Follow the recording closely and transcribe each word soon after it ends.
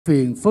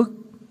phiền phức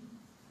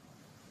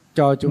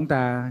cho chúng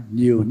ta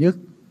nhiều nhất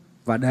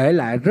và để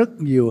lại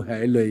rất nhiều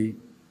hệ lụy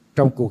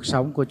trong cuộc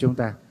sống của chúng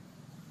ta.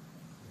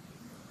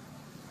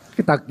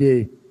 Cái tật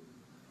gì?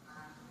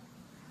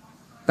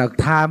 Tật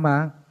tham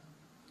hả?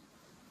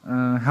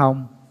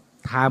 Không,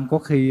 tham có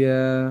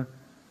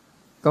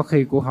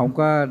khi cũng không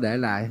có để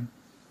lại.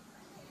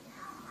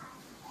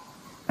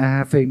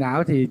 Phiền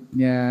não thì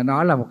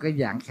nó là một cái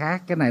dạng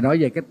khác. Cái này nói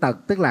về cái tật,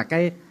 tức là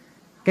cái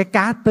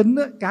cá tính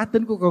đó, cá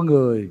tính của con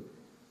người.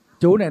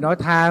 Chú này nói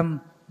tham,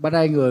 bên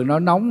đây người nói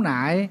nóng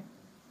nảy.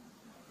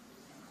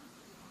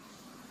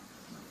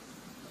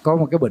 Có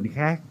một cái bệnh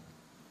khác,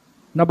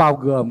 nó bao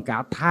gồm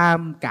cả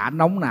tham, cả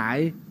nóng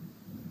nảy,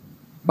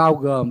 bao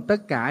gồm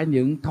tất cả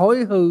những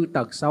thói hư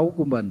tật xấu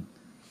của mình.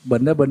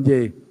 Bệnh đó bệnh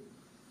gì?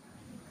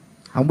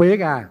 Không biết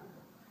à?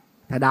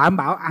 Thầy đảm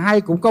bảo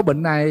ai cũng có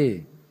bệnh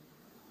này.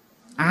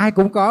 Ai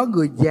cũng có,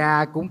 người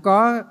già cũng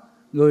có,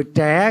 người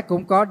trẻ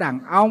cũng có, đàn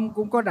ông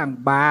cũng có,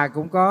 đàn bà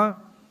cũng có.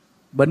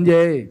 Bệnh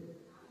gì?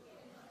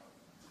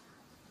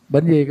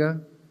 Bệnh gì cơ?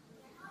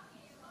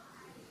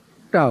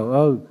 Trời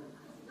ơi,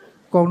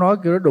 con nói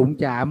kiểu nó đụng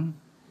chạm.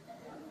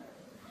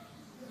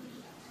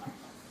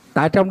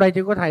 Tại trong đây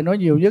chỉ có thầy nói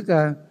nhiều nhất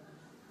à.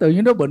 Tự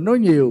nhiên nó bệnh nói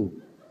nhiều,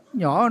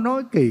 nhỏ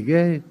nói kỳ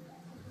ghê.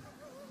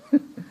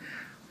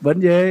 Bệnh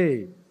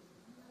gì?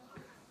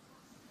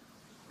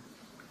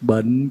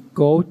 Bệnh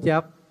cố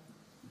chấp,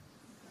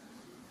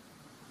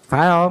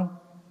 phải không?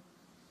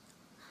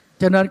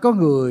 Cho nên có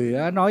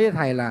người nói với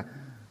thầy là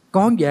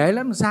con dễ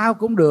lắm sao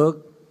cũng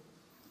được.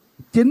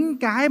 Chính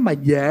cái mà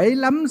dễ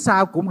lắm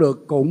sao cũng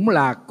được cũng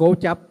là cố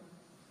chấp.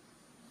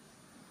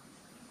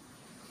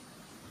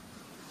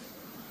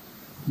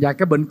 Và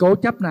cái bệnh cố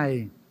chấp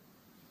này,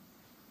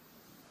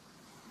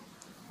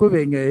 quý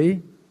vị nghĩ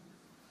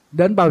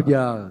đến bao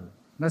giờ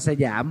nó sẽ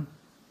giảm?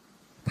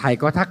 Thầy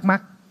có thắc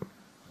mắc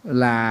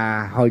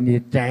là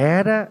hồi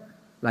trẻ đó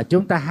là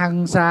chúng ta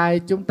hăng say,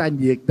 chúng ta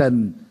nhiệt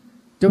tình,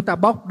 chúng ta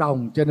bốc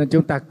đồng cho nên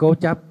chúng ta cố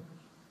chấp.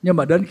 Nhưng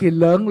mà đến khi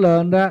lớn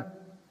lên đó,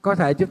 có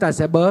thể chúng ta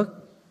sẽ bớt.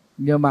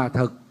 Nhưng mà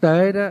thực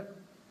tế đó,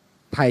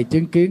 thầy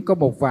chứng kiến có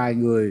một vài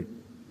người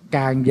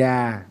càng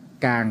già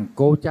càng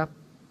cố chấp.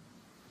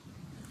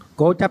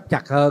 Cố chấp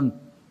chặt hơn,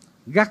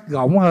 gắt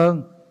gỏng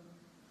hơn.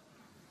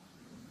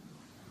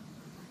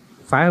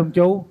 Phải không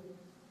chú?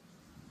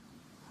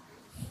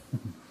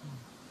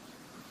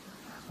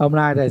 Hôm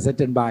nay thầy sẽ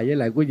trình bày với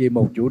lại quý vị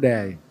một chủ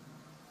đề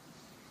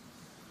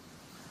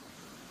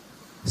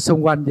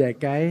xung quanh về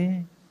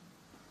cái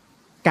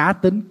cá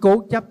tính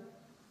cố chấp.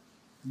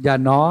 Và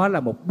nó là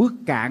một bước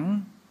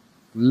cản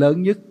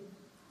lớn nhất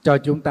cho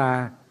chúng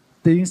ta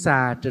tiến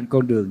xa trên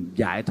con đường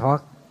giải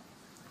thoát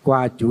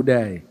qua chủ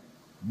đề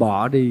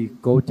bỏ đi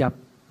cố chấp.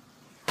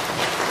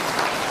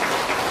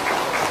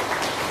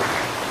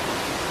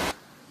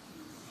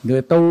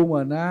 Người tu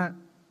mình á,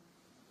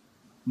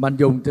 mình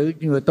dùng chữ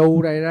người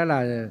tu đây đó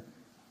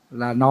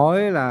là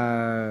nói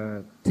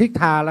là thiết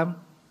tha lắm.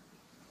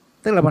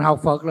 Tức là mình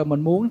học Phật là mình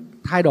muốn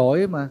thay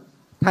đổi mà.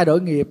 Thay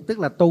đổi nghiệp tức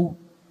là tu.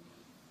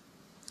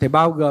 Thì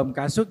bao gồm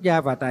cả xuất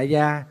gia và tại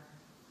gia.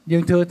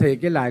 Nhưng thưa thiệt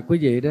với lại quý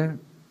vị đó,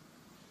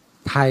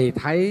 thầy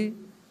thấy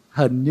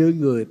hình như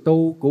người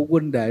tu của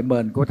huynh đệ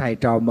mình, của thầy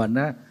trò mình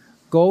á,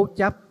 cố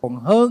chấp còn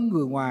hơn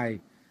người ngoài,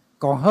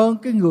 còn hơn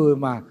cái người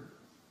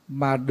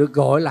mà được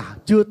gọi là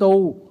chưa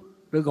tu,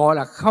 được gọi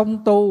là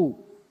không tu.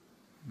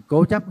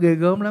 Cố chấp ghê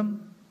gớm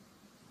lắm.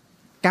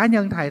 Cá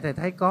nhân thầy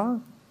thấy có.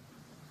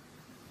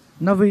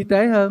 Nó vi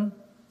tế hơn.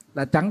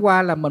 Là chẳng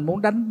qua là mình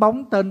muốn đánh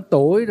bóng tên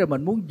tuổi, rồi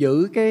mình muốn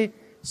giữ cái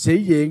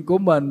sĩ diện của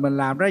mình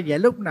làm ra vẻ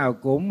lúc nào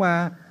cũng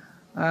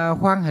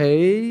hoan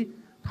hỷ,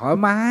 thoải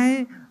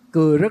mái,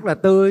 cười rất là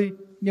tươi.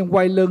 Nhưng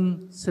quay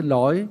lưng, xin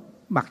lỗi,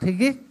 mặt thấy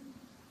ghét.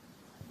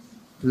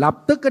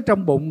 Lập tức ở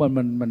trong bụng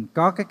mình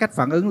có cái cách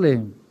phản ứng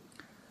liền.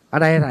 Ở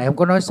đây thầy không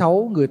có nói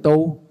xấu người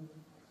tu,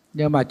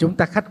 nhưng mà chúng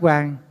ta khách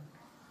quan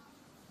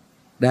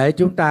để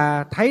chúng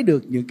ta thấy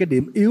được những cái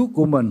điểm yếu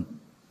của mình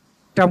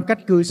trong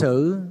cách cư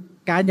xử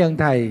cá nhân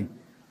thầy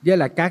với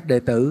lại các đệ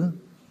tử.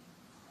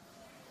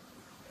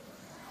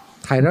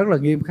 Thầy rất là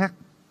nghiêm khắc.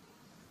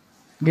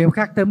 Nghiêm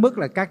khắc tới mức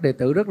là các đệ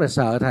tử rất là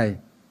sợ thầy.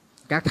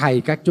 Các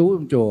thầy, các chú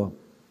trong chùa.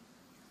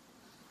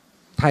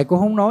 Thầy cũng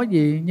không nói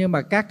gì, nhưng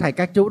mà các thầy,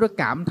 các chú đó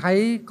cảm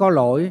thấy có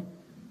lỗi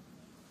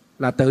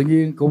là tự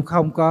nhiên cũng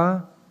không có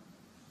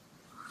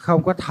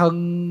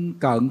thân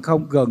cận,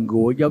 không gần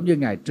gũi giống như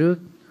ngày trước.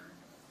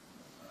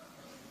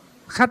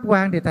 Khách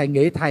quan thì thầy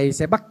nghĩ thầy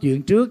sẽ bắt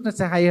chuyện trước, nó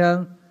sẽ hay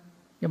hơn.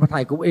 Nhưng mà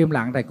thầy cũng im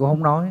lặng, thầy cũng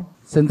không nói.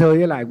 Xin thưa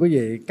với lại quý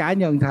vị, cá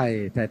nhân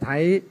thầy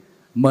thấy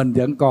mình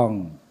vẫn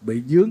còn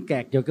bị dướng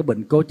kẹt vào cái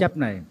bệnh cố chấp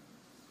này.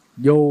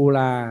 Dù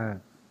là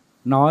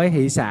nói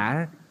hỷ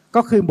xả,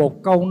 có khi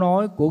một câu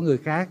nói của người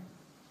khác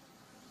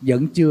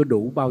vẫn chưa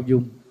đủ bao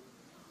dung.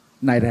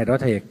 Này thầy nói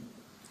thiệt,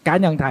 cá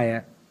nhân thầy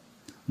ạ,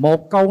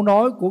 một câu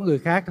nói của người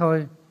khác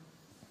thôi,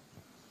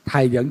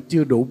 thầy vẫn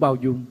chưa đủ bao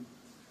dung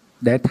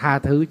để tha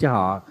thứ cho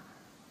họ.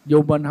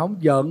 Dù mình không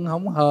giận,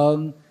 không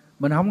hờn,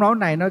 mình không nói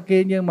này nói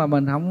kia, nhưng mà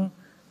mình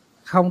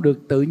không được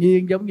tự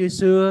nhiên giống như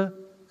xưa,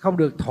 không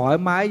được thoải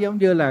mái giống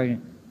như là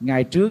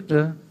ngày trước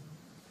nữa.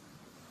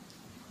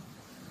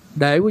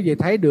 Để quý vị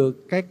thấy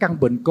được cái căn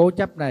bệnh cố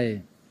chấp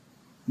này,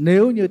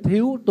 nếu như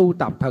thiếu tu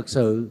tập thật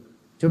sự,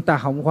 chúng ta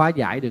không hóa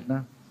giải được nó.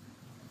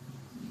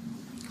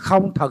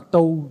 Không thật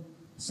tu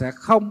sẽ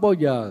không bao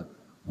giờ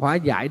hóa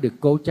giải được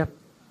cố chấp.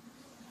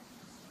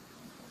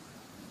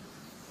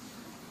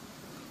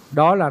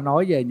 Đó là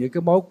nói về những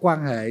cái mối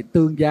quan hệ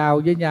tương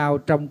giao với nhau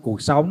trong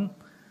cuộc sống,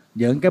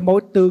 những cái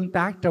mối tương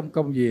tác trong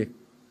công việc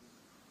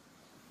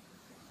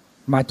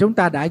mà chúng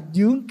ta đã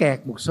vướng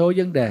kẹt một số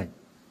vấn đề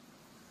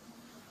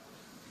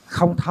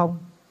không thông,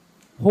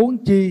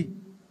 huống chi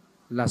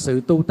là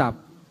sự tu tập.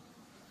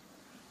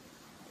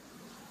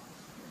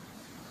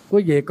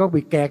 Quý vị có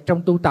bị kẹt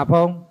trong tu tập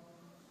không?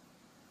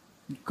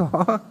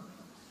 Có.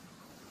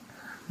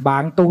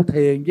 Bạn tu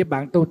thiền với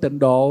bạn tu tịnh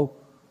độ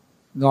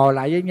ngồi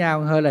lại với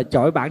nhau hơi là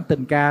chổi bản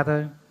tình ca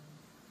thôi.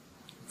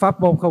 Pháp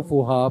môn không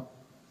phù hợp.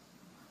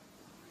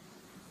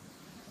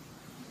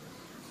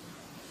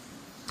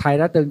 Thầy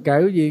đã từng kể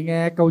quý vị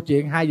nghe câu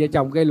chuyện hai vợ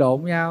chồng gây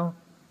lộn nhau,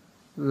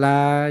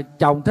 là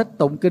chồng thích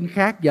tụng kinh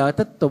khác, vợ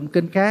thích tụng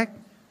kinh khác.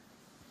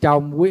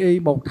 Chồng quy y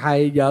một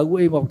thầy, vợ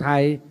quy y một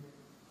thầy.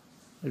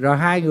 Rồi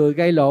hai người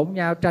gây lộn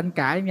nhau, tranh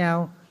cãi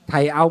nhau.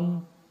 Thầy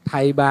ông,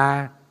 thầy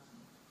bà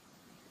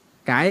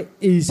cãi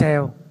y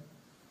xèo.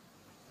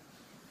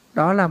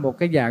 Đó là một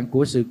cái dạng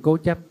của sự cố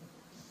chấp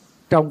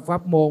trong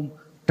pháp môn,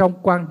 trong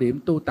quan điểm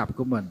tu tập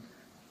của mình.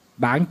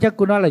 Bản chất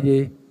của nó là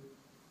gì?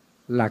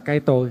 Là cái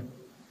tôi,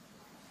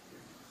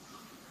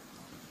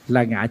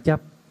 là ngã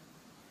chấp.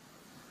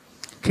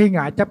 Khi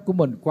ngã chấp của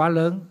mình quá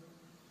lớn,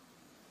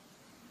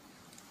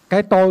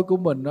 cái tôi của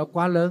mình nó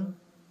quá lớn,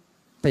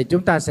 thì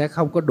chúng ta sẽ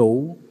không có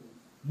đủ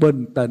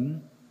bình tĩnh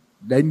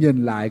để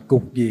nhìn lại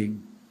cục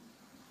diện.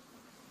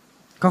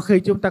 Có khi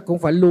chúng ta cũng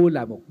phải lui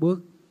lại một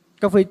bước,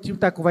 có khi chúng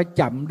ta cũng phải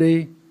chậm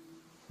đi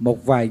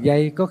một vài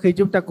giây, có khi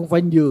chúng ta cũng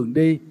phải nhường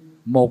đi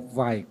một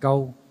vài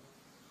câu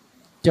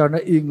cho nó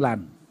yên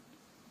lành.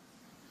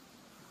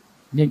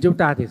 Nhưng chúng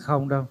ta thì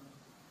không đâu.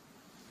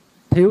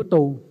 Thiếu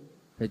tu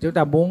thì chúng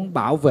ta muốn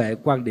bảo vệ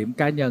quan điểm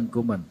cá nhân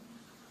của mình,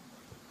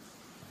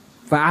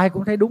 và ai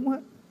cũng thấy đúng hết.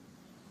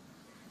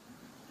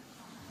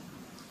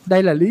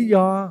 Đây là lý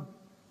do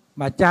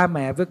mà cha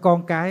mẹ với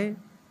con cái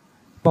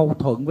mâu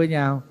thuẫn với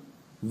nhau,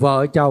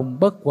 vợ chồng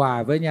bất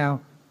hòa với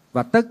nhau,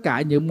 và tất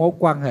cả những mối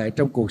quan hệ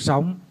trong cuộc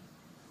sống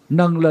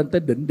nâng lên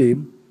tới đỉnh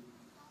điểm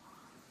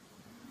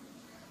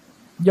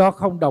do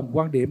không đồng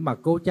quan điểm mà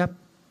cố chấp.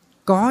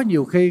 Có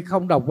nhiều khi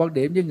không đồng quan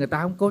điểm nhưng người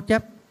ta không cố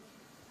chấp,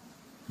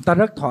 người ta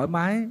rất thoải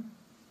mái.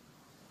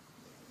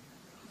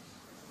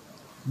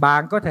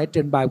 Bạn có thể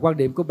trình bày quan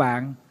điểm của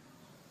bạn,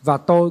 và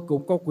tôi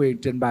cũng có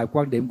quyền trình bày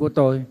quan điểm của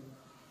tôi.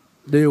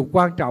 Điều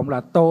quan trọng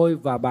là tôi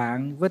và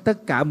bạn với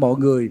tất cả mọi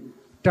người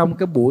trong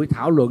cái buổi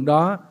thảo luận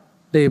đó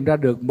tìm ra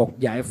được một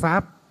giải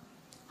pháp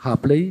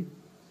hợp lý,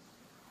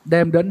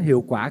 đem đến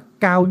hiệu quả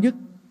cao nhất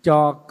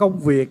cho công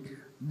việc,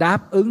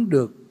 đáp ứng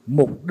được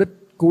mục đích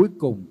cuối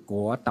cùng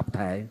của tập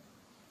thể.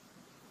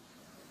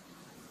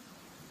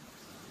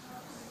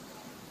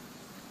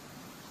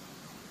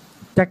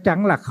 Chắc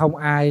chắn là không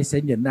ai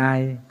sẽ nhịn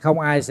ai, không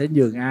ai sẽ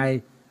nhường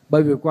ai,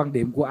 bởi vì quan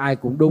điểm của ai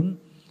cũng đúng.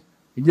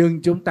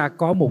 Nhưng chúng ta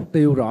có mục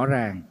tiêu rõ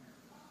ràng,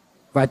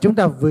 và chúng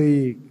ta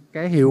vì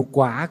cái hiệu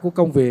quả của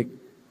công việc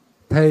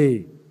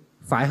thì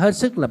phải hết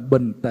sức là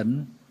bình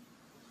tĩnh.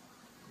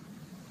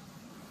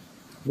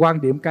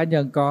 Quan điểm cá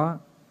nhân có,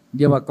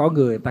 nhưng mà có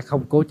người ta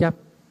không cố chấp,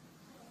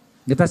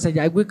 người ta sẽ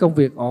giải quyết công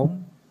việc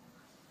ổn.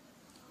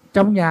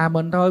 Trong nhà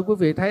mình thôi, quý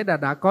vị thấy là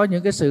đã có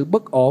những cái sự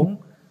bất ổn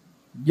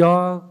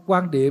do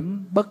quan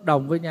điểm bất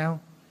đồng với nhau,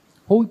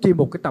 huống chi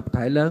một cái tập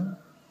thể lớn.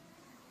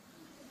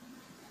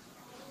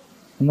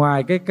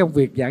 Ngoài cái công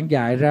việc giảng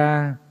dạy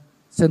ra,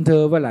 xin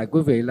thưa với lại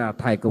quý vị là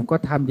thầy cũng có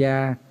tham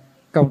gia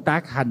công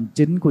tác hành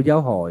chính của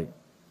giáo hội.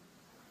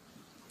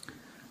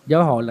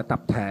 Giáo hội là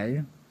tập thể,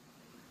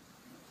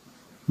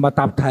 mà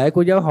tập thể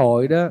của giáo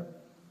hội đó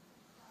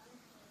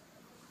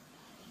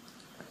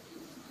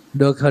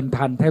được hình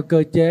thành theo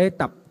cơ chế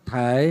tập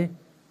thể,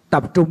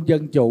 tập trung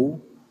dân chủ,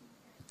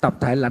 tập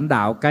thể lãnh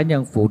đạo, cá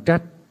nhân phụ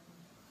trách.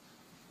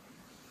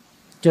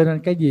 Cho nên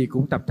cái gì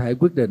cũng tập thể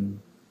quyết định.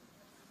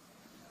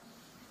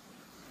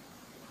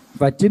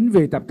 Và chính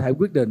vì tập thể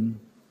quyết định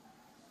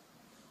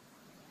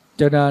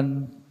cho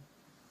nên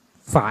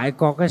phải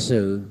có cái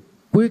sự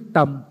quyết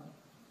tâm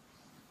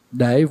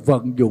để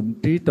vận dụng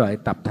trí tuệ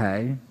tập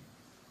thể.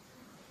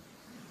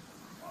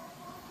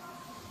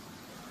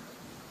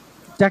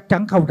 Chắc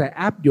chắn không thể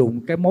áp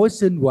dụng cái mối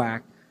sinh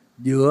hoạt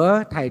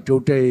giữa thầy trụ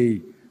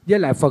trì với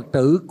lại Phật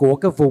tử của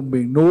cái vùng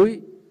miền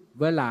núi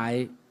với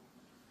lại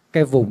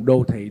cái vùng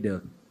đô thị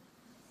được.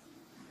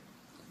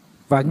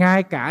 Và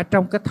ngay cả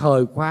trong cái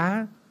thời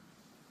khóa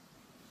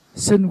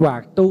sinh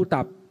hoạt tu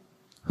tập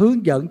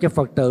hướng dẫn cho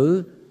Phật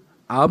tử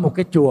ở một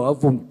cái chùa ở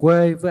vùng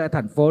quê với ở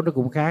thành phố nó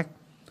cũng khác.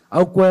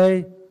 Ở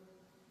quê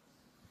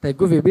thì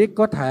quý vị biết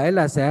có thể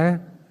là sẽ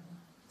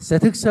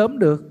thức sớm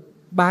được,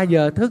 3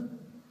 giờ thức,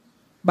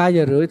 3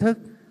 giờ rưỡi thức.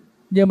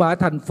 Nhưng mà ở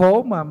thành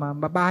phố mà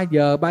 3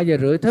 giờ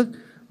rưỡi thức,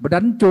 mà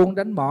đánh chuông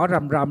đánh mõ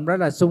rầm rầm đó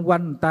là xung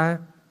quanh người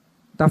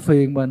ta ta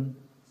phiền mình.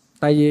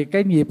 Tại vì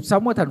cái nhịp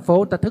sống ở thành phố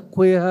người ta thức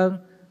khuya hơn,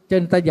 cho nên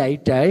người ta dậy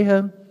trễ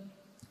hơn.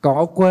 Còn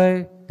ở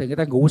quê thì người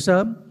ta ngủ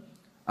sớm.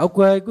 Ở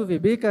quê quý vị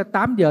biết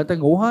 8 giờ người ta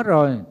ngủ hết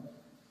rồi.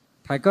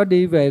 Thầy có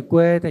đi về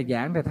quê thầy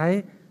giảng, thầy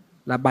thấy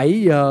là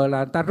 7 giờ là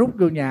người ta rút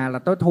vô nhà là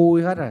tối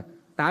thui hết rồi.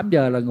 8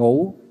 giờ là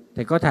ngủ.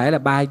 Thì có thể là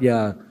 3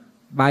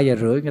 giờ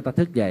rưỡi người ta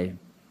thức dậy.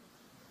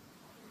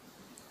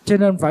 Cho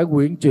nên phải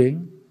quyển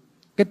chuyển.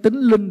 Cái tính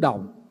linh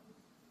động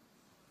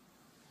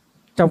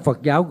trong Phật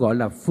giáo gọi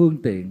là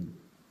phương tiện,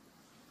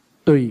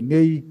 tùy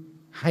nghi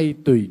hay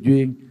tùy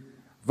duyên.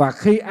 Và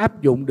khi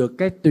áp dụng được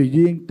cái tùy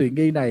duyên, tùy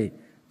nghi này,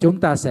 chúng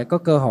ta sẽ có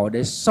cơ hội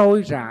để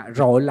soi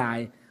rọi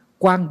lại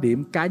quan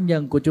điểm cá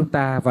nhân của chúng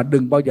ta, và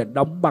đừng bao giờ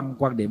đóng băng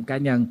quan điểm cá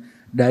nhân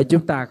để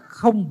chúng ta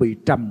không bị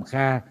trầm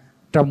kha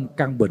trong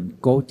căn bệnh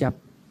cố chấp.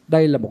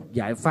 Đây là một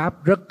giải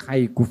pháp rất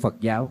hay của Phật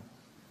giáo.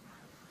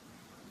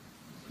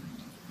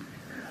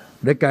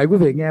 Để kể quý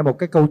vị nghe một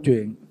cái câu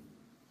chuyện.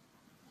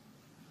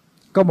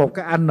 Có một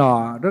cái anh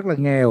nọ rất là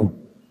nghèo.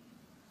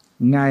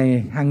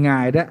 Hàng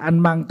ngày đó anh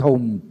mang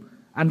thùng,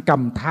 anh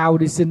cầm thao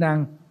đi xin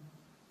ăn.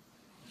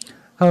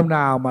 Hôm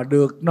nào mà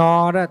được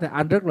no đó thì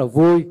anh rất là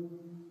vui.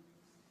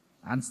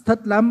 Anh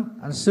thích lắm,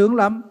 anh sướng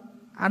lắm.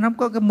 Anh không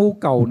có cái mưu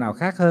cầu nào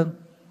khác hơn.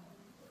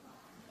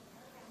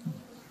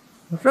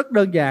 Rất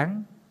đơn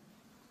giản.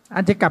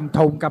 Anh chỉ cầm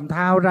thùng, cầm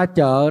thao ra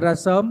chợ, ra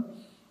xóm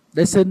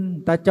để xin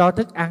người ta cho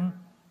thức ăn.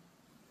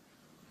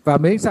 Và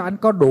miễn sao anh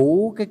có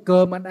đủ cái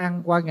cơm anh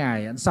ăn qua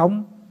ngày, anh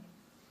sống,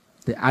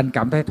 thì anh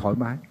cảm thấy thoải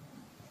mái,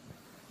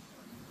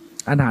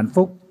 anh hạnh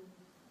phúc.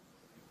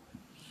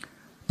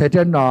 Thì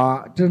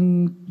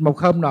trên một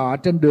hôm nọ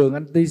trên đường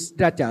anh đi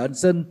ra chợ anh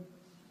xin,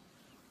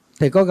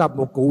 thì có gặp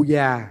một cụ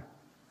già.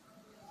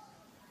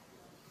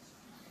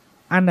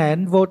 Anh này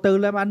anh vô tư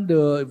lắm, anh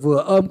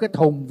vừa ôm cái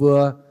thùng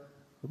vừa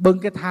bưng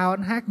cái thao,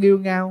 anh hát nghêu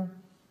ngao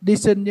đi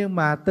xin, nhưng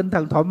mà tinh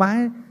thần thoải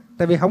mái.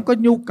 Tại vì không có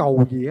nhu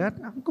cầu gì hết,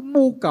 không có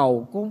mưu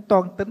cầu, cũng không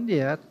toan tính gì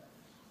hết.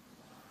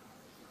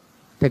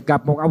 Thì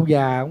gặp một ông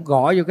già, ông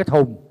gõ vô cái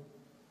thùng.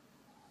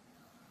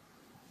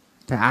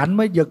 Thì ảnh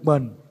mới giật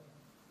mình.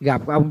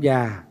 Gặp ông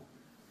già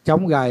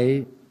chống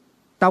gậy,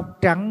 tóc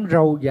trắng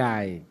râu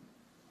dài.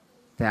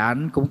 Thì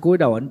ảnh cũng cúi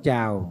đầu ảnh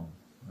chào.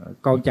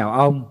 Con chào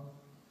ông.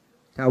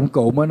 Thì ông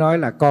cụ mới nói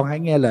là con hãy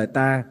nghe lời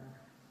ta,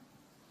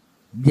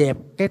 dẹp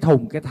cái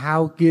thùng cái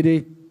thao kia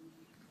đi.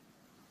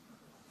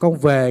 Con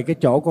về cái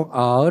chỗ con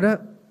ở đó,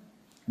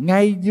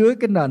 ngay dưới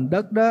cái nền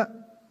đất đó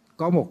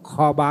có một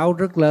kho báu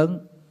rất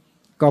lớn.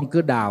 Con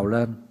cứ đào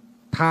lên,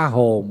 tha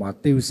hồ mà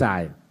tiêu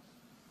xài.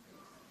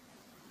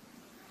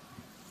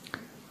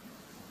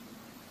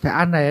 Thì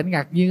anh này anh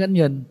ngạc nhiên anh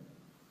nhìn.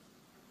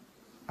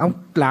 Ông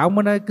lão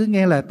mới nói cứ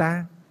nghe lời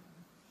ta,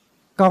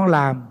 con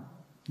làm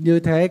như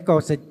thế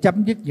con sẽ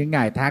chấm dứt những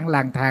ngày tháng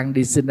lang thang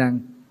đi xin ăn.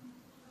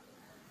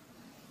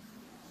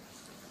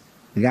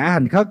 Gã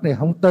hành khất này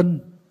không tin.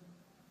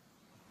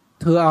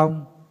 Thưa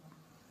ông,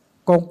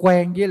 con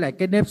quen với lại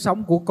cái nếp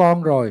sống của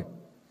con rồi.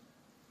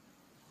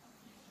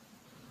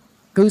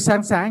 Cứ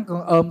sáng sáng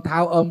con ôm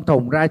thao ôm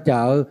thùng ra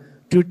chợ,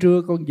 trưa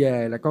trưa con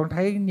về là con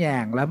thấy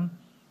nhàn lắm.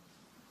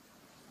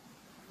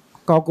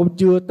 Con cũng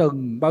chưa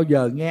từng bao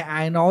giờ nghe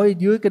ai nói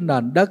dưới cái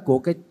nền đất của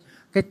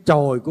cái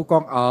chòi của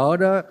con ở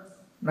đó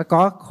nó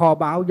có kho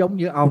báu giống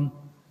như ông.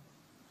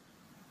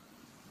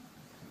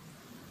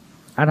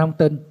 Anh không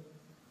tin.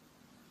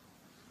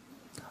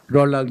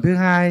 Rồi lần thứ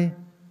hai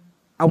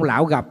ông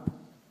lão gặp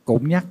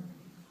cũng nhắc.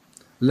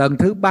 Lần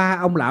thứ ba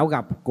ông lão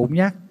gặp cũng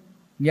nhắc.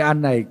 Nhưng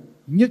anh này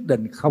nhất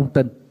định không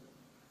tin.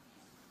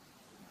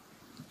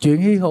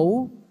 Chuyện hy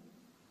hữu.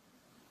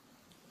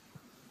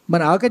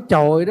 Mình ở cái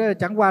chòi đó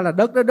chẳng qua là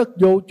đất đó đất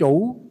vô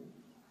chủ.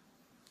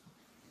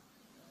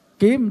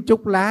 Kiếm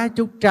chút lá,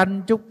 chút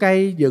tranh, chút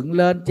cây dựng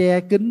lên che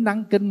kín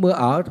nắng kín mưa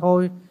ở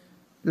thôi.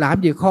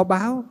 Làm gì kho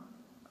báu.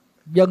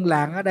 Dân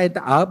làng ở đây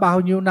ta ở bao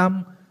nhiêu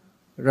năm,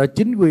 rồi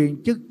chính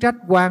quyền chức trách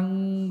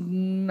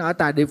quan ở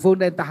tại địa phương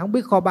đây ta không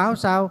biết kho báu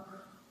sao?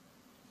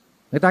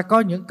 Người ta có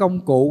những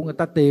công cụ người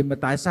ta tìm, mà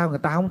tại sao người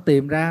ta không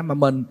tìm ra? Mà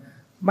mình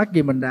mắc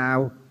gì mình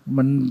đào,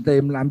 mình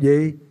tìm làm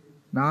gì?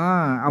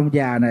 Nó ông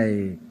già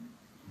này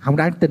không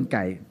đáng tin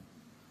cậy.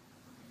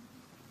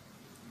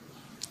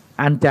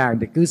 Anh chàng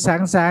thì cứ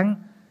sáng sáng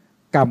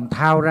cầm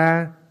thao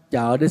ra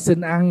chợ để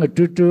xin ăn, rồi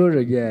trưa trưa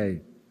rồi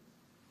về.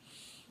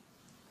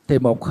 Thì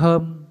một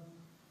hôm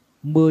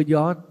mưa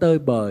gió tơi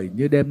bời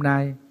như đêm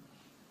nay,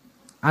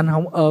 anh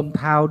không ôm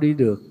thao đi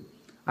được,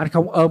 anh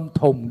không ôm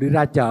thùng đi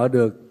ra chợ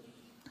được.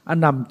 Anh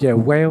nằm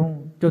chèo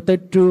queo cho tới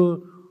trưa,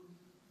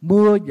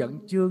 mưa vẫn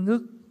chưa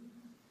ngứt.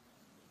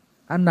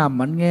 Anh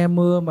nằm anh nghe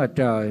mưa mà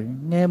trời,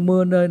 nghe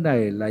mưa nơi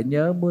này lại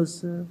nhớ mưa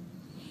xưa.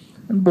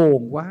 Anh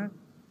buồn quá.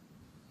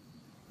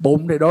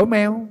 Bụng thì đói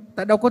meo,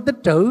 tại đâu có tích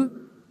trữ.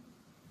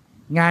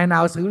 Ngày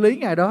nào xử lý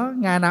ngày đó,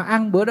 ngày nào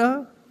ăn bữa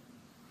đó.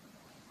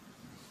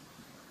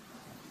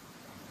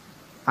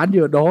 Anh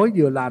vừa đói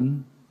vừa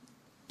lạnh,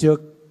 trượt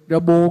rồi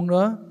buồn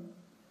nữa,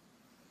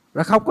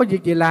 rồi không có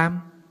việc gì làm.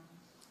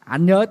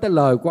 Anh nhớ tới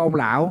lời của ông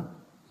lão,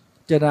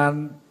 cho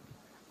nên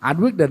anh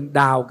quyết định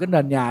đào cái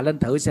nền nhà lên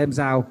thử xem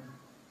sao.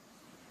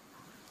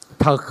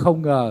 Thật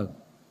không ngờ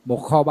một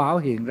kho báu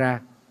hiện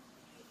ra,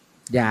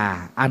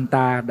 và anh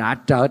ta đã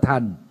trở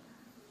thành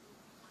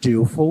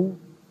triệu phú.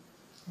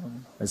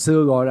 Hồi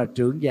xưa gọi là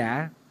trưởng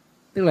giả,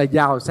 tức là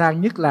giàu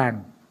sang nhất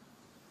làng.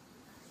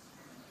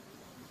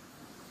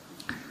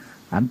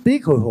 Anh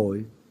tiếc hồi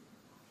hội,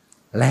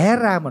 lẽ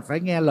ra mình phải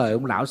nghe lời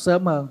ông lão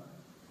sớm hơn,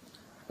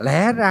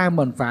 lẽ ra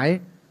mình phải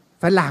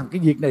làm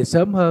cái việc này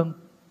sớm hơn.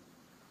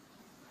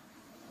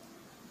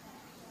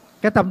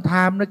 Cái tâm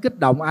tham nó kích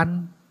động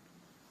anh,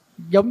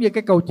 giống như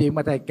cái câu chuyện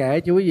mà thầy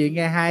kể cho quý vị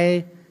nghe.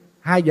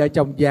 Hai vợ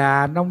chồng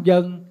già nông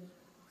dân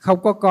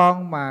không có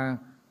con mà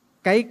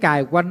cấy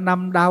cày quanh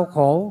năm đau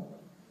khổ,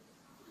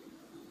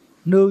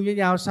 nương với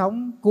nhau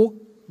sống, cuốc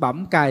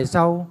bẩm cày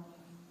sâu.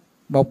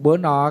 Một bữa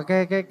nọ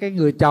cái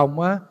người chồng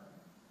á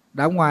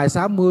đã ngoài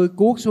 60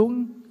 cuốc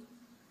xuống,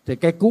 thì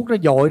cây cuốc nó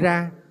dội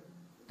ra,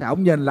 thì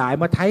ông nhìn lại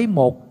mới thấy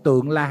một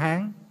tượng La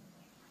Hán.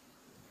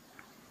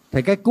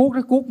 Thì cái cuốc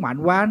nó cuốc mạnh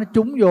quá, nó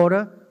trúng vô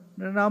đó,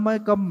 nó mới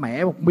có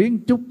mẻ một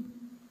miếng chút,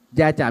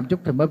 da chạm chút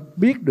thì mới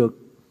biết được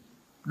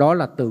đó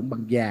là tượng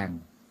bằng vàng,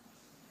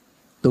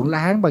 tượng La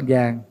Hán bằng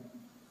vàng.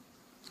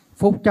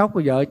 Phút chốc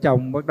vợ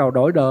chồng bắt đầu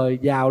đổi đời,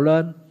 giàu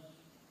lên.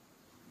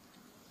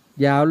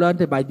 Giàu lên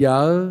thì bà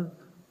vợ,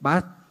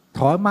 bà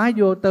thoải mái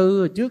vô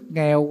tư. Trước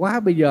nghèo quá,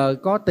 bây giờ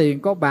có tiền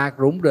có bạc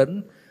rủng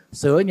rỉnh,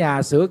 sửa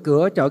nhà sửa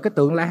cửa. Trời, cái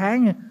tượng La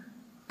Hán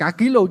cả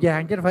ký lô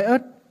vàng chứ không phải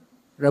ít.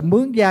 Rồi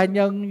mướn gia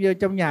nhân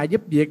trong nhà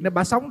giúp việc, nó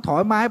bà sống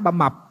thoải mái, bà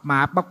mập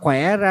mạp, bà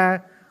khỏe ra.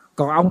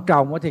 Còn ông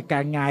chồng thì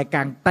càng ngày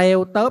càng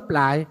teo tớp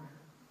lại,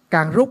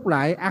 càng rút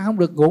lại, ăn không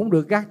được ngủ không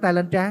được, gác tay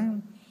lên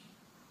trán.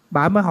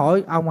 Bà mới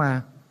hỏi ông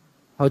à,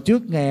 hồi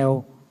trước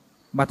nghèo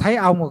mà thấy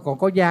ông còn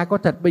có da có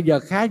thịt, bây giờ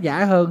khá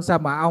giả hơn, sao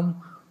mà ông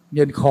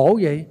nhìn khổ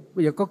vậy?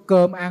 Bây giờ có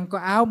cơm ăn, có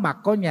áo mặc,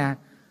 có nhà.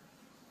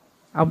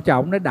 Ông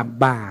chồng nói đàn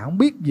bà không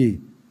biết gì,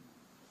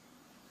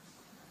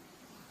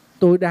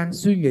 tôi đang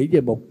suy nghĩ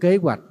về một kế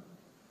hoạch.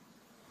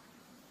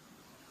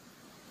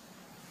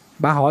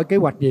 Bà hỏi kế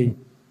hoạch gì?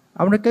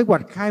 Ông nói kế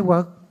hoạch khai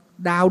quật.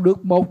 Đào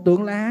được một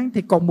tượng La Hán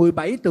thì còn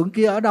 17 tượng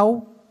kia ở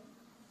đâu?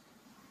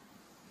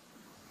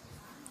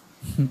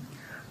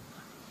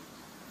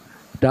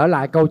 Trở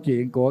lại câu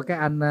chuyện của cái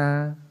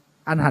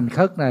anh hành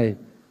khất này,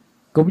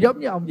 cũng giống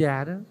như ông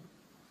già đó.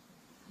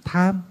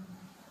 Tham.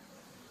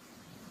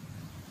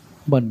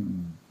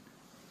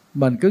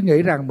 Mình cứ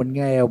nghĩ rằng mình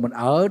nghèo, mình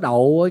ở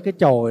đậu với cái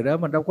chòi đó,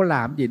 mình đâu có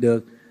làm gì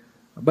được.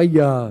 Bây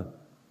giờ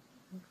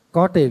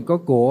có tiền có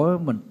của,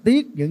 mình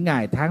tiếc những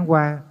ngày tháng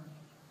qua.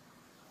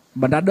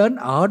 Mình đã đến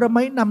ở đó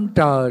mấy năm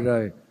trời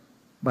rồi,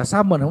 mà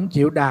sao mình không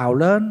chịu đào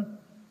lên?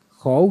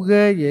 Khổ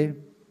ghê vậy.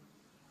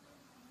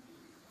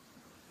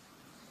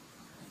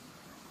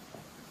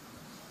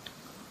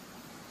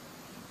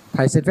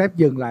 Thầy xin phép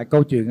dừng lại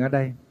câu chuyện ở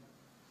đây.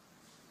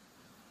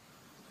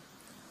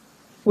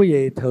 Quý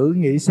vị thử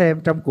nghĩ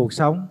xem, trong cuộc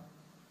sống,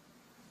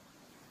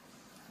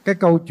 cái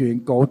câu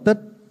chuyện cổ tích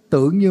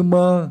tưởng như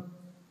mơ,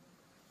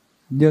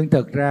 nhưng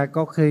thực ra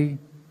có khi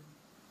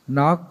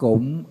nó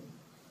cũng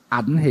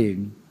ảnh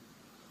hiện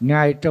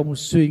ngay trong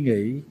suy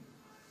nghĩ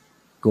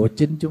của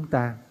chính chúng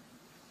ta.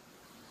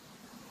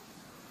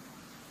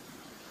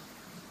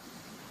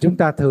 Chúng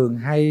ta thường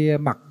hay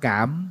mặc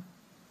cảm,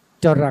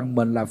 cho rằng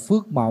mình là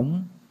phước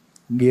mỏng,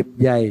 nghiệp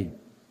dày,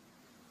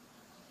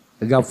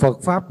 gặp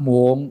Phật Pháp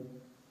muộn,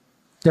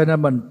 cho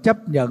nên mình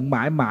chấp nhận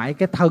mãi mãi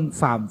cái thân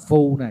phàm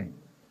phu này.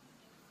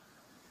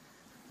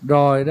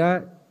 Rồi đó,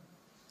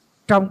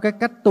 trong cái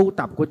cách tu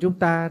tập của chúng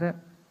ta đó,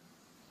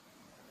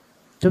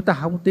 chúng ta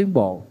không tiến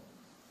bộ.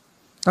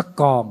 Nó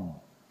còn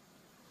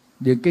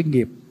những cái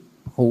nghiệp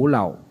hữu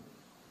lậu,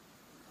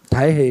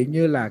 thể hiện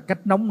như là cách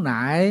nóng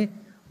nảy,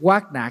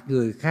 quát nạt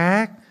người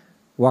khác,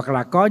 hoặc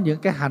là có những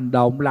cái hành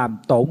động làm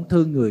tổn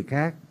thương người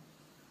khác.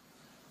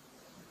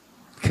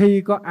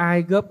 Khi có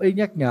ai góp ý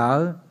nhắc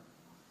nhở,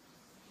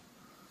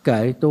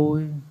 kệ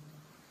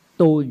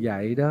tôi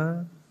vậy đó,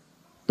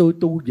 tôi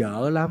tu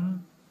dở lắm,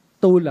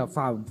 tôi là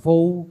phàm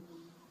phu,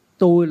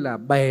 tôi là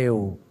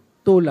bèo,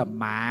 tôi là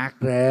mạt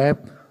rệp,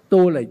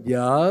 tôi là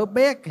dở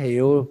bét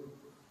hiệu,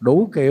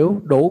 đủ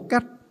kiểu đủ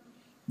cách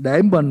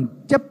để mình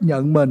chấp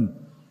nhận mình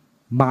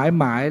mãi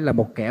mãi là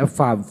một kẻ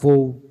phàm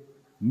phu,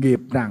 nghiệp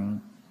nặng.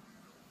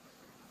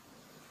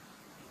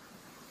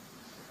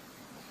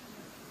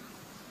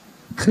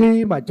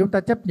 Khi mà chúng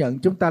ta chấp nhận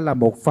chúng ta là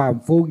một phàm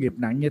phu nghiệp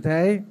nặng như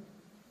thế,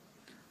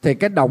 thì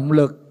cái động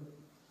lực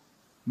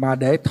mà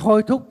để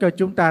thôi thúc cho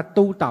chúng ta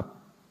tu tập,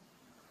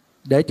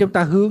 để chúng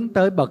ta hướng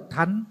tới bậc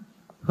thánh,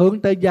 hướng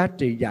tới giá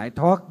trị giải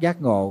thoát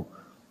giác ngộ,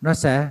 nó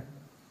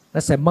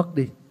sẽ mất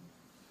đi.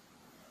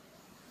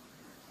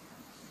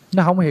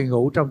 Nó không hiện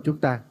hữu trong chúng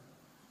ta.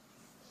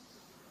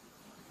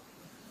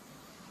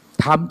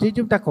 Thậm chí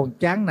chúng ta còn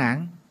chán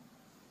nản,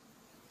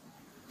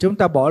 chúng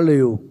ta bỏ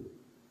liều,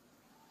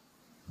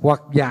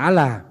 hoặc giả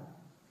là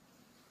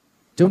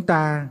chúng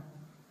ta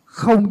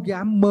không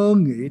dám mơ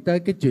nghĩ tới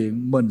cái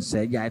chuyện mình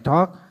sẽ giải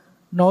thoát,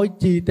 nói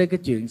chi tới cái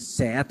chuyện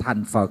sẽ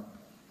thành Phật.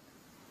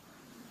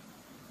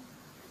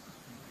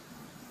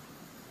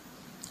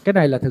 Cái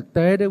này là thực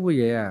tế đó quý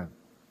vị à.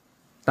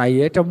 Tại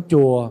vì ở trong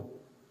chùa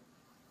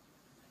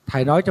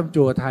Thầy nói trong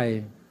chùa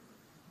thầy,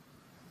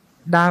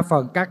 đa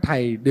phần các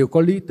thầy đều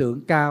có lý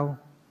tưởng cao,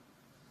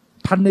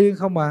 thanh niên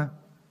không à,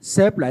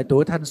 xếp lại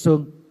tuổi thanh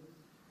xuân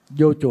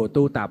vô chùa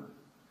tu tập.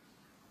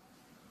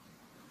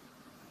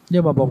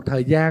 Nhưng mà một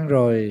thời gian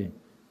rồi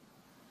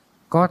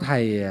có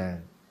thầy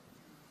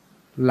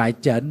lại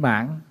chểnh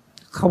mảng,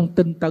 không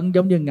tinh tấn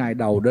giống như ngày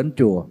đầu đến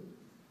chùa.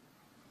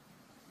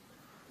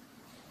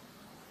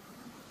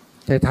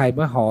 Thì thầy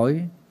mới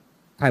hỏi,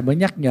 thầy mới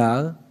nhắc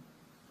nhở,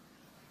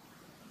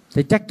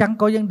 thì chắc chắn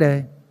có vấn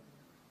đề.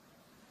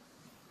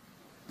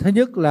 Thứ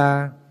nhất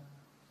là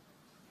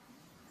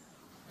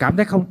cảm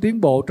thấy không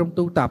tiến bộ trong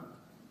tu tập.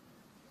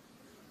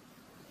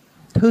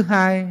 Thứ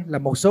hai là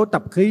một số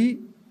tập khí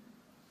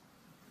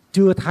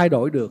chưa thay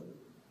đổi được.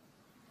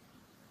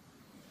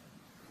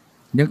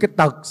 Những cái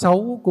tật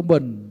xấu của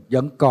mình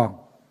vẫn còn,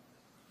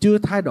 chưa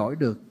thay đổi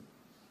được.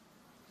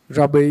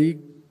 Rồi bị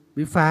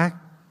phạt,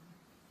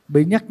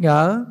 bị nhắc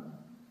nhở.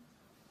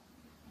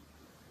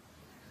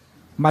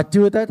 Mà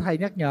chưa tới thầy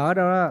nhắc nhở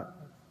đó,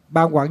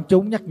 ban quản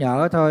chúng nhắc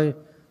nhở thôi,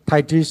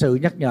 thầy tri sự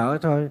nhắc nhở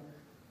thôi,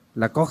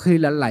 là có khi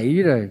là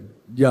lẫy rồi,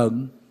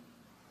 giận,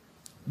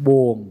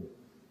 buồn.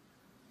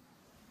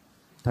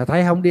 Thầy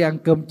thấy không đi ăn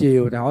cơm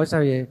chiều, thầy hỏi sao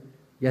vậy?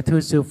 Dạ thưa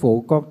sư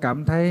phụ, con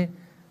cảm thấy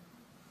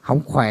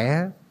không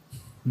khỏe.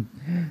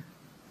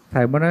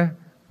 Thầy mới nói,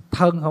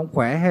 thân không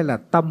khỏe hay là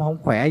tâm không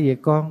khỏe vậy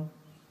con?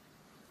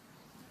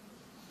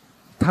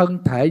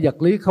 Thân thể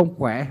vật lý không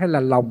khỏe hay là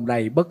lòng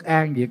đầy bất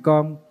an vậy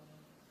con?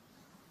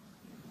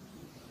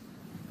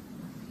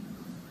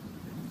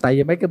 Tại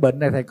vì mấy cái bệnh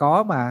này thầy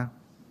có mà.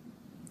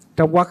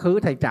 Trong quá khứ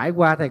thầy trải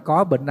qua, thầy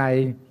có bệnh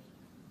này.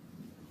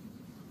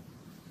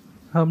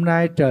 Hôm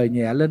nay trời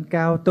nhẹ lên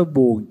cao, tôi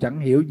buồn chẳng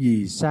hiểu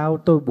vì sao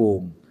tôi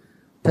buồn.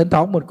 Thỉnh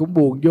thoảng mình cũng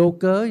buồn vô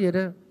cớ vậy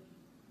đó,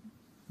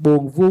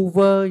 buồn vu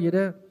vơ vậy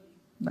đó.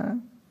 Đó.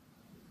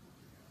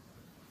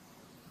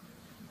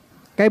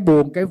 Cái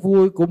buồn, cái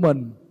vui của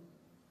mình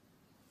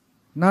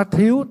nó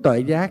thiếu tuệ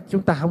giác,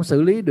 chúng ta không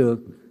xử lý được.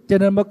 Cho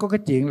nên mới có cái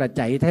chuyện là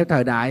chạy theo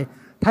thời đại.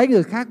 Thấy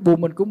người khác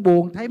buồn mình cũng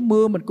buồn, thấy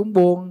mưa mình cũng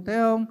buồn, thấy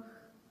không?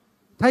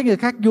 Thấy người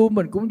khác vui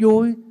mình cũng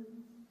vui.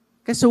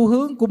 Cái xu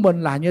hướng của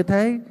mình là như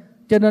thế.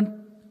 Cho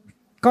nên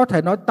có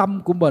thể nói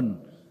tâm của mình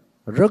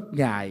rất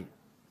nhạy,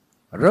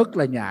 rất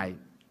là nhạy.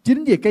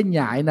 Chính vì cái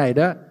nhạy này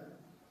đó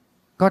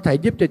có thể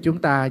giúp cho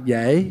chúng ta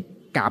dễ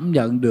cảm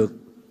nhận được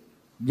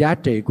giá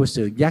trị của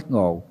sự giác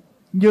ngộ.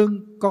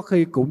 Nhưng có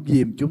khi cũng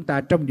dìm chúng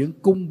ta trong những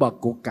cung bậc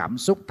của cảm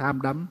xúc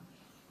tham đắm.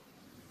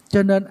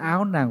 Cho nên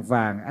áo nàng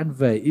vàng anh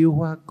về yêu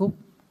hoa cúc,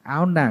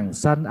 áo nàng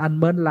xanh anh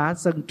mến lá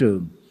sân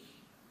trường.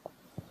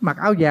 Mặc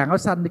áo vàng áo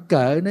xanh thì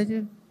kệ nữa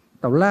chứ,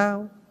 tào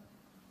lao.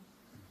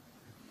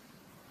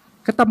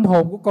 Cái tâm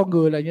hồn của con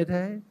người là như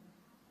thế.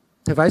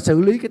 Thì phải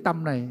xử lý cái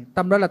tâm này.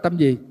 Tâm đó là tâm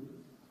gì?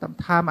 Tâm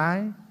tham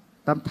ái,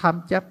 tâm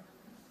tham chấp.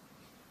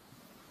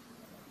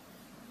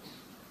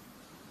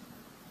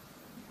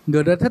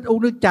 Người ta thích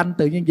uống nước chanh,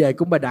 tự nhiên về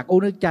cũng bày đặt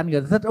uống nước chanh.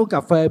 Người ta thích uống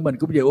cà phê, mình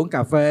cũng về uống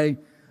cà phê.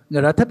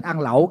 Người ta thích ăn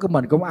lẩu, cái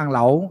mình cũng ăn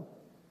lẩu.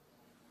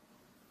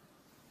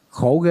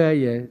 Khổ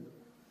ghê vậy.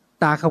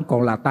 Ta không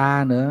còn là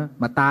ta nữa,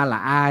 mà ta là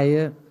ai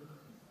á.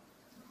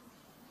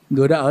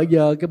 Người đó ở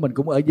dơ, cái mình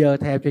cũng ở dơ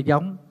theo cho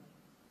giống.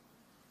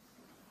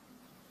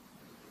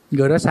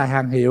 Người đó xài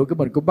hàng hiệu, cái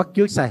mình cũng bắt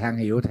chước xài hàng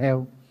hiệu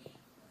theo.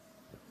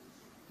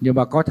 Nhưng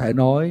mà có thể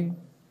nói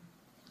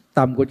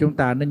tâm của chúng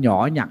ta nó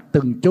nhỏ nhặt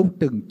từng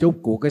chút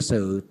của cái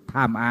sự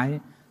tham ái.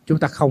 Chúng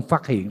ta không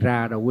phát hiện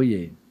ra đâu quý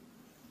vị.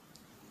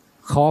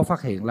 Khó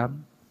phát hiện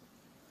lắm.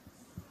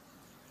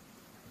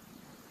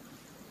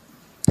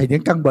 Thì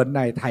những căn bệnh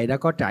này thầy đã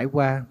có trải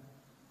qua.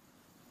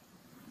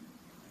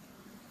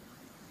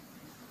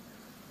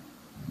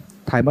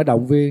 Thầy mới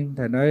động viên,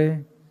 thầy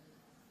nói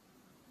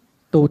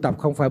tu tập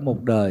không phải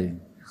một đời,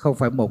 không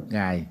phải một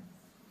ngày,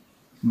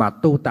 mà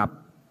tu tập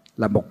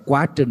là một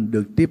quá trình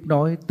được tiếp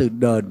nối từ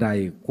đời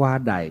này qua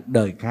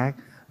đời khác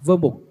với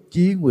một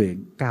chí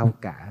nguyện cao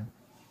cả.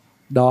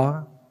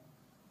 Đó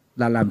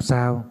là làm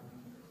sao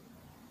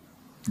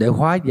để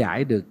hóa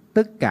giải được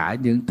tất cả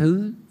những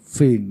thứ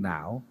phiền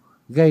não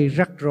gây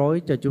rắc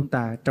rối cho chúng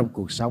ta trong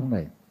cuộc sống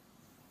này.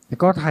 Thì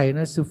có thầy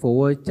nói, sư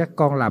phụ ơi, chắc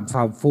con làm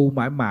phàm phu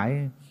mãi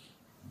mãi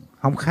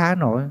không khá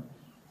nổi.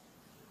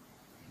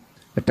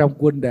 Trong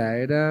huynh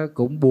đệ đó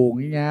cũng buồn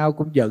với nhau,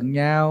 cũng giận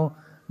nhau.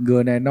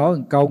 Người này nói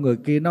một câu, người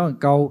kia nói một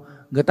câu.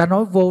 Người ta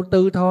nói vô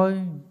tư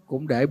thôi,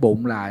 cũng để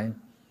bụng lại.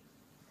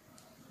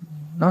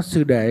 Nó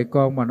sư đệ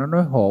con mà nó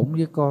nói hỗn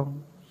với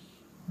con.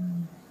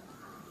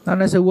 Nó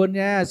nói sư huynh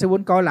nha, sư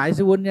huynh coi lại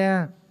sư huynh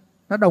nha.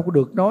 Nó đâu có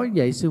được nói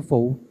vậy sư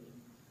phụ.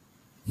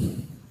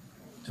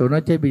 Rồi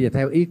nói chứ bây giờ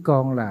theo ý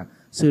con là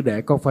sư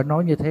đệ con phải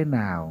nói như thế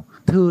nào?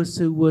 Thưa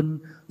sư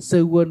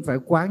huynh phải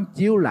quán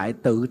chiếu lại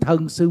tự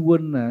thân sư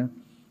huynh nè.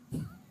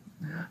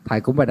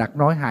 Thầy cũng phải đặt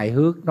nói hài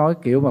hước, nói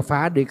kiểu mà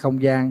phá đi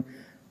không gian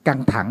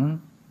căng thẳng.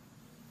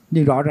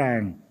 Nhưng rõ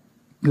ràng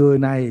người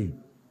này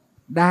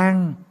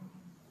đang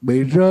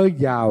bị rơi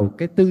vào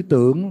cái tư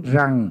tưởng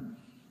rằng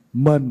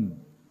mình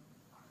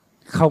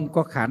không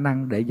có khả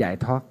năng để giải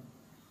thoát.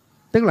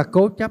 Tức là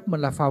cố chấp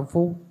mình là phàm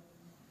phu,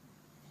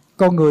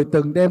 Con người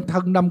từng đem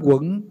thân năm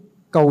quẩn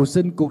cầu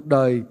xin cuộc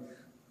đời,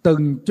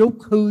 từng chút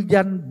hư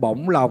danh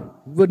bổng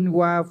lộc, vinh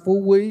hoa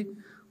phú quý,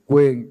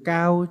 quyền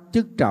cao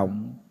chức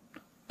trọng.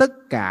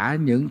 Tất cả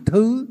những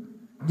thứ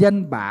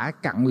danh bả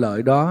cặn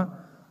lợi đó,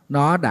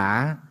 nó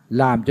đã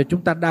làm cho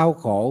chúng ta đau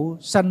khổ,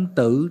 sanh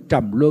tử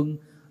trầm luân,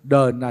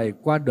 đời này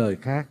qua đời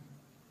khác.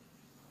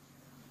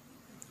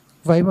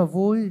 Vậy mà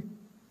vui,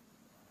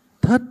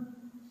 thích,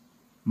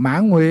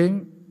 mãn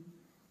nguyện,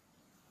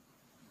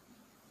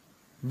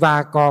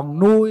 và còn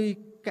nuôi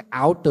cái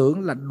ảo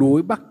tưởng là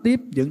đuổi bắt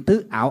tiếp những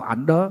thứ ảo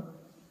ảnh đó.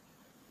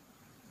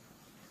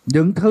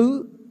 Những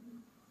thứ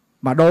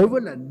mà đối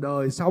với là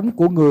đời sống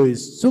của người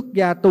xuất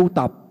gia tu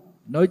tập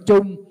nói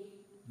chung,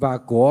 và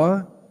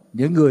của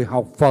những người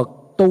học Phật,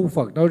 tu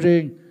Phật nói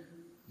riêng,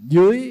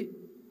 dưới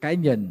cái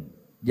nhìn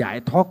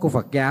giải thoát của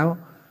Phật giáo,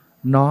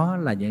 nó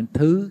là những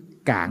thứ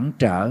cản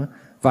trở,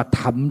 và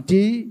thậm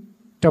chí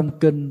trong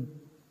kinh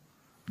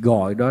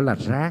gọi đó là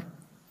rác.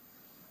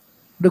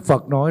 Đức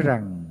Phật nói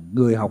rằng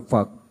người học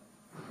Phật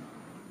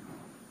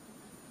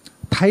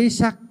thấy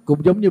sắc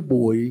cũng giống như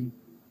bụi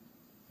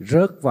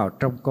rớt vào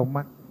trong con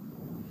mắt,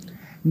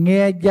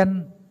 nghe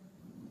danh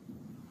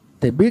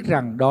thì biết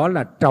rằng đó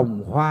là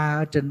trồng hoa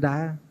ở trên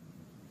đá.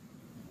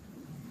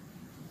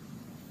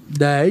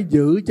 Để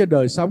giữ cho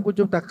đời sống của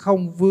chúng ta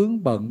không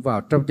vướng bận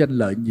vào trong danh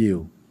lợi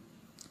nhiều.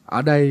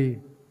 Ở đây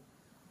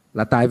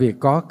là tại vì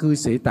có cư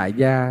sĩ tại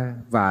gia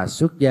và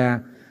xuất gia,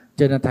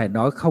 cho nên Thầy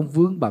nói không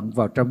vướng bận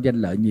vào trong danh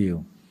lợi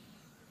nhiều.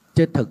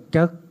 Chứ thực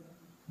chất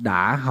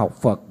đã học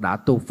Phật, đã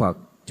tu Phật,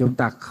 chúng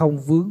ta không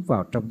vướng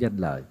vào trong danh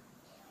lợi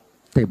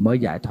thì mới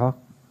giải thoát.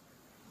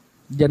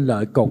 Danh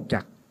lợi cột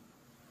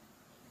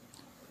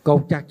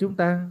chặt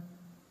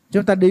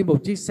chúng ta đi một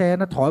chiếc xe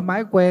nó thoải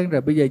mái quen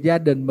rồi. Bây giờ gia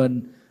đình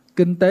mình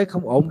kinh tế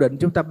không ổn định,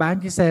 chúng ta bán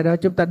chiếc xe đó,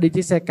 chúng ta đi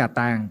chiếc xe cà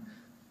tàng,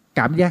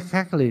 cảm giác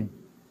khác liền,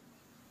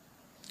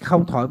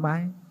 không thoải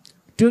mái.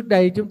 Trước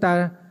đây chúng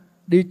ta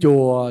đi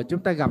chùa, chúng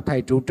ta gặp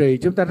thầy trụ trì,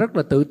 chúng ta rất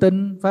là tự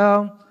tin, phải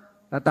không?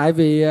 Là tại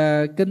vì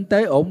kinh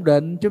tế ổn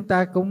định, chúng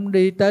ta cũng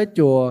đi tới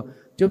chùa,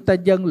 chúng ta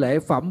dâng lễ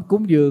phẩm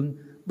cúng dường.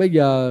 Bây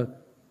giờ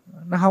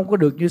nó không có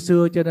được như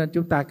xưa, cho nên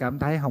chúng ta cảm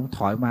thấy không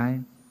thoải mái.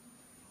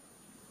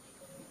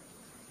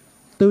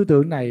 Tư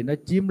tưởng này nó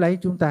chiếm lấy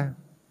chúng ta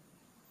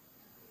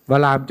và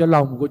làm cho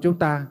lòng của chúng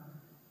ta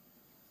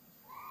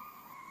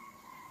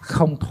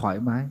không thoải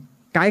mái.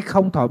 Cái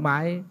không thoải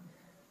mái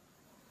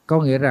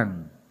có nghĩa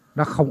rằng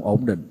nó không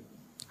ổn định.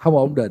 Không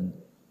ổn định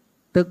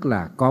tức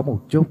là có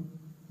một chút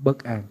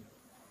bất an.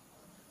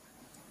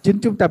 Chính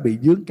chúng ta bị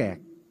dướng kẹt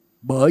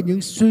bởi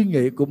những suy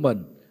nghĩ của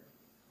mình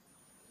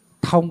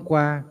thông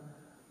qua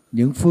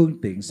những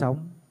phương tiện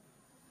sống.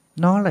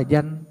 Nó là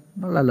danh,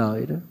 nó là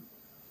lợi đó.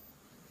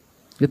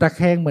 Người ta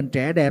khen mình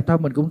trẻ đẹp thôi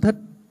mình cũng thích,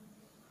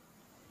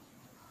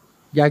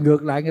 và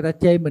ngược lại người ta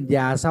chê mình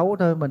già xấu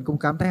thôi mình cũng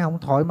cảm thấy không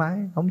thoải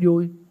mái, không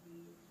vui.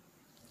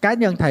 Cá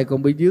nhân Thầy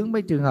còn bị dướng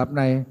mấy trường hợp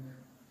này,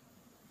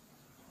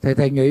 thì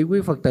Thầy nghĩ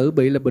quý Phật tử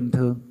bị là bình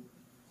thường.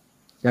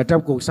 Và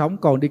trong cuộc sống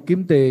còn đi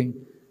kiếm tiền,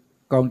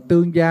 còn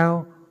tương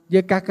giao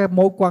với các cái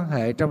mối quan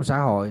hệ trong xã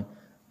hội,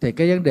 thì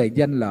cái vấn đề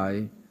danh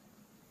lợi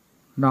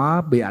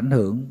nó bị ảnh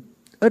hưởng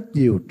ít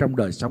nhiều trong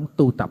đời sống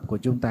tu tập của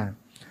chúng ta.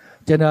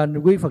 Cho nên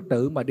quý Phật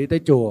tử mà đi tới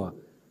chùa,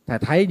 Thầy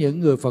thấy những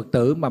người Phật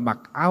tử mà mặc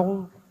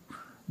áo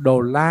đồ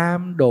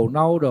lam, đồ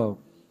nâu đồ,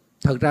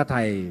 thật ra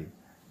Thầy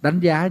đánh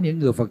giá những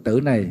người Phật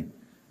tử này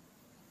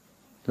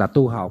là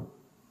tu học,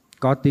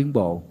 có tiến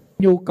bộ.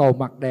 Nhu cầu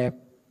mặc đẹp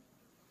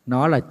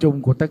nó là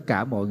chung của tất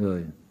cả mọi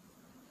người.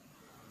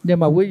 Nhưng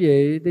mà quý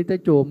vị đi tới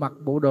chùa mặc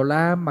bộ đồ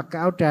lam, mặc cái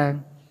áo tràng,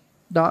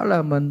 đó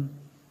là mình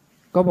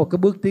có một cái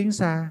bước tiến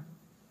xa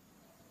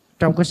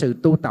trong cái sự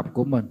tu tập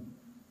của mình.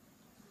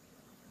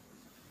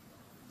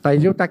 Tại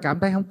vì chúng ta cảm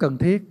thấy không cần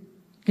thiết.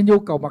 Cái nhu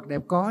cầu mặc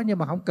đẹp có nhưng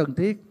mà không cần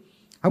thiết.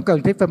 Không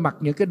cần thiết phải mặc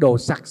những cái đồ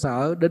sặc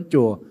sỡ đến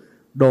chùa.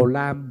 Đồ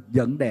lam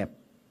vẫn đẹp,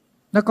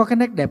 nó có cái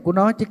nét đẹp của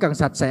nó, chỉ cần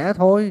sạch sẽ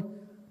thôi.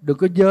 Đừng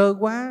có dơ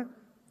quá,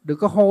 đừng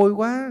có hôi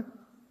quá.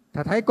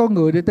 Thầy thấy có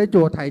người đi tới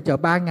chùa Thầy chờ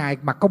 3 ngày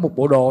mặc có một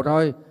bộ đồ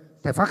thôi.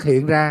 Thầy phát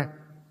hiện ra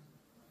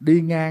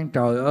đi ngang,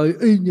 trời ơi,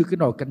 y như cái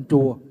nồi canh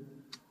chua.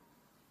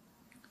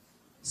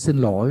 Xin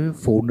lỗi,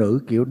 phụ nữ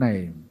kiểu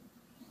này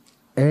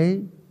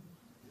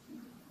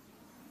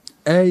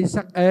ế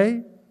sắc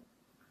ế.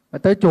 Mà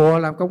tới chùa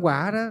làm công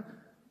quả đó,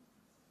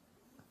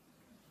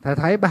 Thầy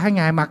thấy 3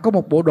 ngày mặc có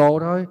một bộ đồ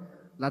thôi.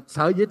 Là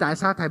sợ dĩ tại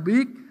sao Thầy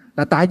biết?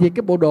 Là tại vì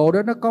cái bộ đồ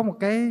đó nó có một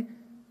cái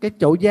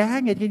chỗ giá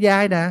ngay cái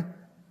vai nè.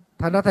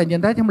 Thành ra Thầy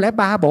nhìn thấy không lẽ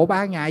 3 bộ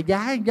 3 ngày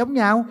giá giống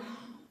nhau,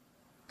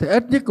 thì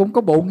ít nhất cũng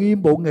có bộ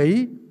nghiêm, bộ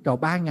nghỉ. Trời,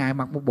 3 ngày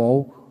mặc một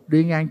bộ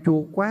đi ngang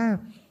chua quá.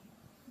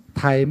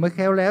 Thầy mới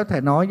khéo léo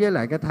Thầy nói với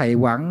lại cái thầy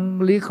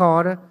quản lý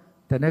kho đó.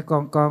 Thầy nói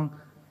con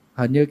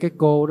hình như cái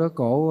cô đó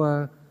cổ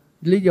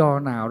lý do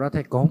nào đó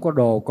thầy cổ không có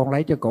đồ, con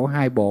lấy cho cổ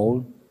 2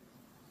 bộ.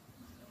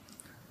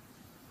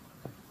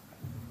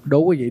 Đố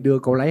quý vị đưa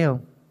cô lấy không?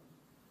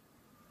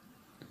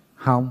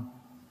 Không.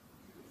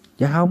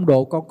 Dạ không,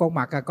 đồ con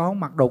mặc con không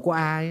mặc đồ của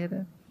ai đó.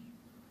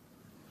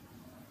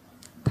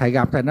 Thầy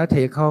gặp thầy nói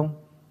thiệt không?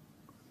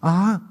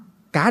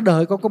 Cả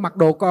đời con có mặc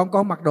đồ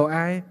con mặc đồ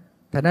ai?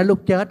 Thầy nói lúc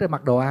chết rồi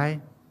mặc đồ ai?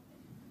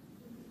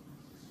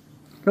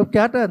 Lúc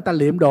chết đó người ta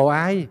liệm đồ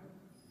ai?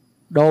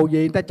 Đồ gì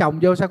người ta trồng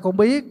vô sao con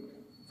biết?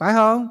 Phải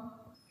không?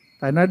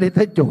 Thầy nói đi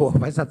tới chùa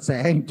phải sạch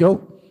sẽ một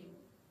chút.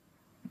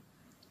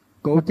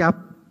 Cố chấp.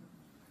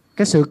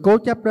 Cái sự cố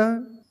chấp đó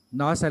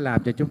nó sẽ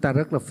làm cho chúng ta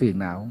rất là phiền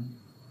não.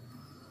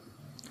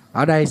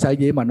 Ở đây sở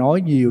dĩ mà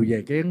nói nhiều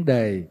về cái vấn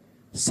đề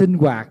sinh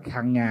hoạt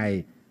hàng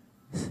ngày,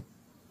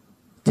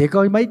 chỉ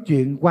có mấy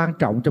chuyện quan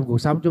trọng trong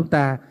cuộc sống chúng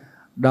ta,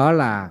 đó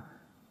là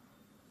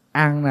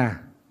ăn nè,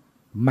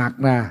 mặc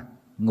nè,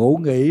 ngủ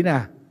nghỉ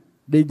nè,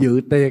 đi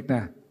dự tiệc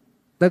nè.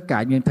 Tất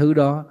cả những thứ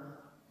đó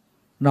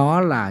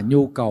nó là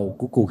nhu cầu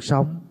của cuộc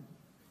sống.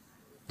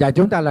 Và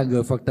chúng ta là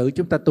người Phật tử,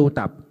 chúng ta tu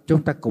tập,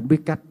 chúng ta cũng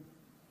biết cách.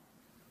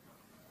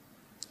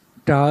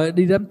 Trời ơi,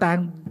 đi đám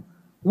tang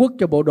quất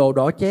cho bộ đồ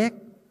đỏ chét,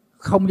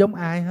 không giống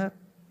ai hết.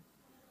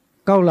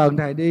 Có lần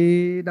thầy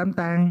đi đám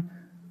tang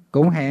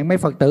cũng hẹn mấy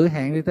Phật tử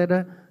hẹn đi tới đó,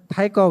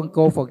 thấy có một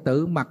cô Phật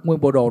tử mặc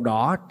nguyên bộ đồ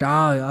đỏ,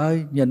 trời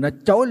ơi nhìn nó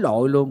chói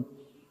lọi luôn.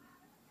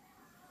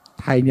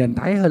 Thầy nhìn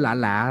thấy hơi lạ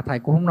lạ, thầy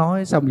cũng không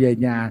nói. Xong về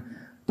nhà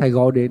thầy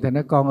gọi điện, thầy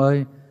nói con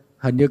ơi,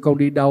 hình như con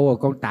đi đâu rồi,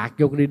 con tạt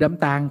vô con đi đám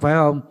tang phải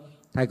không?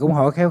 Thầy cũng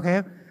hỏi khéo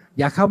khéo,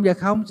 dạ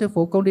không sư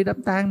phụ, con đi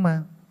đám tang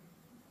mà.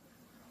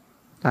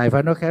 Thầy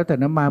phải nói khéo, thầy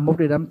nói mai mốt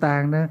đi đám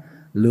tang đó,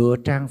 lựa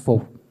trang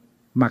phục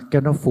mặc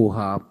cho nó phù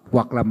hợp,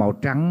 hoặc là màu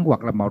trắng,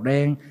 hoặc là màu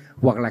đen,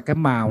 hoặc là cái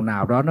màu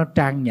nào đó nó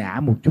trang nhã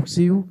một chút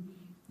xíu.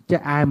 Chứ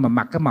ai mà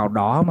mặc cái màu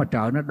đỏ mà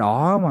trời nó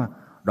đỏ, mà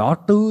đỏ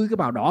tươi, cái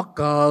màu đỏ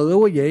cờ đó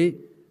quý vị,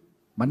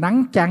 mà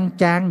nắng chang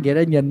chang vậy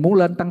đó, nhìn muốn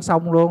lên Tăng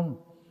Sông luôn.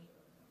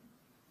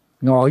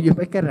 Ngồi với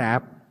mấy cái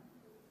rạp.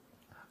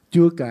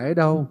 Chưa kể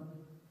đâu,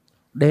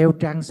 đeo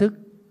trang sức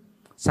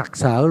sặc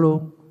sỡ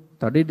luôn.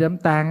 Tại đi đám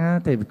tang á,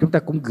 thì chúng ta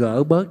cũng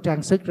gỡ bớt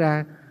trang sức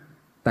ra.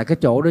 Tại cái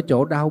chỗ đó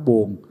chỗ đau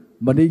buồn.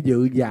 Mình đi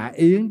dự dạ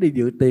yến, đi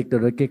dự tiệc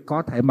rồi kia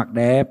có thể mặc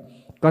đẹp,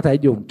 có thể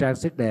dùng trang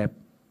sức đẹp.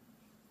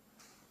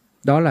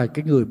 Đó là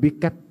cái người biết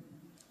cách.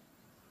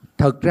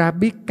 Thật ra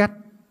biết cách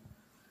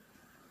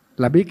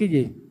là biết cái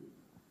gì?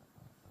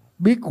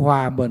 Biết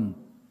hòa mình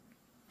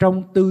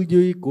trong tư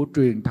duy của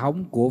truyền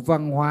thống, của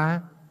văn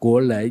hóa, của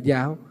lễ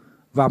giáo.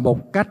 Và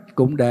một cách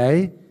cũng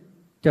để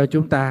cho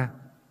chúng ta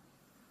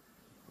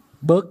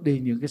bớt đi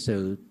những cái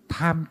sự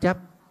tham chấp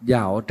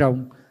vào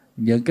trong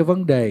những cái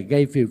vấn đề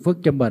gây phiền phức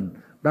cho mình.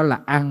 Đó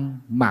là ăn,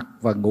 mặc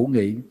và ngủ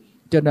nghỉ.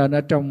 Cho nên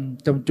ở trong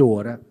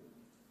chùa đó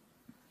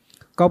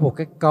có một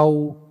cái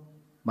câu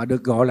mà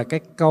được gọi là cái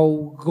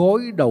câu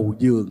gối đầu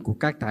giường của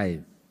các thầy,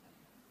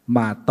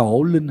 mà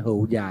tổ linh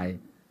hữu dạy: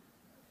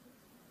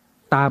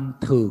 tam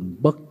thường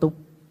bất túc.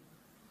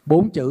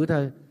 4 chữ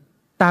thôi.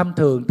 Tam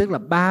thường tức là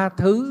 3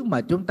 thứ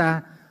mà chúng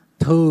ta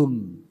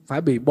thường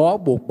phải bị bó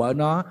buộc bởi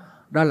nó.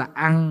 Đó là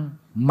ăn,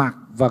 mặc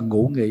và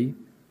ngủ nghỉ.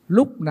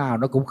 Lúc nào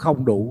nó cũng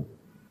không đủ.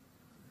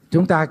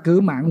 Chúng ta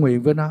cứ mãn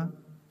nguyện với nó.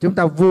 Chúng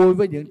ta vui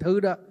với những thứ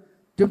đó.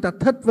 Chúng ta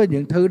thích với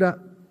những thứ đó.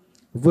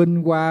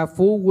 Vinh hoa,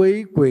 phú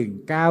quý,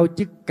 quyền cao,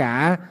 chức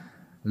cả,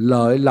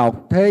 lợi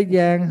lộc, thế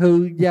gian,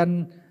 hư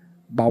danh,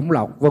 bổng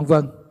lộc, vân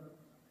vân.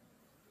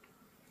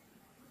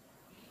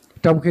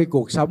 Trong khi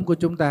cuộc sống của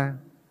chúng ta,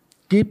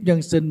 kiếp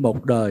nhân sinh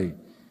một đời,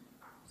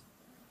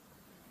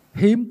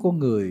 hiếm có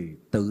người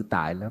tự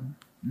tại lắm.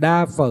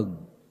 Đa phần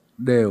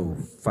đều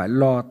phải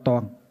lo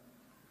toan.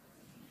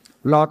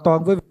 Lo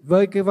toan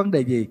với cái vấn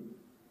đề gì?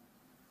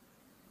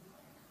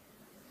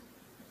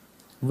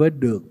 Với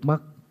được mất,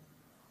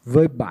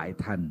 với bại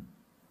thành,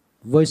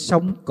 với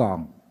sống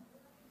còn.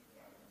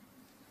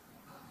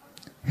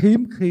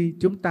 Hiếm khi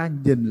chúng ta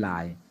nhìn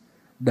lại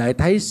để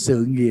thấy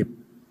sự nghiệp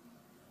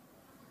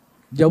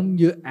giống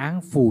như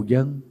án phù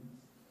dân.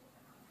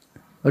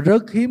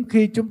 Rất hiếm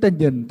khi chúng ta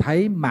nhìn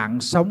thấy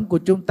mạng sống của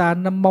chúng ta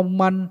nó mong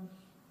manh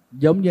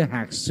giống như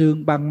hạt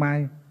sương ban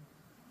mai.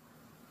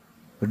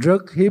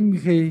 Rất hiếm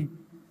khi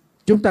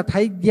chúng ta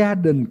thấy gia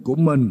đình của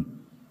mình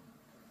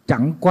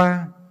chẳng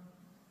qua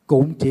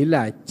cũng chỉ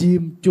là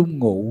chim chung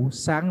ngủ,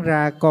 sáng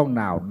ra con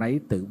nào nấy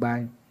tự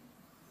bay.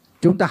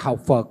 Chúng ta học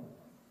Phật,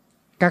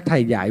 các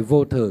thầy dạy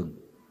vô thường,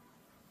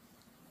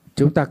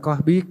 chúng ta có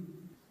biết.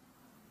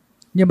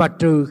 Nhưng mà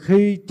trừ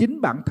khi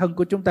chính bản thân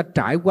của chúng ta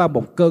trải qua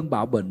một cơn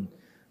bạo bệnh,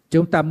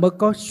 chúng ta mới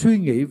có suy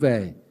nghĩ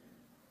về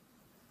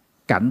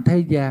cảnh thế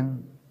gian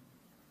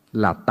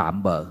là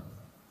tạm bợ.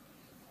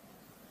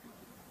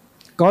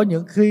 Có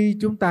những khi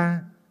chúng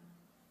ta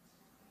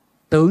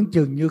tưởng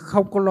chừng như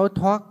không có lối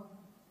thoát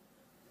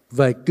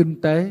về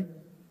kinh tế,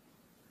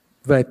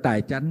 về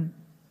tài chánh,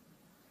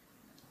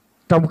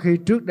 trong khi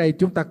trước đây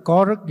chúng ta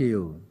có rất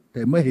nhiều,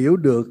 thì mới hiểu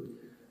được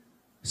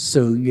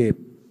sự nghiệp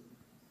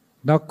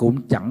nó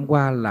cũng chẳng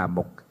qua là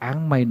một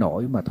áng mây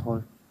nổi mà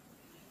thôi.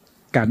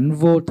 Cảnh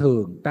vô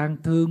thường tan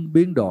thương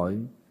biến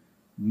đổi,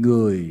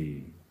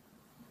 người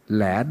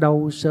lẽ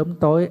đâu sớm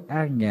tối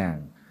an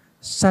nhàn,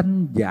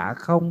 sanh giả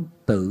không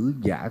tử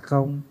giả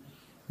không,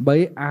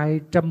 bấy ai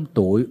trăm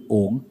tuổi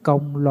uổng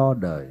công lo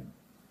đời.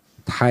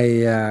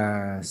 Thầy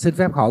xin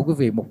phép hỏi quý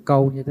vị một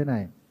câu như thế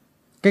này: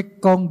 cái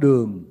con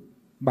đường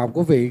mà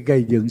quý vị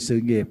gây dựng sự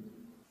nghiệp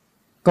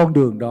con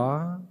đường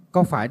đó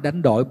có phải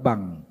đánh đổi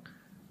bằng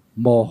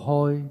mồ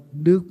hôi,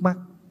 nước mắt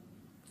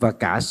và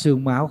cả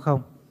xương máu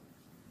không?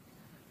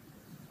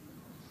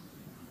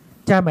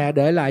 Cha mẹ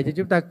để lại cho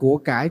chúng ta của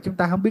cải, chúng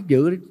ta không biết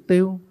giữ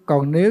tiêu.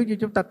 Còn nếu như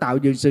chúng ta tạo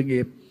dựng sự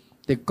nghiệp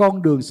thì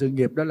con đường sự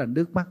nghiệp đó là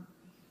nước mắt,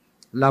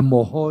 là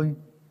mồ hôi,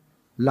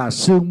 là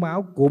xương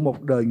máu của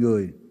một đời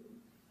người.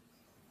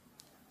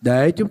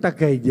 Để chúng ta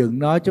gây dựng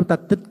nó, chúng ta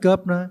tích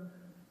góp nó.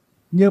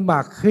 Nhưng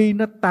mà khi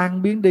nó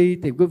tan biến đi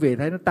thì quý vị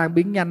thấy nó tan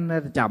biến nhanh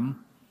hay chậm?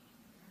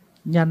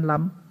 Nhanh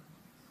lắm.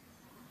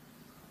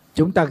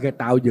 Chúng ta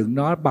tạo dựng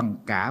nó bằng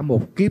cả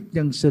một kiếp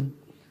nhân sinh,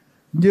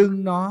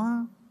 nhưng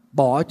nó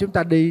bỏ chúng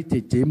ta đi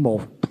thì chỉ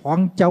một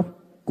thoáng chốc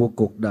của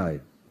cuộc đời.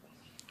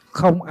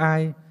 Không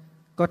ai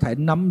có thể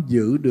nắm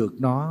giữ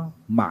được nó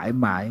mãi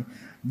mãi.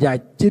 Và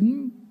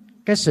chính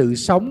cái sự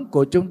sống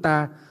của chúng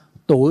ta,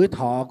 tuổi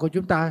thọ của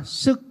chúng ta,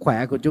 sức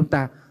khỏe của chúng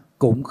ta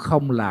cũng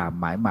không là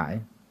mãi mãi.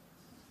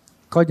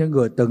 Có những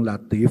người từng là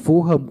tỷ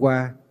phú hôm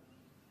qua,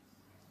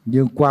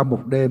 nhưng qua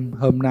một đêm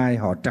hôm nay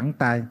họ trắng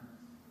tay.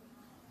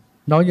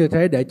 Nói như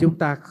thế để chúng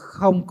ta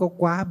không có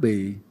quá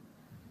bị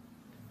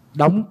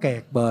đóng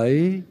kẹt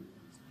bởi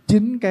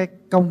chính cái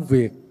công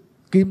việc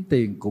kiếm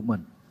tiền của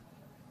mình.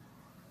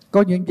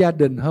 Có những gia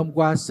đình hôm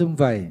qua sum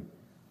vầy,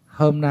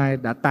 hôm nay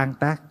đã tan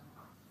tác.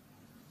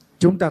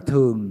 Chúng ta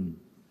thường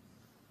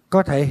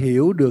có thể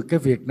hiểu được cái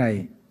việc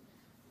này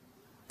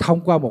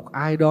thông qua một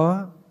ai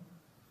đó,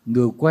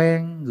 người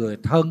quen, người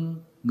thân,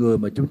 người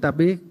mà chúng ta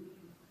biết.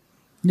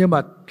 Nhưng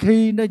mà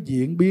khi nó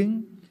diễn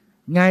biến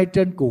ngay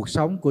trên cuộc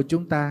sống của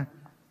chúng ta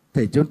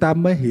thì chúng ta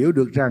mới hiểu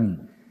được rằng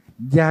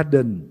gia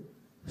đình,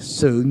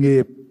 sự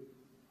nghiệp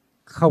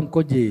không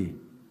có gì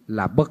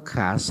là bất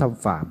khả xâm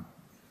phạm,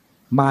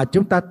 mà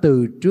chúng ta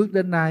từ trước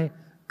đến nay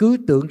cứ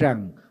tưởng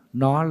rằng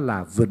nó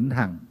là vĩnh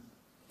hằng.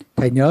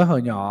 Thầy nhớ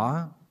hồi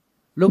nhỏ,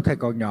 lúc thầy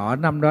còn nhỏ,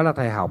 năm đó là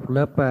thầy học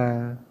lớp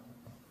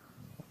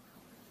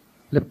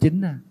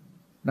 9.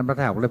 Năm đó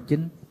thầy học lớp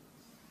 9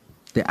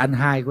 thì anh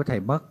hai của thầy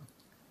mất.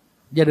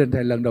 Gia đình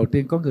thầy lần đầu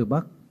tiên có người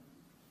mất.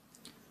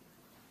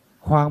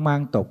 Hoang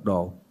mang tột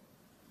độ.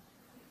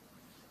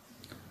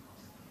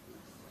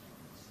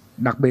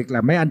 Đặc biệt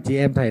là mấy anh chị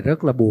em thầy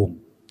rất là buồn.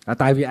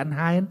 Tại vì anh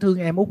hai anh thương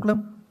em út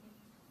lắm.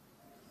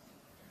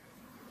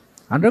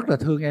 Anh rất là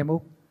thương em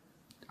út.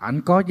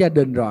 Anh có gia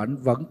đình rồi anh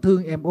vẫn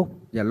thương em út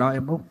và lo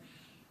em út.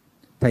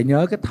 Thầy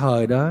nhớ cái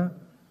thời đó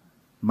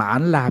mà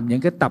anh làm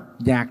những cái tập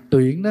nhạc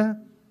tuyển đó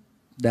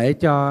để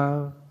cho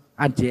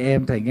anh chị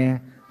em thầy nghe.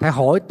 Thầy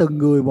hỏi từng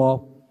người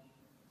một,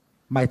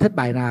 mày thích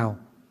bài nào?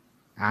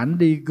 Ảnh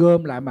đi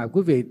gom lại, mà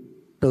quý vị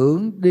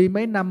tưởng đi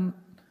mấy năm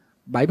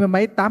 70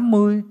 mấy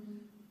 80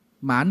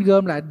 mà ảnh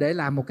gom lại để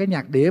làm một cái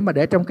nhạc đĩa, mà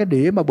để trong cái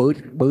đĩa mà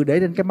bự để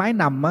trên cái máy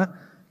nằm á,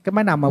 cái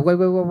máy nằm mà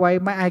quay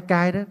máy ai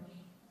cai đó.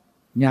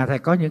 Nhà thầy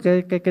có những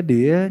cái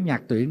đĩa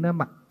nhạc tuyển đó,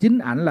 mà chính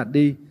ảnh là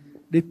đi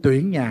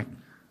tuyển nhạc.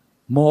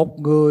 Một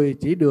người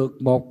chỉ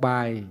được một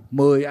bài,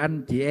 10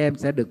 anh chị em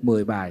sẽ được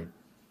 10 bài.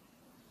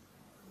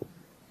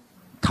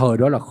 Thời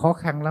đó là khó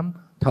khăn lắm.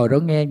 Thời đó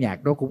nghe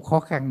nhạc đó cũng khó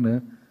khăn nữa.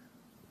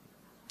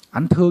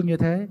 Ảnh thương như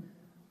thế.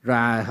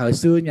 Rồi hồi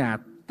xưa nhà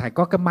thầy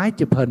có cái máy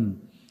chụp hình,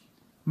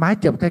 máy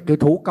chụp theo kiểu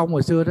thủ công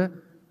hồi xưa đó.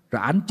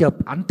 Rồi ảnh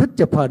chụp, ảnh thích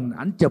chụp hình,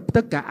 ảnh chụp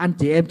tất cả anh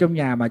chị em trong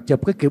nhà mà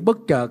chụp cái kiểu bất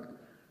chợt.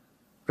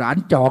 Rồi ảnh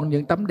chọn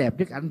những tấm đẹp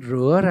nhất, ảnh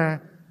rửa ra,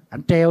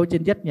 ảnh treo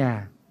trên vách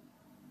nhà.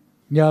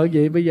 Nhờ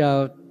vậy bây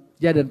giờ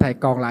gia đình thầy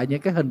còn lại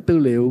những cái hình tư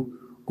liệu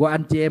của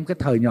anh chị em cái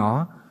thời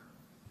nhỏ,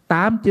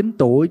 8, 9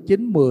 tuổi,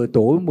 9, 10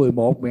 tuổi,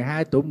 11,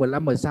 12 tuổi,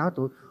 15, 16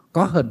 tuổi,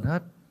 có hình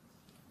hết,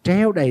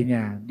 treo đầy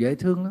nhà, dễ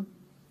thương lắm.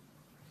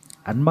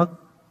 Ảnh mất.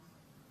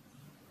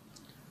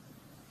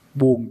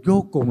 Buồn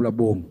vô cùng là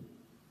buồn,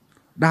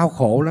 đau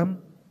khổ lắm.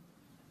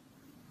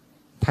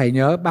 Thầy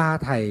nhớ ba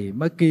thầy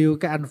mới kêu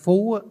cái anh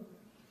Phú á,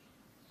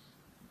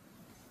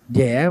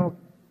 vẽ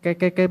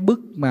cái bức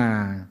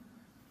mà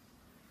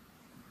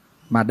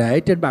để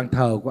trên bàn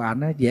thờ của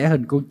ảnh á, vẽ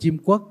hình con chim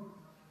quất.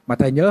 Mà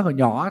thầy nhớ hồi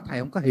nhỏ thầy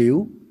không có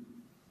hiểu.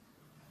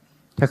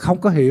 Thầy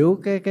không có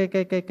hiểu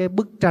cái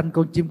bức tranh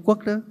con chim quất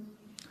đó.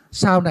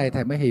 Sau này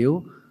thầy mới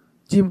hiểu,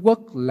 chim quất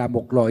là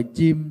một loại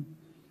chim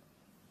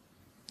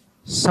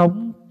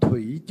sống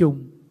thủy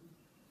chung,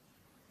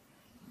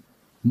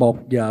 một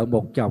vợ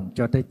một chồng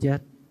cho tới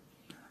chết.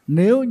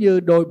 Nếu như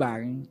đôi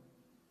bạn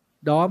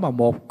đó mà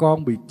một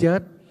con bị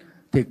chết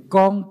thì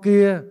con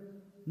kia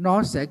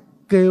nó sẽ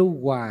kêu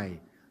hoài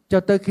cho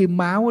tới khi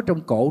máu ở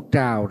trong cổ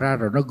trào ra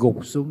rồi nó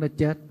gục xuống nó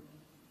chết.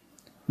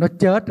 Nó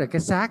chết rồi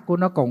cái xác của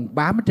nó còn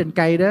bám trên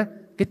cây đó,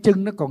 cái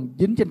chân nó còn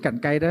dính trên cành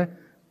cây đó.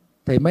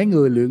 Thì mấy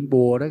người luyện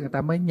bùa đó, người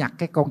ta mới nhặt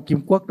cái con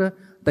chim quất đó,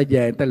 ta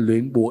về người ta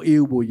luyện bùa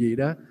yêu bùa gì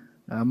đó.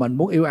 Mình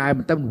muốn yêu ai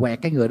mình ta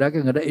quẹt cái người đó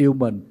yêu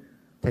mình.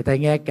 Thì thầy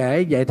nghe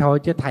kể vậy thôi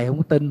chứ thầy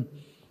không tin.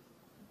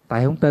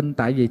 Thầy không tin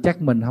tại vì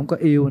chắc mình không có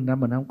yêu nên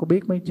mình không có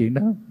biết mấy chuyện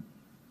đó.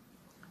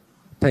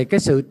 Thì cái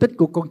sự tích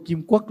của con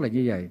chim quất là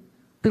như vậy.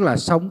 Tức là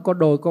sống có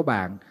đôi có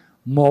bạn.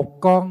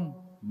 Một con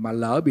mà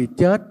lỡ bị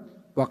chết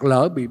hoặc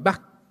lỡ bị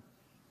bắt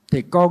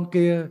thì con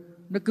kia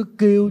nó cứ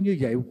kêu như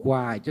vậy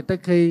hoài cho tới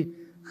khi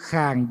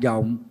khàn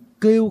giọng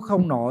kêu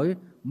không nổi,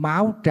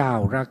 máu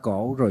trào ra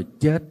cổ rồi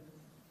chết.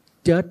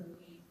 Chết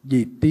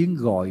vì tiếng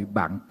gọi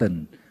bạn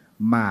tình,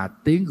 mà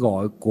tiếng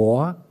gọi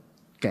của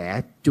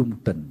kẻ chung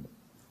tình.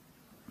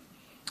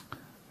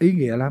 Ý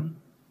nghĩa lắm.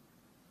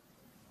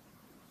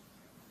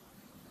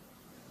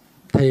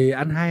 Thì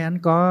anh hai anh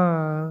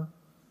có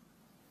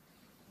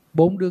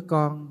 4 đứa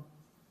con.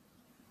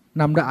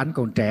 Năm đó anh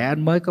còn trẻ,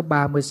 anh mới có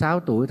 36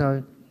 tuổi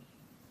thôi.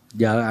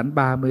 Vợ ảnh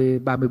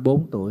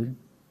 34 tuổi.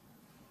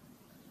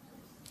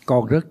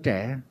 Còn rất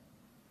trẻ.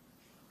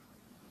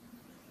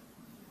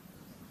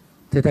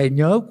 Thì thầy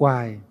nhớ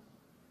hoài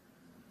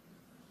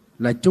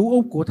là chú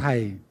út của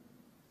thầy.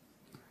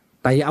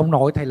 Tại vì ông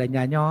nội thầy là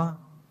nhà nho,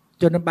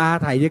 cho nên ba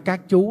thầy với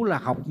các chú là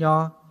học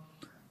nho.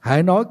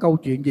 Hãy nói câu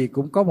chuyện gì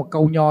cũng có một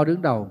câu nho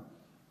đứng đầu.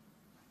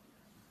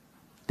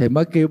 Thì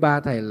mới kêu ba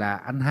thầy là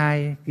anh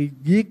hai khi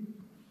viết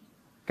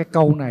cái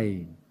câu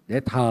này để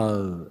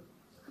thờ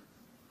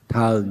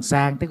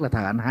sang, tức là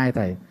thờ anh hai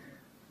thầy.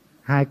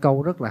 2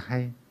 câu rất là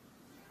hay.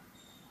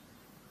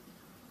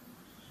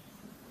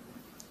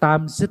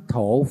 Tam xích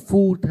thổ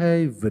phu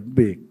thê vĩnh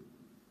biệt,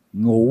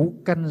 ngũ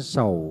canh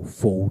sầu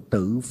phụ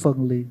tử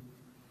phân ly.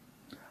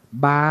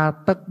 3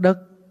 tấc đất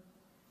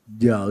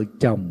vợ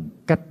chồng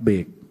cách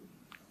biệt,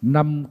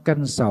 5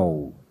 canh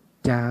sầu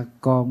cha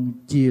con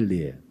chia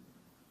lìa.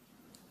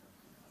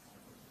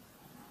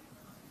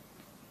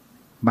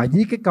 Mà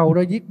viết cái câu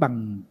đó viết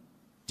bằng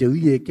chữ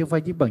Việt chứ không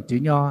phải viết bằng chữ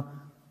Nho.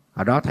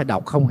 Hồi đó thầy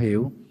đọc không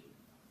hiểu,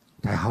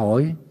 thầy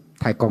hỏi,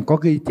 thầy còn có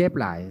ghi chép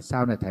lại,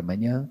 sau này thầy mới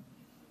nhớ.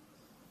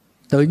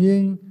 Tự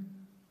nhiên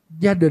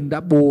gia đình đã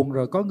buồn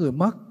rồi, có người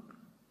mất,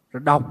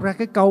 rồi đọc ra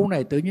cái câu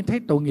này tự nhiên thấy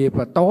tội nghiệp.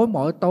 Và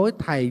mỗi tối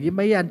thầy với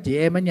mấy anh chị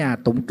em ở nhà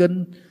tụng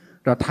kinh,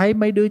 rồi thấy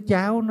mấy đứa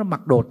cháu nó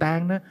mặc đồ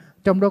tang đó,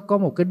 trong đó có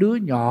một cái đứa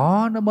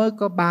nhỏ nó mới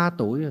có 3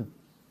 tuổi rồi.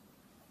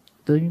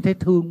 Tự nhiên thấy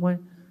thương quá.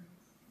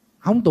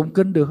 Không tụng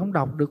kinh được, không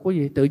đọc được có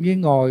gì. Tự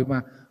nhiên ngồi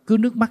mà cứ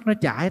nước mắt nó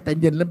chảy. Tại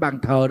nhìn lên bàn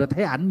thờ rồi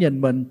thấy ảnh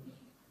nhìn mình.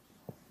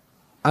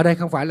 Ở đây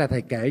không phải là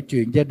thầy kể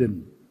chuyện gia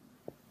đình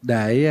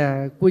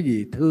để quý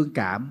vị thương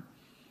cảm,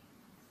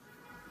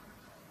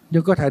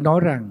 nhưng có thể nói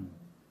rằng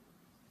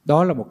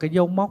đó là một cái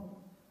dấu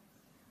mốc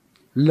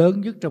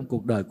lớn nhất trong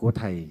cuộc đời của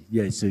thầy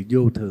về sự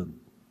vô thường.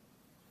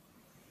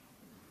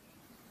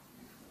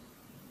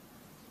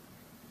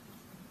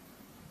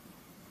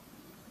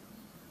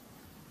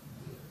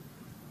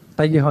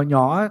 Tại vì hồi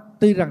nhỏ,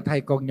 tuy rằng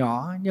thầy còn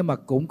nhỏ nhưng mà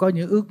cũng có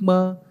những ước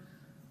mơ.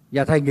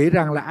 Và thầy nghĩ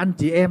rằng là anh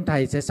chị em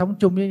thầy sẽ sống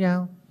chung với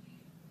nhau.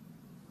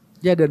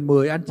 Gia đình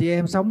 10 anh chị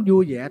em sống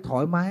vui vẻ,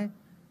 thoải mái.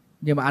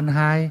 Nhưng mà anh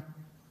hai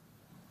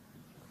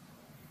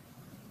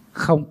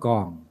không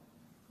còn.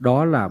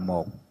 Đó là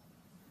một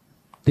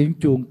tiếng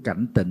chuông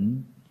cảnh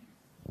tỉnh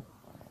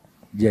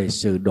về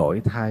sự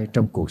đổi thay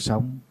trong cuộc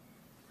sống.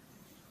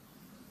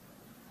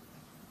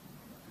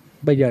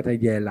 Bây giờ thầy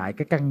về lại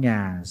cái căn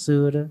nhà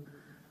xưa đó,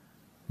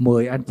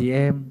 10 anh chị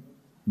em,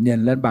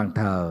 nhìn lên bàn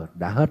thờ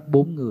đã hết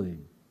 4 người.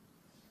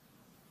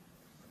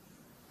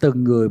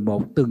 Từng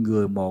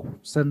người một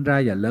sinh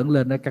ra và lớn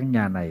lên ở căn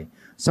nhà này,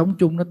 sống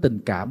chung nó tình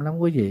cảm lắm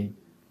quý vị.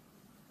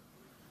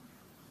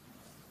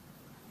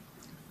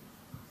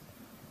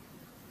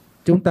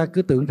 Chúng ta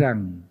cứ tưởng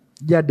rằng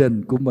gia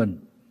đình của mình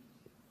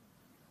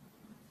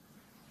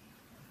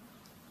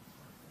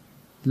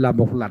là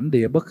một lãnh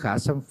địa bất khả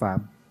xâm phạm,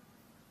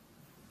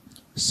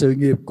 sự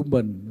nghiệp của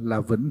mình là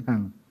vĩnh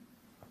hằng,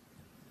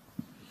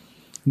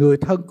 người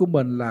thân của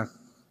mình là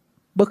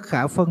bất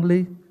khả phân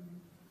ly.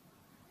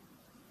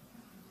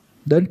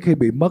 Đến khi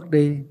bị mất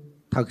đi,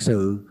 thật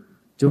sự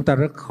chúng ta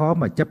rất khó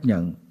mà chấp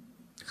nhận,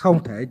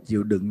 không thể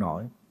chịu đựng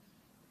nổi,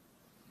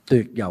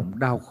 tuyệt vọng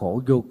đau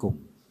khổ vô cùng.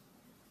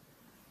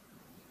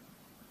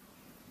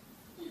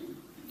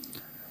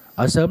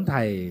 Ở xóm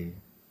thầy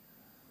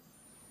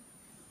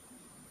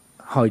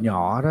hồi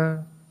nhỏ đó,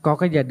 có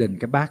cái gia đình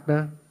cái bác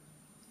đó,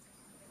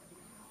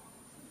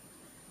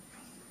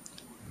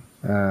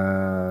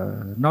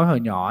 nói hồi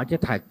nhỏ chứ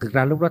thầy thực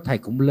ra lúc đó thầy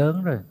cũng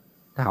lớn rồi,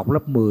 thầy học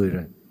lớp 10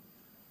 rồi.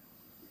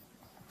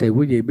 Thì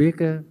quý vị biết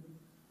á,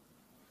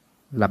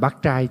 là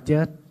bác trai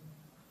chết,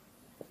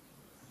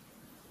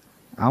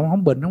 ông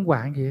không bệnh không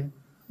hoạn gì,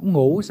 ông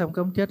ngủ xong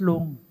cái ông chết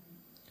luôn.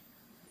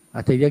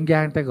 Thì dân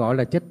gian người ta gọi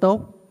là chết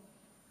tốt,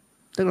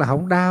 tức là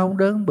không đau không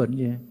đớn không bệnh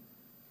gì.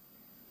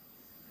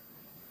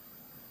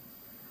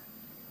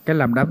 Cái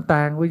làm đám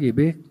tang quý vị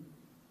biết,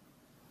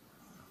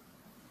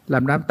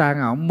 làm đám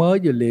tang ổng mới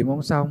vừa liệm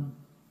ổng xong,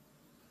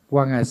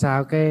 qua ngày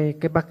sau cái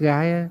bác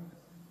gái á,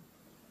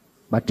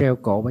 bà treo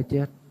cổ bà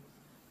chết.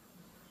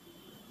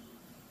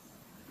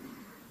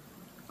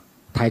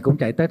 Thầy cũng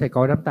chạy tới thầy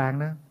coi đám tang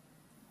đó,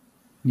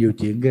 nhiều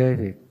chuyện ghê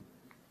thiệt.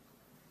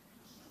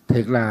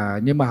 Thiệt là,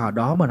 nhưng mà hồi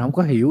đó mình không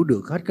có hiểu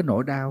được hết cái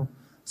nỗi đau.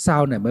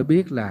 Sau này mới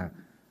biết là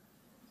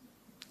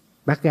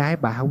bác gái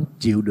bà không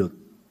chịu được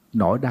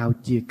nỗi đau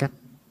chia cách.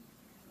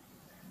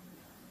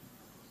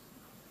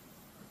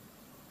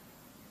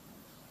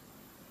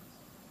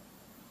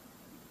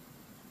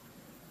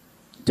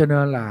 Cho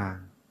nên là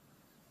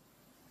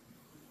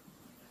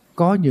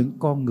có những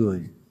con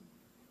người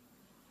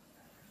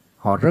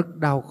họ rất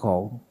đau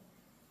khổ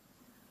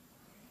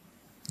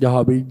Và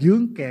họ bị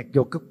dướng kẹt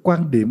vào cái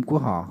quan điểm của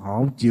họ. Họ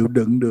không chịu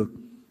đựng được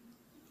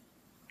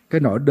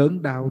cái nỗi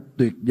đớn đau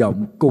tuyệt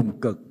vọng cùng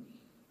cực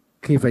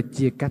khi phải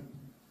chia cách.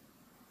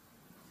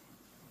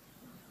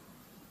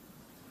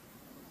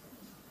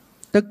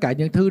 Tất cả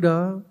những thứ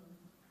đó,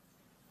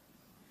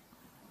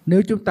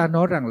 nếu chúng ta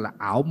nói rằng là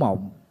ảo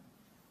mộng,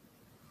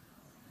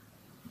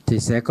 thì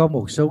sẽ có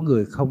một số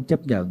người không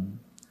chấp nhận.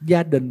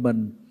 Gia đình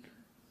mình,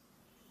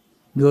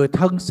 người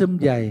thân xum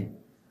vầy,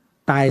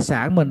 tài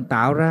sản mình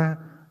tạo ra,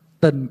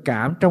 tình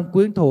cảm trong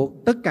quyến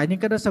thuộc, tất cả những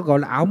cái đó sao gọi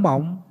là ảo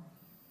mộng?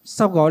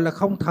 Sao gọi là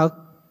không thật?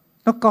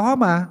 Nó có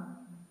mà.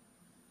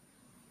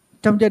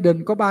 Trong gia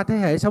đình có 3 thế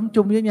hệ sống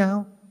chung với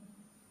nhau,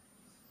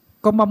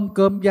 có mâm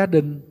cơm gia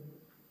đình,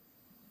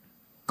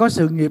 có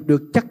sự nghiệp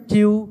được chắt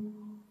chiu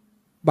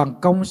bằng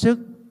công sức,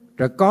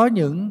 rồi có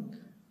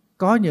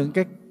những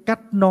cái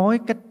cách nói,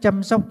 cách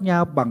chăm sóc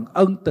nhau bằng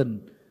ân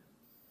tình.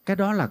 Cái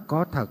đó là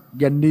có thật.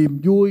 Và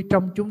niềm vui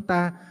trong chúng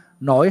ta,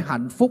 nỗi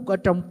hạnh phúc ở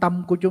trong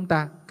tâm của chúng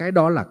ta, cái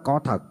đó là có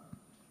thật.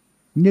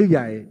 Như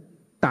vậy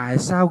tại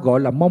sao gọi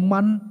là mong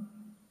manh?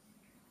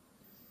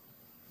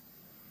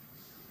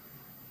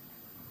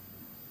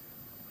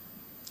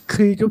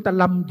 Khi chúng ta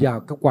lâm vào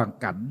cái hoàn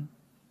cảnh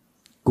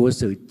của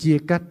sự chia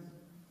cách,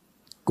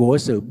 của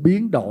sự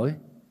biến đổi,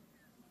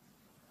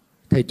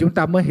 thì chúng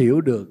ta mới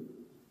hiểu được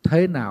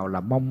thế nào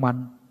là mong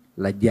manh,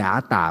 là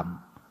giả tạm,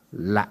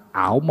 là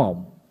ảo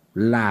mộng,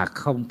 là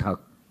không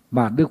thật,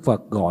 mà Đức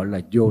Phật gọi là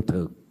vô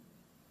thường.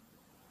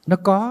 Nó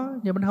có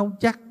nhưng mình không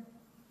chắc.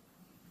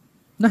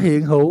 Nó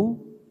hiện hữu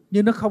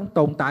nhưng nó không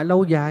tồn tại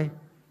lâu dài.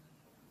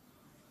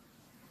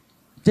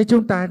 Chứ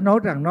chúng ta nói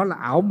rằng nó là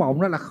ảo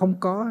mộng, nó là không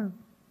có,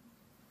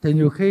 thì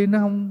nhiều khi nó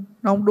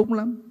không đúng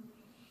lắm.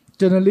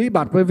 Cho nên Lý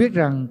Bạch mới viết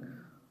rằng: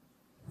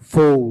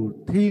 phù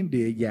thiên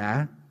địa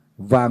giả,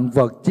 vạn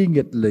vật chi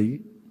nghịch lý,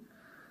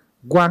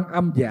 quan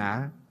âm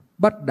giả,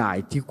 bách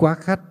đại chi quá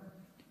khách,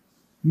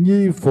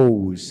 nhi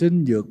phù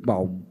sinh nhược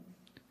mộng,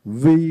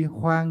 vi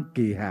hoan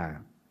kỳ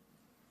hà.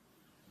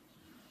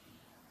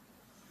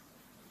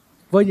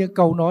 Với những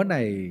câu nói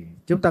này,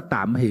 chúng ta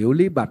tạm hiểu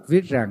Lý Bạch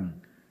viết rằng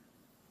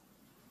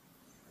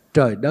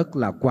trời đất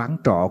là quán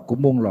trọ của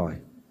muôn loài.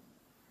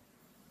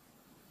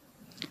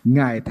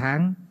 Ngày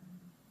tháng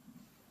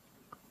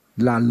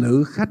là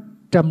lữ khách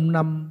trăm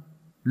năm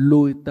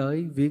lui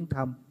tới viếng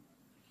thăm.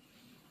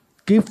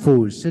 Kiếp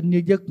phù sinh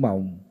như giấc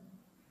mộng,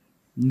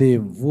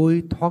 niềm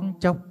vui thoáng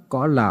chốc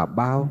có là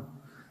bao.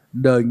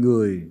 Đời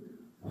người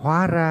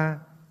hóa ra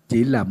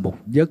chỉ là một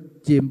giấc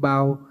chiêm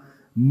bao,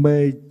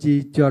 mê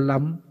chi cho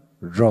lắm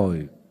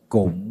rồi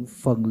cũng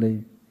phân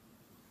ly.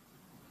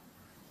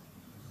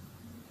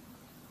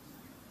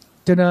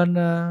 Cho nên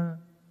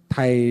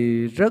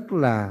thầy rất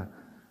là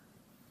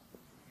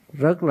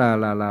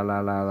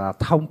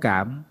thông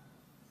cảm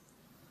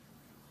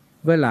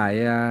với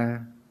lại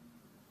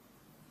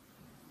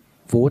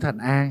Vũ Thành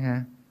An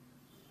ha,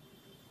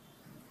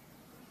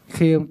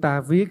 khi ông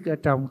ta viết ở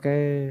trong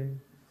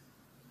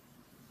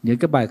những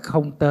cái bài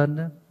không tên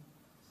đó: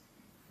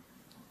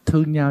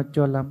 thương nhau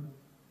cho lắm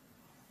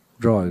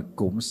rồi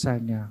cũng xa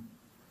nhau.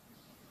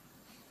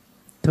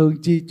 Thương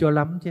chi cho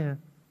lắm chứ,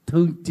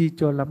 thương chi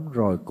cho lắm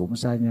rồi cũng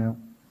xa nhau.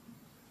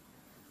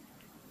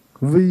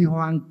 Vi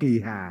hoan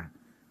kỳ hà,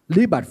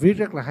 Lý Bạch viết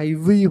rất là hay.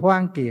 Vi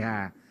hoan kỳ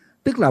hà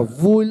tức là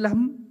vui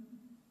lắm,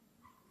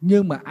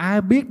 nhưng mà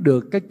ai biết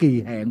được cái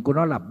kỳ hạn của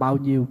nó là bao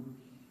nhiêu.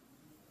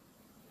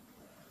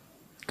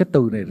 Cái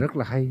từ này rất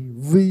là hay.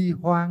 Vi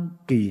hoan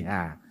kỳ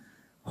hà.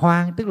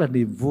 Hoan tức là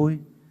niềm vui,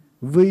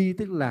 vi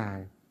tức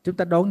là chúng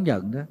ta đón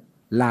nhận đó,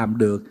 làm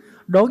được,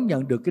 đón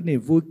nhận được cái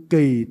niềm vui.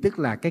 Kỳ tức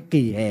là cái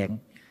kỳ hạn,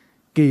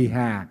 kỳ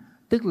hà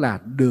tức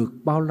là được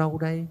bao lâu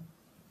đây.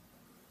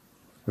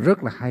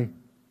 Rất là hay.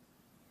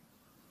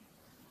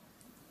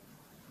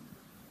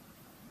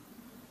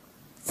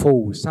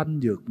 Phù sanh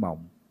nhược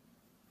mộng.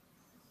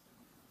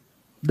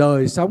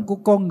 Đời sống của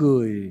con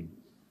người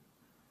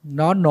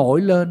nó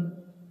nổi lên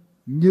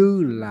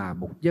như là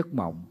một giấc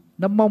mộng,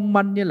 nó mong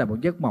manh như là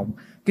một giấc mộng.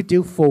 Cái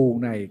chữ phù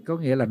này có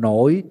nghĩa là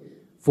nổi.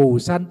 Phù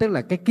sanh tức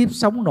là cái kiếp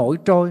sống nổi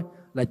trôi,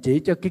 là chỉ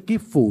cho cái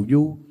kiếp phù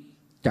du.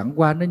 Chẳng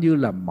qua nó như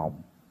là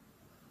mộng.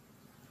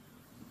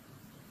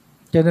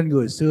 Cho nên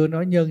người xưa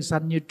nói nhân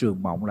sanh như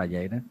trường mộng là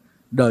vậy đó.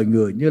 Đời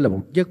người như là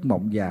một giấc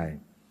mộng dài.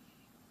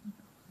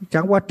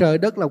 Chẳng qua trời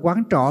đất là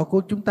quán trọ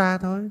của chúng ta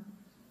thôi.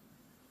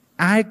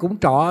 Ai cũng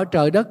trọ ở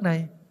trời đất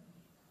này,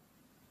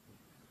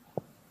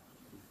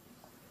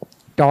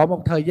 trọ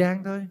một thời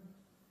gian thôi.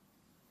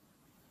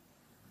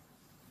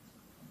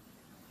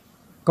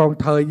 Còn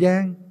thời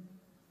gian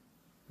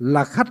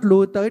là khách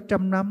lui tới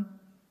trăm năm.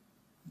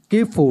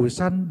 Kiếp phù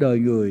sanh đời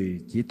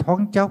người chỉ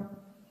thoáng chốc,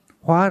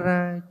 hóa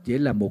ra chỉ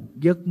là một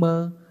giấc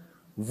mơ,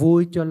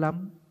 vui cho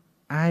lắm.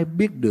 Ai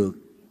biết được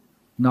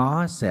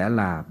nó sẽ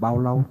là bao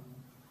lâu.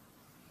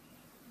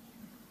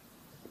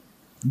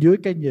 Dưới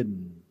cái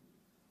nhìn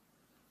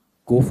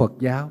của Phật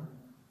giáo,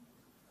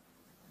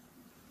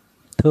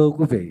 thưa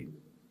quý vị,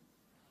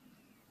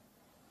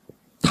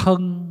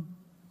 thân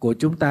của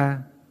chúng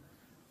ta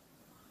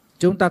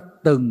Chúng ta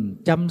từng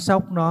chăm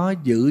sóc nó,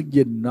 giữ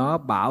gìn nó,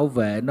 bảo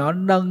vệ nó,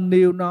 nâng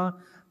niu nó,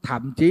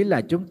 thậm chí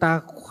là chúng ta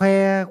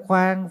khoe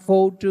khoang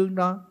phô trương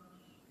nó.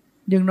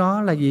 Nhưng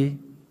nó là gì?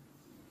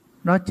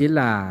 Nó chỉ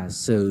là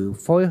sự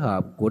phối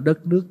hợp của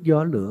đất nước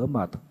gió lửa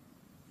mà thôi.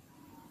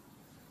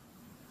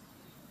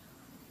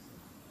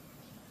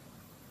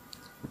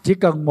 Chỉ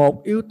cần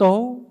một yếu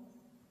tố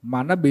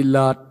mà nó bị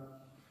lệch,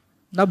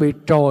 nó bị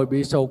trồi,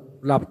 bị sụt,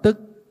 lập tức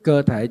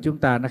cơ thể chúng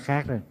ta nó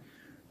khác rồi.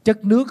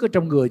 Chất nước ở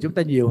trong người chúng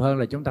ta nhiều hơn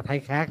là chúng ta thấy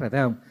khác rồi,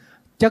 thấy không?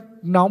 Chất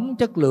nóng,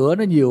 chất lửa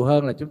nó nhiều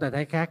hơn là chúng ta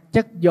thấy khác.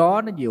 Chất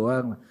gió nó nhiều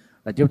hơn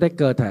là chúng ta thấy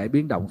cơ thể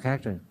biến động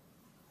khác rồi.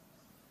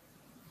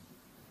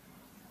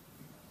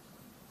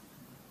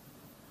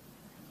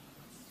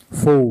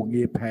 Phù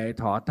nghiệp hệ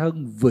thọ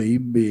thân, vị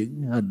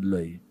miễn hình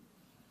lụy.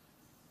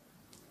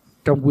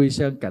 Trong Quy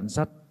Sơn Cảnh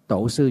Sách,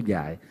 Tổ sư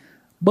dạy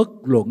bất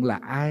luận là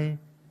ai,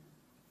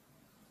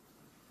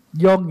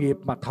 do nghiệp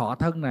mà thọ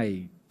thân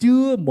này,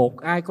 chưa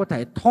một ai có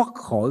thể thoát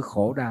khỏi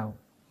khổ đau.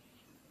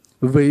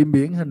 Vị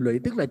miễn hình lụy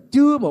tức là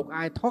chưa một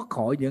ai thoát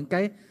khỏi những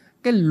cái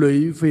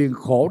lụy phiền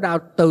khổ đau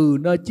từ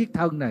nơi chiếc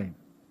thân này.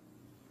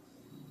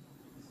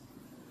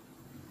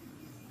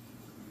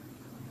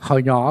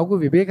 Hồi nhỏ quý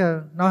vị biết,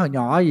 nói hồi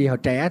nhỏ gì, hồi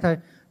trẻ thôi,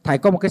 thầy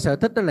có một cái sở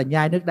thích đó là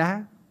nhai nước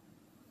đá.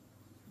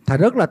 Thầy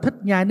rất là thích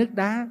nhai nước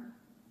đá.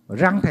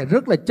 Răng thầy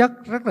rất là chất,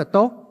 rất là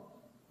tốt.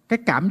 Cái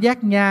cảm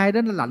giác nhai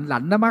đó nó lạnh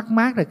lạnh, nó mát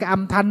mát, rồi cái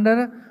âm thanh đó,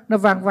 nó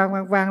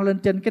vang lên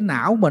trên cái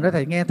não mình đó,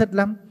 thầy nghe thích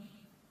lắm.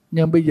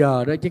 Nhưng bây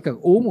giờ đó chỉ cần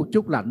uống một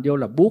chút lạnh vô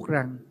là buốt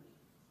răng,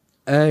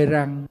 ê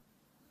răng.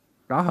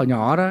 Đó hồi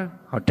nhỏ đó,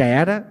 hồi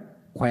trẻ đó,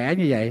 khỏe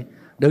như vậy.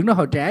 Đừng nói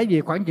hồi trẻ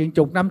gì, khoảng chừng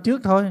chục năm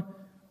trước thôi.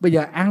 Bây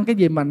giờ ăn cái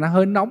gì mà nó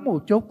hơi nóng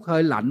một chút,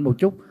 hơi lạnh một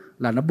chút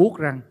là nó buốt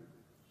răng.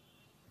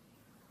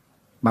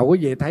 Mà quý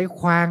vị thấy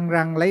khoan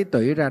răng lấy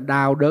tủy ra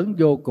đau đớn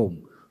vô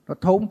cùng. Nó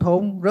thốn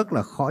thốn rất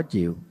là khó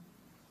chịu.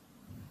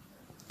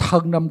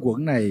 Thân năm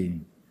quẩn này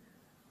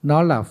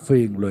nó là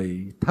phiền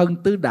lụy. Thân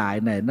tứ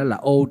đại này nó là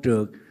ô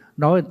trượt.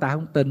 Nói người ta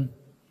không tin.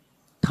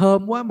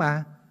 Thơm quá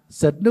mà,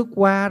 xịt nước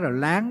hoa rồi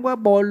láng quá,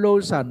 bôi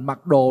lotion,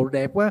 mặc đồ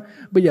đẹp quá.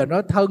 Bây giờ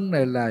nói thân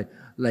này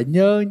là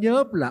nhơ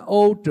nhớp, là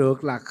ô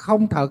trượt, là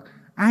không thật.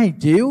 Ai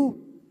chịu?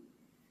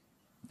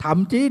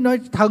 Thậm chí nói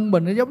thân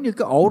mình nó giống như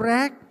cái ổ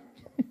rác.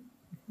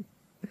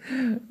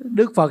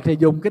 Đức Phật thì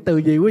dùng cái từ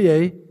gì quý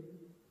vị?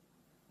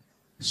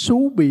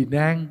 Xú bì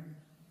nang.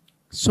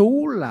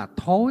 Xú là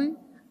thối,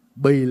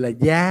 bì là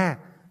da,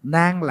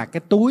 nang là cái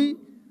túi.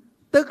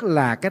 Tức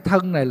là cái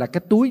thân này là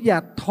cái túi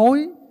da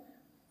thối.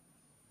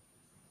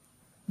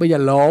 Bây giờ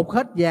lột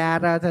hết da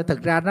ra,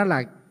 thực ra nó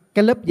là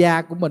cái lớp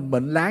da của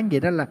mình láng vậy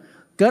đó, là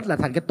kết là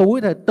thành cái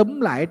túi thôi.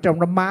 Túm lại trong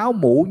đó máu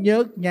mủ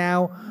nhớt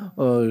nhau,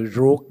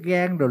 ruột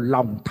gan rồi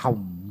lòng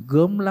thòng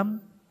gớm lắm.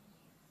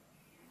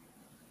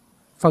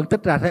 Phân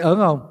tích ra thấy ớn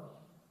không?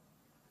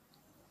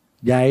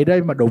 Vậy đó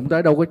mà đụng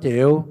tới đâu có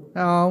chịu,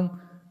 thấy không?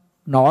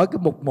 Nổi cái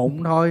một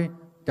mụn thôi,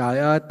 trời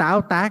ơi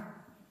táo tác,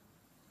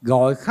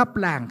 gọi khắp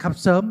làng khắp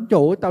xóm. Trời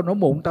ơi tao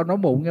nổi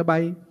mụn nghe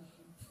bay.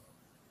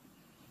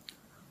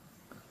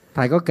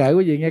 Thầy có kể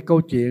quý vị nghe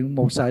câu chuyện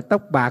một sợi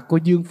tóc bạc của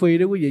Dương Phi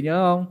đó, quý vị nhớ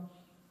không?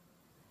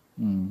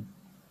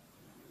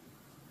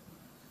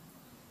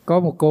 Có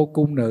một cô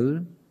cung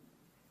nữ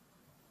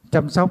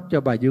chăm sóc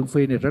cho bà Dương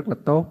Phi này rất là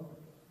tốt,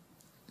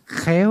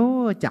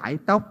 khéo chải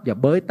tóc và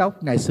bới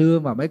tóc. Ngày xưa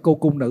mà mấy cô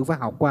cung nữ phải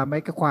học qua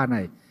mấy cái khoa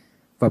này.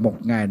 Và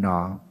một ngày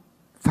nọ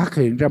phát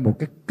hiện ra một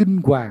cái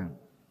kinh hoàng.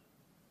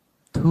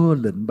 Thưa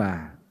lệnh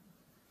bà,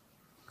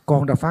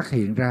 con đã phát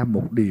hiện ra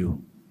một điều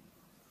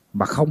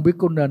mà không biết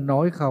có nên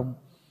nói không.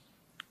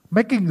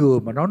 Mấy cái người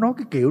mà nó nói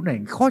cái kiểu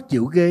này khó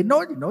chịu ghê.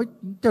 Nói thì nói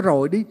cho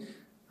rồi đi,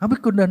 không biết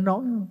có nên nói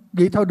không.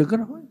 Vậy thôi đừng có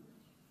nói.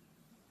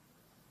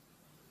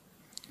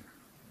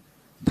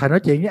 Thầy nói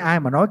chuyện với ai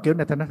mà nói kiểu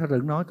này, thầy nói thôi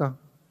đừng nói con.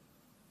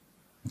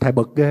 Thầy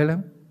bực ghê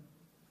lắm.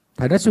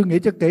 Thầy nói suy nghĩ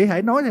cho kỹ,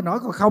 hãy nói thì nói,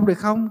 còn không thì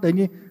không. Tự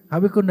nhiên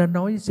không biết có nên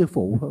nói với sư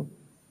phụ không.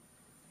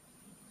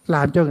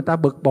 Làm cho người ta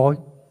bực bội.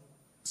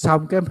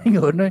 Xong cái mấy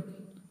người nói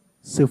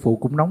sư phụ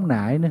cũng nóng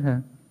nảy nữa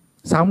hả?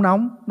 Sao không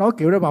nóng? Nói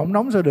kiểu đó mà không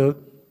nóng sao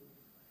được.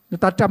 Người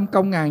ta trăm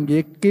công ngàn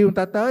việc kêu người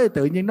ta tới,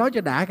 tự nhiên nói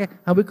cho đã cái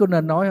không biết có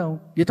nên nói không.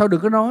 Vậy thôi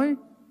đừng có nói.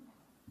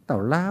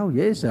 Tào lao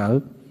dễ sợ.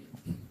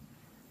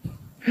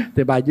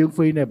 Thì bà Dương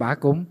Phi này bà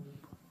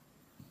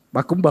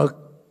cũng bực.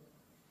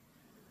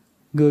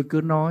 Ngươi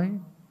cứ nói,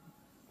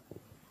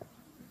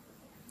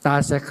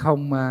 ta sẽ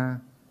không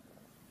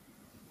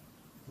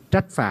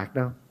trách phạt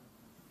đâu.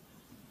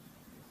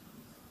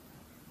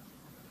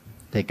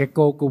 Thì cái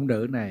cô cung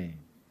nữ này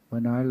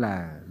mới nói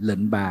là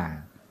lệnh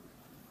bà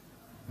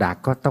đã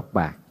có tóc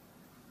bạc.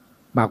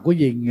 Mà quý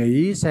vị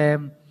nghĩ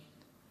xem,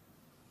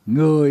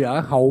 người ở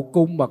hậu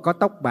cung mà có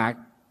tóc bạc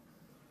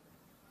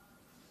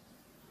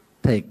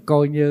thì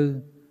coi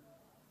như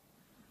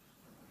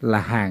là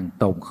hàng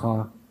tồn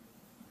kho,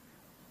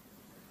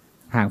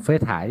 hàng phế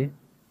thải.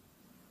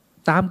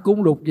 Tam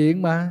cung lục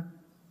diện mà,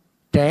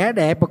 trẻ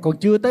đẹp mà còn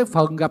chưa tới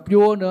phần gặp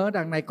vua nữa.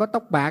 Đằng này có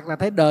tóc bạc là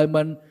thấy đời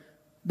mình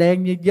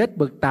đen như vết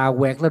bực tàu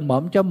quẹt lên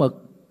mõm chó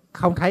mực,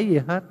 không thấy gì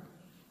hết.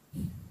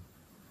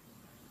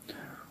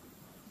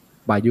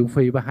 Bà Dương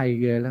Phi bà hay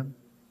ghê lắm.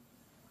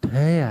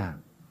 Thế à,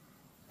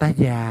 ta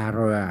già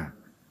rồi à,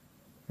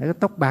 cái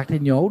tóc bạc thì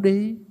nhổ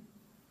đi.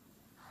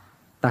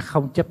 Ta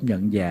không chấp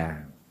nhận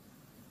già.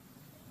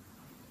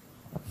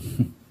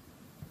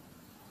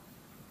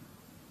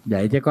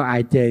 Vậy chứ có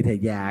ai chê thầy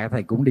già,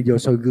 thầy cũng đi vô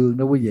soi gương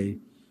đó quý vị.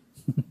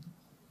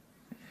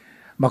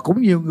 Mà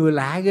cũng nhiều người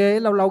lạ ghê,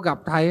 lâu lâu gặp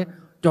thầy,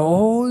 trời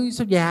ơi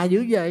sao già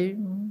dữ vậy,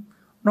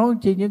 nói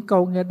chi những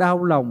câu nghe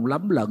đau lòng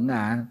lắm lận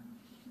à,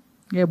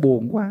 nghe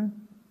buồn quá.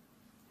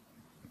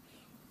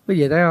 Quý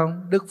vị thấy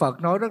không, Đức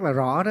Phật nói rất là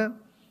rõ đó.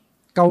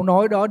 Câu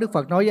nói đó Đức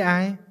Phật nói với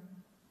ai?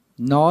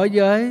 Nói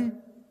với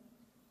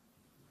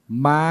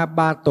Ma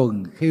Ba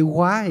Tuần khi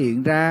hóa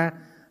hiện ra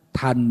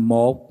thành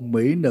một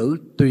mỹ nữ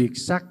tuyệt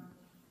sắc,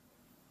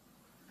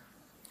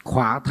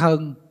 khỏa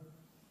thân,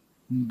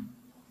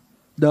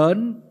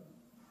 đến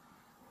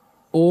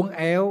uốn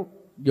éo,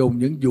 dùng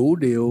những vũ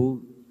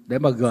điệu để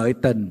mà gợi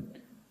tình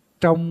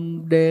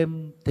trong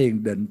đêm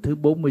thiền định thứ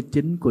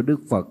 49 của Đức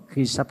Phật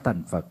khi sắp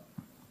thành Phật.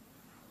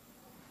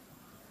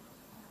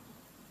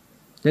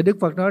 Và Đức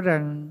Phật nói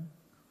rằng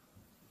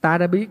ta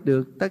đã biết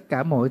được tất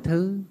cả mọi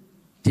thứ,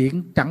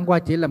 chẳng qua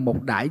chỉ là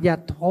một đại gia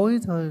thối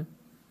thôi.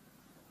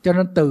 Cho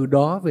nên từ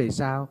đó về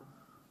sau,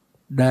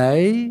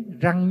 để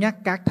răn nhắc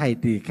các thầy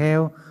tỳ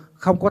kheo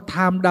không có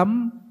tham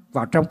đắm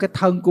vào trong cái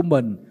thân của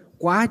mình,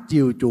 quá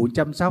chiều chuộng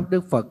chăm sóc,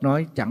 Đức Phật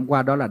nói chẳng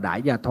qua đó là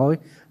đại gia thối,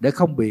 để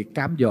không bị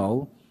cám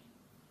dỗ.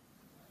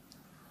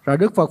 Rồi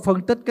Đức Phật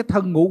phân tích cái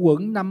thân ngũ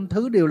uẩn 5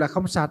 thứ đều là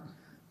không sạch.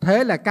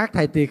 Thế là các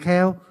thầy tỳ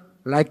kheo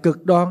lại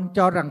cực đoan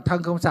cho rằng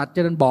thân không sạch,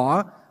 cho nên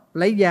bỏ,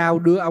 lấy dao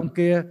đưa ông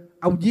kia,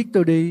 ông giết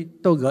tôi đi,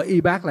 tôi gửi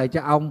y bác lại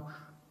cho ông.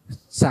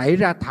 Xảy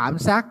ra thảm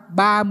sát,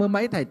 30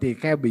 mấy thầy tỳ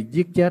kheo bị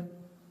giết chết.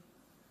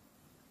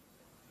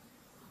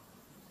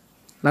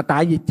 Là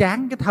tại vì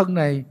chán cái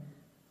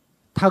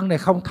thân này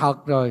không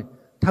thật rồi,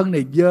 thân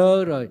này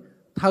dơ rồi,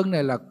 thân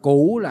này là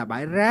cũ, là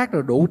bãi rác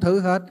rồi, đủ thứ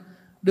hết.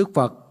 Đức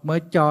Phật mới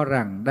cho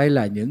rằng đây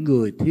là những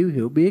người thiếu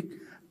hiểu biết.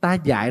 Ta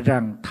dạy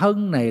rằng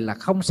thân này là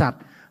không sạch,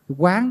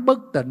 quán bất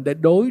tịnh để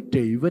đối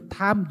trị với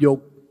tham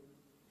dục.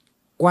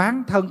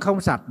 Quán thân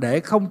không sạch để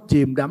không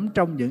chìm đắm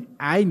trong những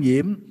ái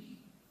nhiễm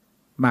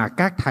mà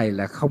các thầy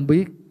là không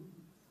biết.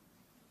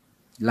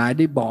 Lại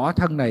đi bỏ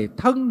thân này.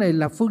 Thân này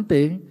là phương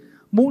tiện,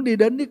 muốn đi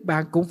đến Niết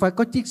Bàn cũng phải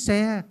có chiếc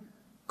xe,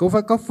 cũng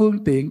phải có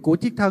phương tiện của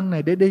chiếc thân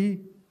này để đi.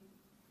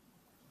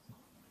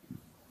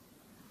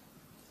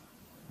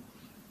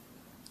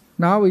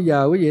 Nó bây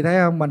giờ quý vị thấy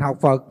không, mình học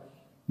Phật,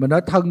 mình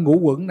nói thân ngũ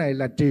uẩn này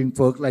là triền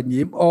phược, là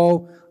nhiễm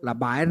ô, là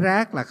bãi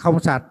rác, là không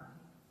sạch.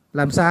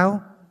 Làm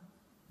sao?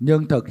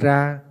 Nhưng thực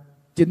ra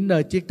chính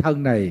nơi chiếc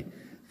thân này,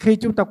 khi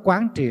chúng ta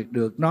quán triệt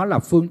được nó là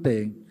phương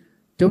tiện,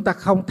 chúng ta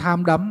không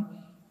tham đắm,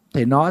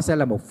 thì nó sẽ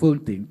là một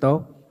phương tiện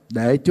tốt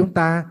để chúng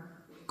ta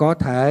có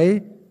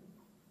thể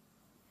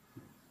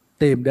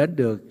tìm đến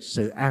được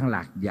sự an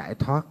lạc giải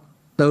thoát.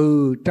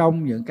 Từ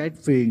trong những cái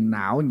phiền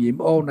não nhiễm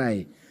ô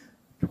này,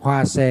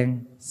 hoa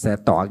sen sẽ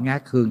tỏa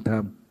ngát hương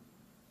thơm.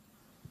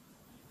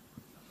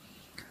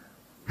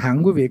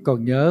 Hẳn quý vị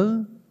còn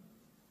nhớ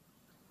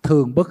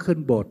Thường Bất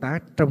Khinh Bồ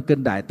Tát trong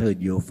Kinh Đại Thừa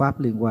Diệu Pháp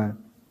Liên Quan.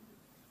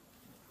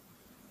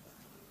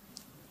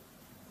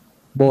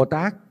 Bồ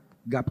Tát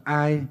gặp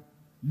ai,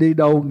 đi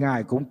đâu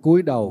Ngài cũng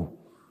cúi đầu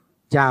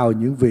chào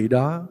những vị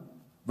đó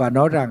và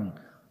nói rằng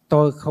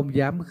tôi không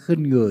dám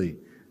khinh người,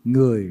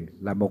 người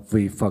là một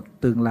vị Phật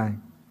tương lai.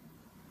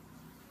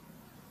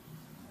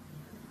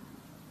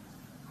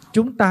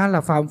 Chúng ta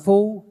là phàm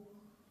phu,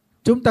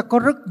 chúng ta có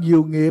rất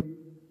nhiều nghiệp.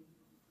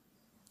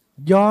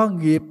 Do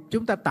nghiệp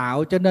chúng ta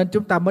tạo cho nên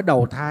chúng ta mới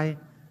đầu thai.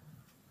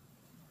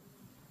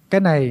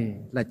 Cái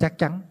này là chắc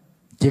chắn.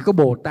 Chỉ có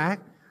Bồ Tát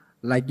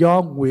là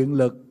do nguyện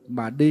lực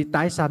mà đi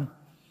tái sanh.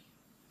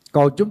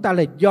 Còn chúng ta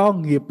là do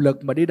nghiệp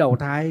lực mà đi đầu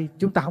thai.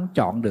 Chúng ta không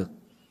chọn được,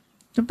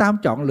 chúng ta không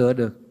chọn lựa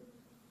được.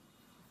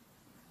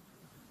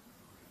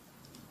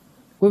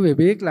 Quý vị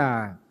biết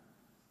là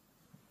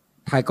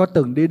thầy có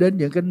từng đi đến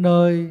những cái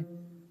nơi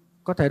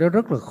có thể nó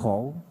rất là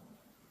khổ,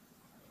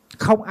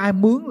 không ai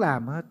mướn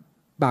làm hết.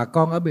 Bà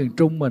con ở miền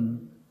Trung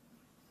mình,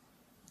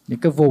 những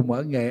cái vùng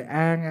ở Nghệ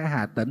An, ở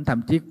Hà Tĩnh,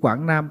 thậm chí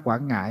Quảng Nam,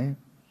 Quảng Ngãi,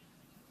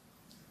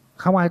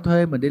 không ai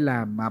thuê mình đi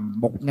làm, mà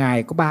một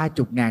ngày có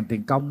 30.000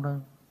 tiền công thôi.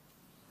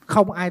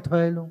 Không ai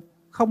thuê luôn,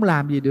 không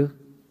làm gì được.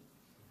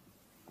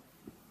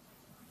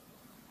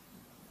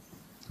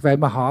 Vậy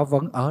mà họ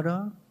vẫn ở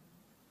đó.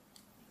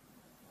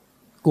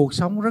 Cuộc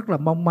sống rất là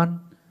mong manh.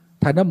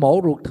 Thầy nói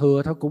mổ ruột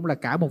thừa thôi cũng là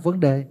cả một vấn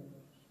đề.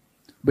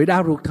 Bị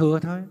đau ruột thừa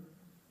thôi,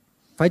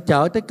 phải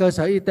chở tới cơ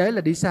sở y tế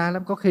là đi xa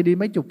lắm, có khi đi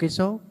mấy chục cây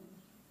số,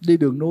 đi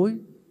đường núi.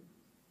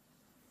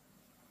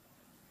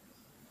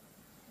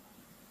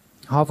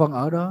 Họ vẫn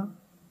ở đó.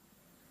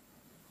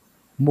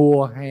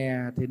 Mùa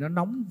hè thì nó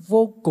nóng,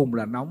 vô cùng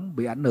là nóng,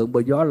 bị ảnh hưởng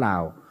bởi gió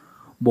Lào.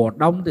 Mùa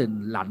đông thì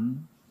lạnh,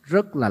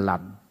 rất là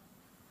lạnh.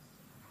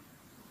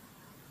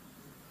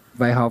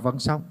 Vậy họ vẫn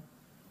sống.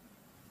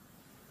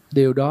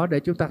 Điều đó để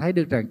chúng ta thấy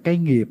được rằng cái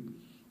nghiệp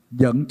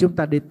dẫn chúng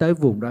ta đi tới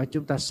vùng đó,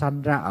 chúng ta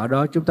sanh ra ở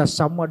đó, chúng ta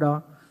sống ở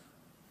đó.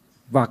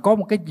 Và có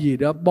một cái gì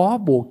đó bó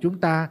buộc chúng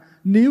ta,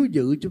 níu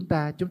giữ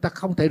chúng ta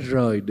không thể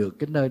rời được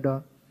cái nơi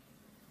đó.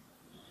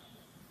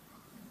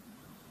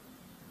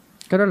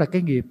 Cái đó là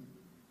cái nghiệp.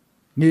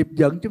 Nghiệp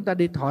dẫn chúng ta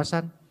đi thọ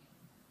sanh.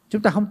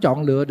 Chúng ta không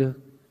chọn lựa được.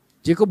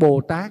 Chỉ có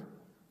Bồ Tát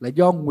là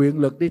do nguyện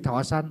lực đi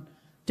thọ sanh.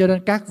 Cho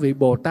nên các vị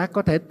Bồ Tát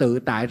có thể tự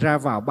tại ra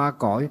vào ba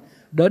cõi,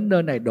 đến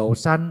nơi này độ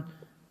sanh.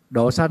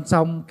 Độ sanh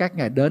xong các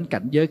ngài đến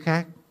cảnh giới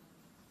khác,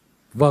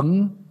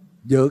 vẫn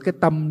giữ cái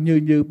tâm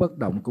như bất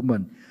động của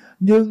mình.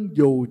 Nhưng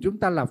dù chúng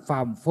ta là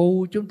phàm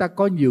phu, chúng ta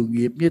có nhiều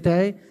nghiệp như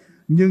thế,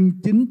 nhưng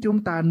chính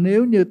chúng ta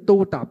nếu như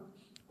tu tập,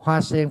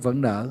 hoa sen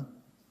vẫn nở.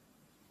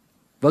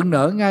 Vẫn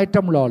nở ngay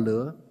trong lò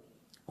lửa.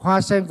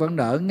 Hoa sen vẫn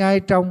nở ngay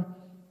trong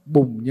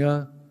bùn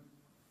nhơ.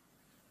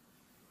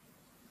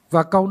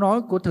 Và câu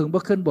nói của Thượng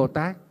Bất Khinh Bồ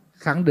Tát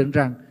khẳng định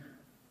rằng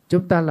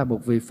chúng ta là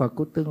một vị Phật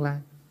của tương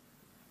lai.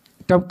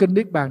 Trong Kinh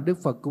Niết Bàn, Đức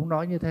Phật cũng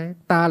nói như thế.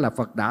 Ta là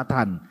Phật đã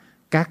thành,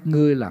 các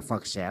ngươi là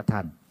Phật sẽ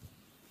thành.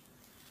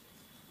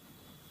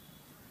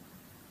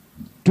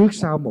 Trước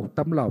sau một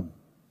tấm lòng.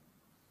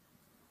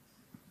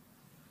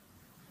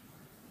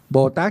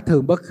 Bồ Tát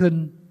Thường Bất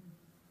Khinh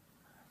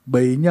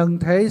bị nhân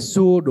thế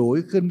xua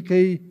đuổi khinh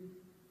khi,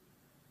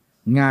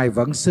 ngài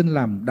vẫn xin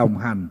làm đồng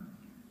hành.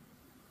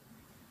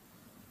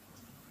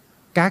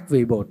 Các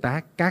vị Bồ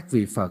Tát, các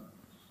vị Phật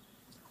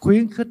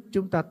khuyến khích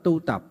chúng ta tu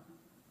tập,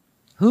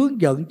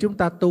 hướng dẫn chúng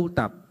ta tu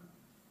tập,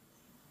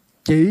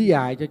 chỉ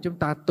dạy cho chúng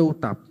ta tu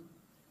tập,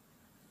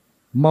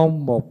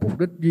 mong một mục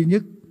đích duy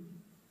nhất,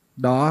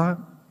 đó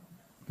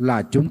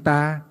là chúng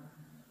ta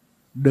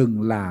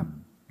đừng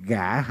làm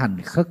gã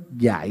hành khất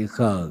dại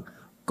khờ,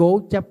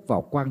 cố chấp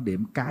vào quan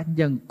điểm cá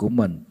nhân của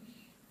mình,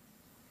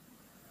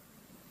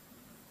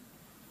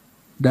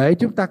 để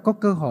chúng ta có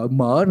cơ hội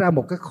mở ra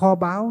một cái kho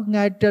báu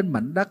ngay trên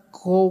mảnh đất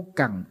khô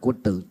cằn của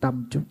tự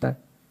tâm chúng ta.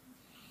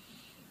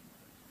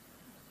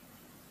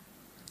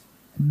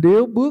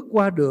 Nếu bước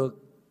qua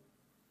được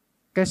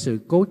cái sự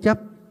cố chấp,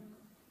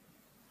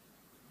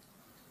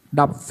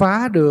 đập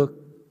phá được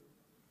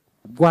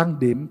quan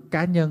điểm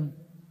cá nhân,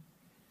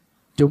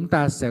 chúng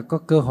ta sẽ có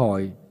cơ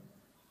hội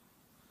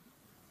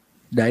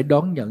để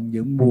đón nhận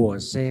những mùa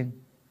sen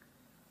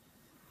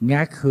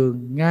ngát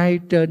hương ngay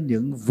trên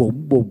những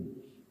vũng bùn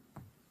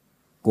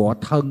của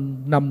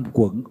thân năm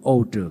quẩn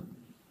ô trượt,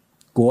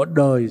 của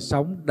đời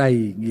sống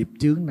đầy nghiệp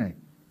chướng này.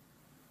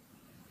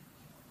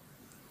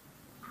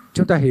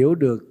 Chúng ta hiểu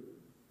được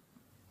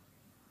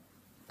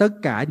tất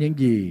cả những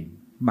gì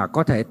mà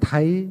có thể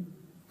thấy,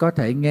 có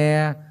thể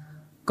nghe,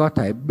 có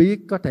thể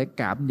biết, có thể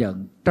cảm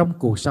nhận trong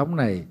cuộc sống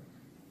này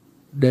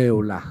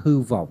đều là hư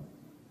vọng.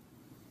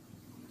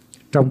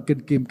 Trong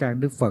Kinh Kim Cang,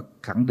 Đức Phật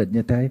khẳng định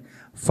như thế: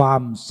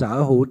 phàm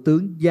sở hữu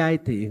tướng giai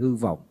thị hư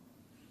vọng.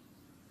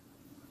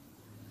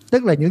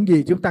 Tức là những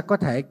gì chúng ta có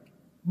thể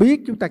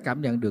biết, chúng ta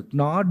cảm nhận được,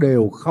 nó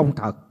đều không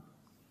thật.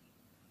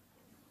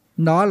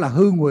 Nó là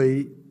hư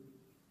ngụy.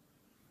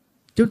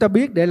 Chúng ta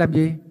biết để làm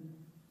gì?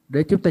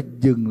 Để chúng ta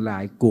dừng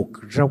lại cuộc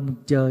rong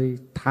chơi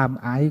tham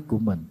ái của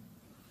mình.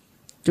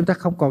 Chúng ta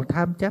không còn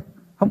tham chấp.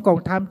 Không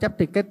còn tham chấp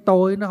thì cái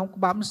tôi nó không có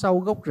bám sâu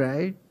gốc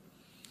rễ.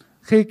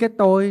 Khi cái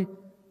tôi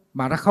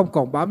mà nó không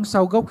còn bám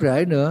sâu gốc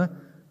rễ nữa,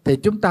 thì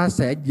chúng ta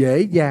sẽ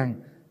dễ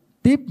dàng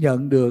tiếp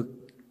nhận được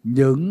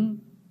những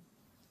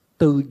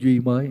tư duy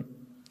mới,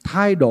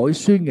 thay đổi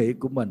suy nghĩ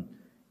của mình.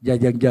 Và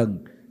dần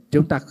dần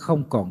chúng ta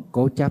không còn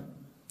cố chấp.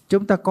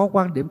 Chúng ta có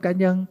quan điểm cá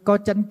nhân, có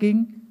chánh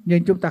kiến,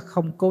 nhưng chúng ta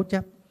không cố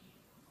chấp.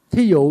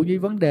 Thí dụ như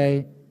vấn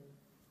đề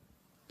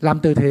làm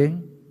từ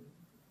thiện,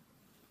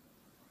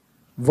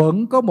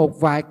 vẫn có một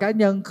vài cá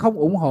nhân không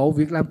ủng hộ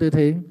việc làm từ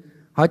thiện.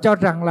 Họ cho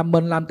rằng là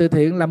mình làm từ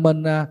thiện là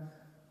mình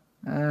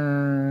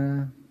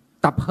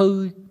tập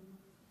hư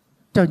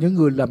cho những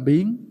người làm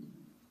biếng.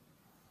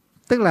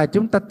 Tức là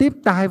chúng ta tiếp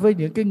tay với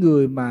những cái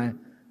người mà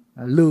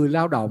lười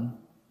lao động.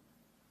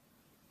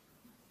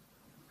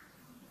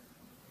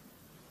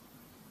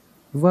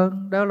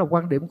 Vâng, đó là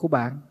quan điểm của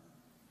bạn.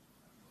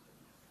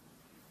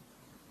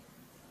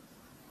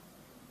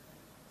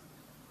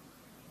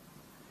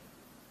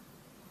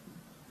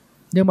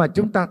 Nhưng mà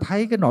chúng ta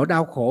thấy cái nỗi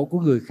đau khổ của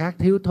người khác,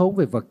 thiếu thốn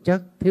về vật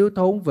chất, thiếu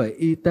thốn về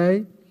y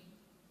tế,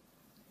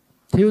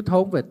 thiếu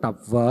thốn về tập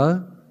vở,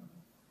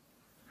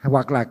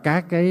 hoặc là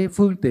các cái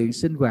phương tiện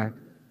sinh hoạt.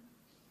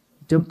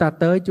 Chúng ta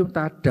tới, chúng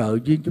ta trợ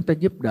duyên, chúng ta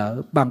giúp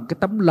đỡ bằng cái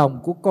tấm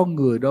lòng của con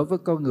người đối với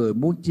con người,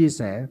 muốn chia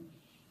sẻ,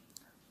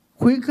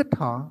 khuyến khích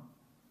họ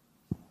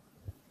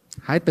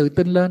hãy tự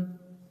tin lên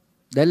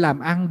để làm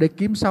ăn, để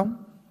kiếm sống,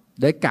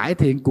 để cải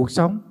thiện cuộc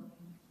sống,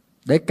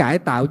 để cải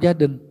tạo gia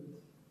đình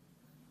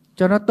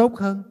cho nó tốt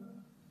hơn.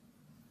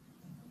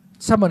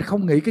 Sao mình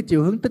không nghĩ cái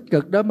chiều hướng tích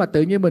cực đó, mà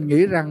tự nhiên mình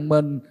nghĩ rằng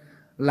mình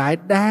lại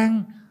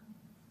đang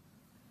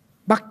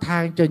bắt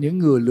thang cho những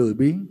người lười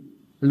biếng,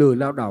 lười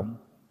lao động.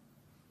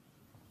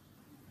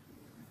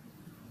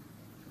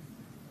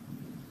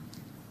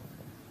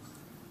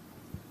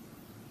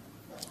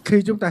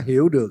 Khi chúng ta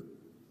hiểu được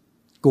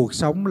cuộc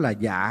sống là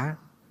giả,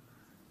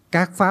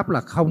 các pháp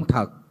là không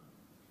thật,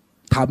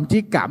 thậm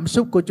chí cảm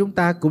xúc của chúng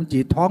ta cũng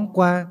chỉ thoáng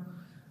qua,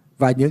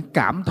 và những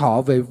cảm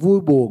thọ về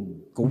vui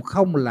buồn cũng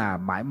không là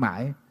mãi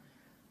mãi,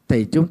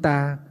 thì chúng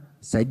ta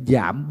sẽ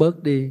giảm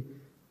bớt đi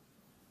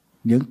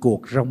những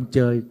cuộc rong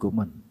chơi của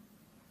mình.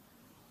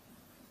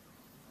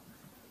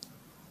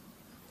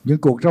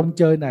 Những cuộc rong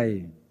chơi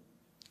này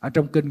ở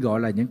trong kinh gọi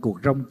là những cuộc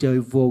rong chơi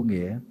vô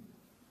nghĩa,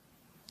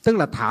 tức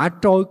là thả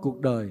trôi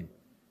cuộc đời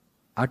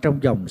ở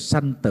trong dòng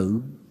sanh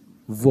tử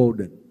vô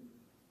định.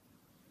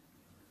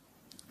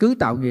 Cứ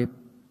tạo nghiệp,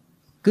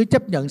 cứ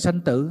chấp nhận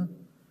sanh tử.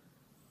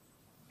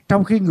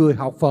 Trong khi người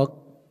học Phật,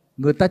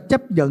 người ta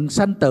chấp nhận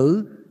sanh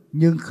tử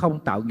nhưng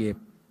không tạo nghiệp,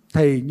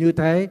 thì như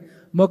thế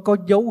mới có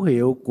dấu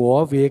hiệu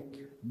của việc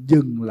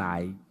dừng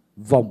lại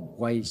vòng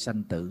quay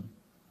sanh tử.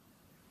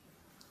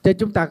 Chứ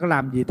chúng ta có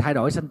làm gì thay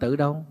đổi sanh tử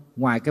đâu,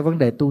 ngoài cái vấn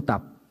đề tu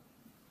tập.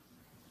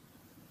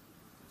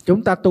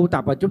 Chúng ta tu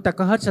tập và chúng ta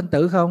có hết sanh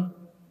tử không?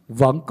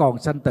 Vẫn còn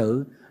sanh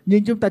tử,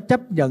 nhưng chúng ta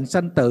chấp nhận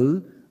sanh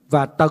tử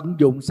và tận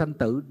dụng sanh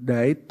tử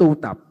để tu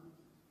tập.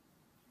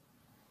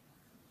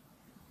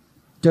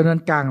 Cho nên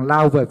càng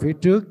lao về phía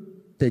trước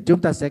thì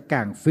chúng ta sẽ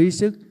càng phí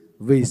sức.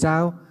 Vì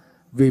sao?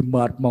 Vì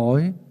mệt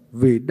mỏi,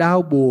 vì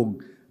đau buồn,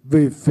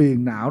 vì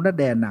phiền não nó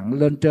đè nặng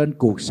lên trên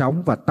cuộc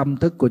sống và tâm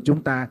thức của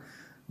chúng ta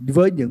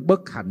với những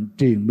bất hạnh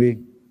triền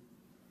miên.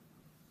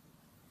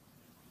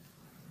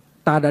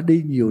 Ta đã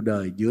đi nhiều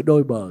đời giữa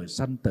đôi bờ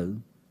sanh tử,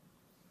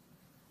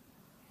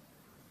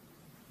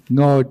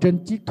 ngồi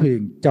trên chiếc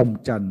thuyền chồng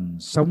chành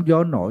sóng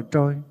gió nổi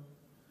trôi.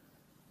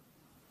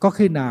 Có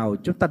khi nào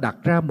chúng ta đặt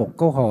ra một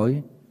câu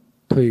hỏi,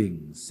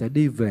 thuyền sẽ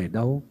đi về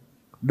đâu?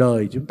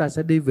 Đời chúng ta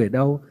sẽ đi về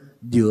đâu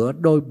giữa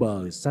đôi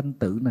bờ sanh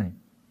tử này?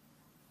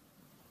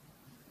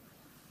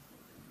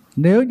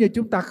 Nếu như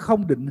chúng ta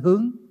không định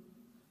hướng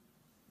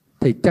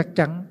thì chắc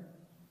chắn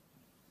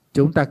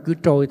chúng ta cứ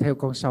trôi theo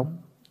con sóng,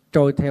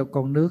 trôi theo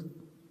con nước,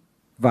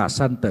 và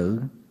sanh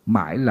tử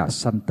mãi là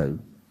sanh tử.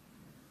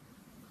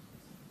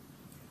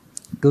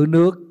 Cứ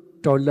nước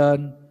trôi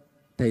lên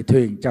thì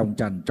thuyền chồng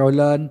chành trôi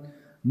lên,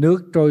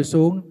 nước trôi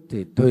xuống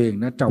thì thuyền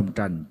nó chồng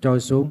chành trôi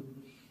xuống.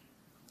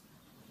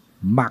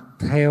 Mặc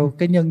theo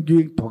cái nhân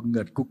duyên thuận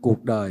nghịch của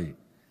cuộc đời,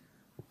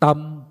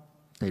 tâm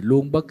thì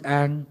luôn bất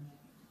an,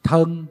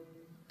 thân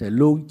thì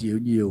luôn chịu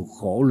nhiều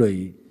khổ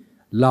lụy,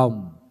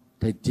 lòng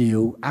thì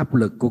chịu áp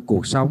lực của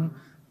cuộc sống.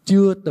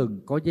 Chưa từng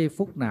có giây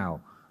phút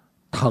nào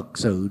thật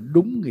sự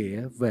đúng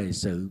nghĩa về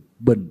sự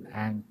bình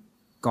an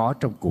có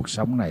trong cuộc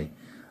sống này.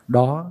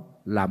 Đó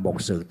là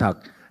một sự thật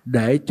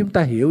để chúng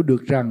ta hiểu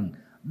được rằng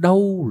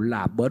đâu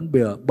là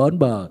bến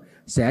bờ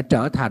sẽ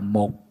trở thành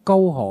một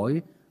câu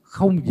hỏi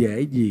không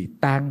dễ gì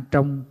tan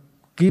trong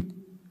kiếp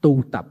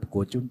tu tập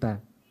của chúng ta.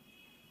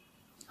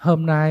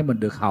 Hôm nay mình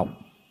được học,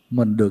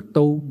 mình được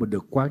tu, mình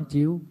được quán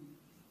chiếu,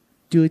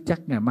 chưa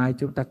chắc ngày mai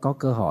chúng ta có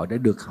cơ hội để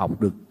được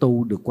học, được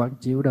tu, được quán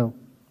chiếu đâu.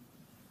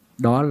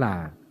 Đó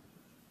là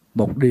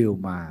một điều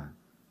mà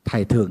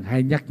Thầy thường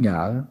hay nhắc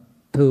nhở,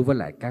 thưa với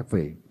lại các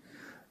vị.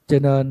 Cho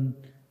nên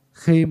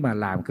khi mà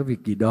làm cái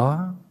việc gì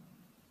đó,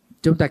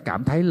 chúng ta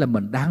cảm thấy là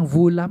mình đang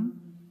vui lắm,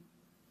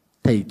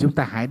 thì chúng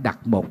ta hãy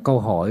đặt một câu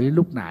hỏi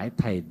lúc nãy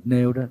Thầy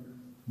nêu đó,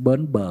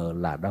 bến bờ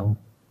là đâu?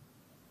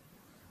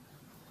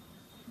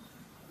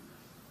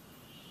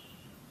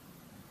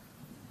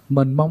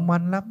 Mình mong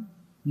manh lắm,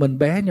 mình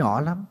bé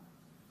nhỏ lắm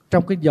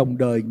trong cái dòng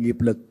đời nghiệp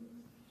lực,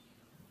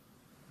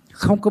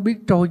 không có biết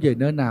trôi về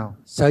nơi nào.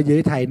 Sở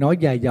dĩ Thầy nói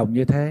dài dòng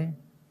như thế,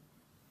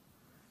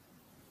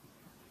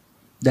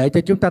 để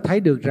cho chúng ta thấy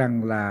được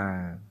rằng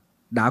là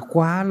đã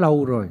quá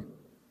lâu rồi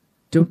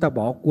chúng ta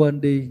bỏ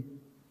quên đi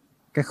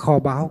cái kho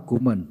báu của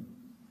mình.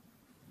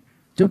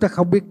 Chúng ta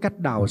không biết cách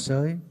đào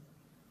xới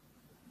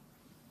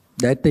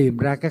để tìm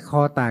ra cái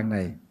kho tàng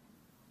này.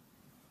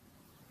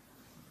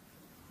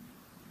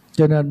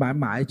 Cho nên mãi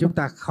mãi chúng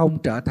ta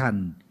không trở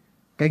thành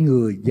cái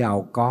người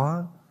giàu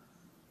có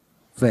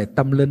về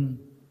tâm linh,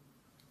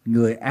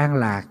 người an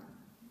lạc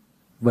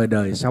về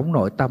đời sống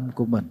nội tâm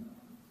của mình.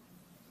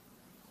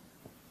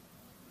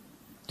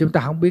 Chúng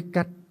ta không biết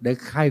cách để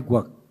khai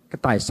quật cái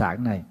tài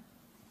sản này.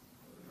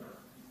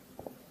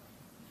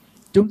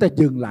 Chúng ta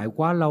dừng lại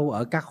quá lâu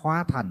ở các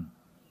hóa thành,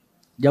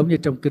 giống như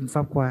trong Kinh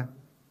Pháp Hoa.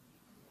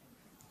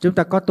 Chúng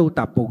ta có tu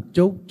tập một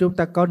chút, chúng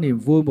ta có niềm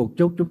vui một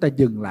chút, chúng ta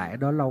dừng lại ở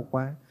đó lâu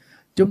quá.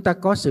 Chúng ta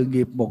có sự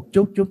nghiệp một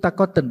chút, chúng ta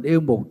có tình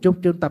yêu một chút,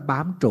 chúng ta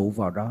bám trụ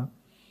vào đó.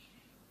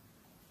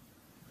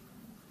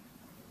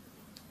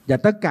 Và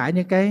tất cả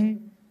những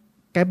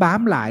cái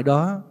bám lại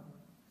đó,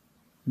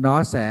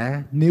 nó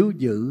sẽ níu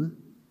giữ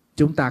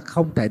chúng ta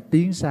không thể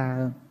tiến xa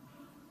hơn,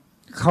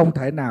 không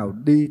thể nào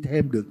đi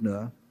thêm được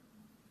nữa.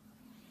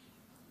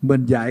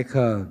 Mình dại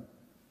khờ,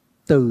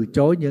 từ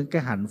chối những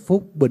cái hạnh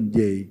phúc bình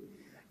dị,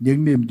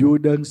 những niềm vui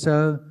đơn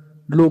sơ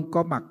luôn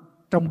có mặt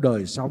trong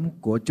đời sống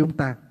của chúng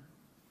ta.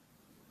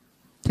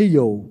 Thí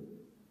dụ,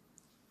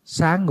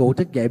 sáng ngủ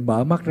thức dậy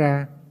mở mắt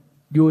ra,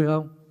 vui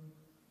không?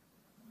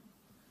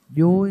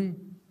 Vui,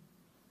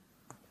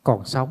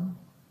 còn sống.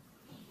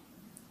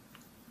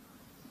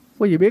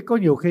 Quý vị biết có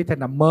nhiều khi Thầy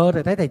nằm mơ,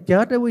 Thầy thấy Thầy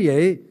chết đó quý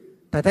vị.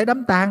 Thầy thấy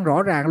đám tang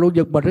rõ ràng luôn,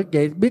 giật mình thức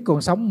dậy biết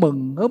còn sống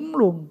mừng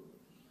luôn.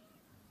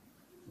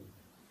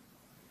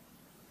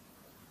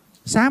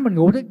 Sáng mình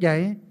ngủ thức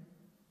dậy,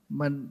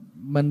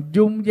 mình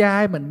dung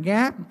vai, mình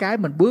ngáp một cái,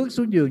 mình bước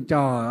xuống giường,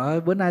 trời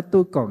ơi bữa nay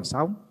tôi còn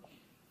sống.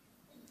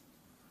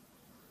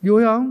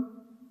 Vui không?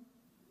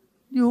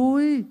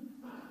 Vui.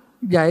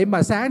 Vậy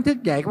mà sáng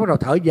thức dậy bắt đầu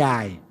thở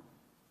dài,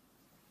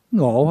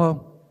 ngộ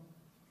không?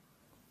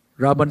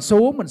 Rồi mình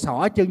xuống, mình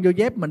xỏ chân vô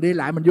dép, mình đi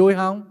lại, mình vui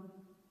không?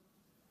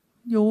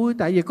 Vui.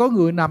 Tại vì có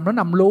người nằm, nó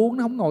nằm luôn,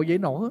 nó không ngồi dậy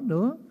nổi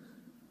nữa.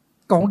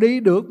 Còn đi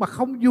được mà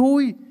không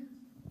vui,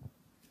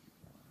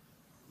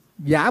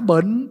 giả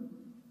bệnh,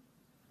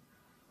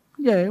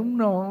 vậy không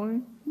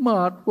nổi,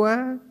 mệt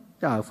quá.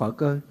 Trời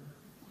Phật ơi,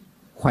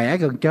 khỏe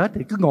gần chết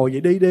thì cứ ngồi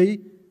vậy đi,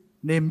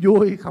 niềm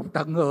vui không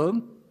tận hưởng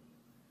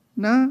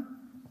đó.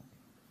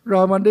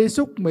 Rồi mình đi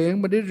súc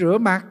miệng, mình đi rửa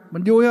mặt,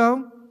 mình vui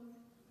không?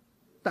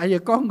 Tại vì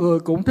có người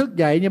cũng thức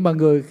dậy, nhưng mà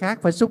người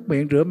khác phải súc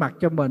miệng rửa mặt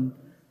cho mình,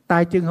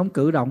 tay chân không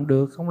cử động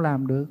được, không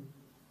làm được.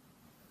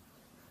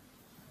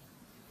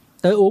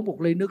 Tới uống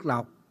một ly nước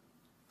lọc,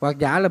 hoặc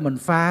giả là mình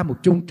pha một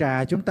chung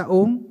trà chúng ta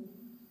uống,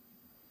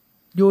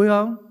 vui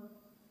không?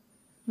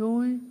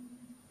 Vui.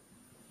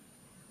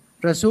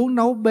 Rồi xuống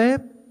nấu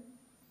bếp,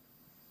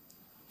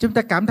 chúng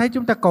ta cảm thấy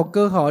chúng ta còn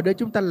cơ hội để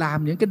chúng ta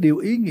làm những cái điều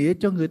ý nghĩa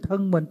cho người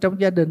thân mình trong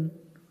gia đình.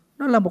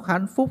 Đó là một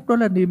hạnh phúc, đó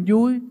là niềm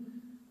vui.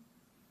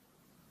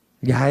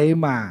 Vậy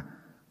mà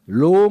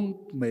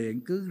luôn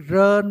miệng cứ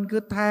rên, cứ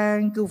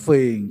than, cứ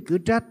phiền, cứ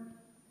trách.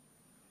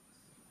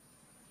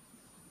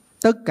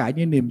 Tất cả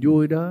những niềm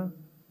vui đó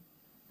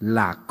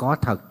là có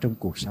thật trong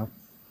cuộc sống,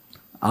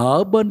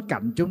 ở bên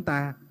cạnh chúng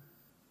ta.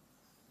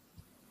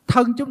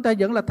 Thân chúng ta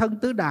vẫn là thân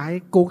tứ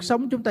đại, cuộc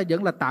sống chúng ta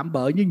vẫn là tạm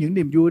bợ, nhưng những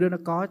niềm vui đó nó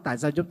có. Tại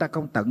sao chúng ta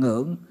không tận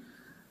hưởng?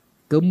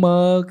 Cứ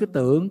mơ, cứ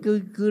tưởng,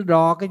 cứ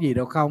lo cái gì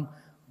đâu không.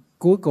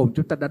 Cuối cùng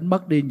chúng ta đánh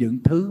mất đi những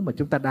thứ mà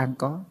chúng ta đang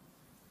có.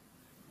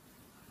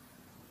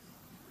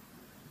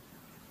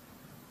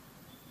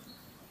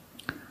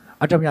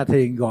 Ở trong nhà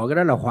thiền gọi cái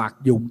đó là hoạt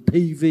dụng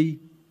thi vi,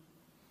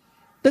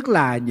 tức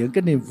là những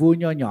cái niềm vui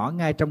nho nhỏ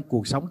ngay trong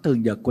cuộc sống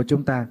thường nhật của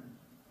chúng ta.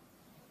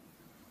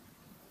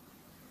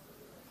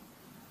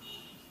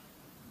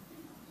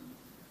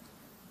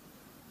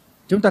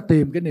 Chúng ta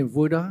tìm cái niềm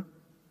vui đó,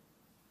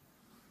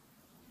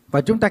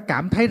 và chúng ta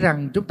cảm thấy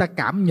rằng chúng ta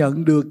cảm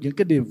nhận được những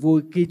cái niềm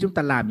vui khi chúng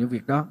ta làm những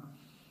việc đó.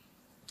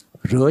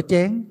 Rửa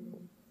chén,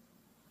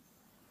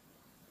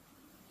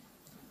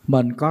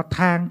 mình có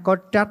than, có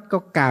trách, có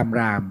càm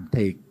ràm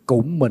thì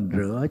cũng mình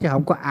rửa, chứ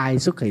không có ai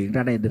xuất hiện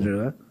ra đây để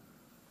rửa.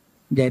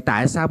 Vậy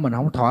tại sao mình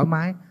không thoải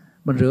mái?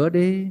 Mình rửa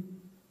đi,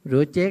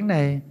 rửa chén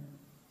này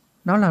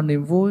nó là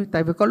niềm vui.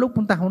 Tại vì có lúc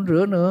chúng ta không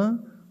rửa nữa,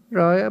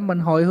 rồi mình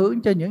hồi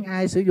hướng cho những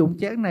ai sử dụng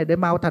chén này để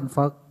mau thành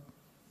Phật.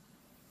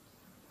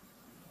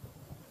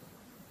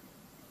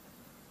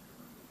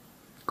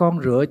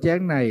 Con rửa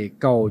chén này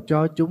cầu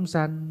cho chúng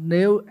sanh,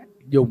 nếu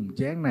dùng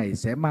chén này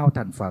sẽ mau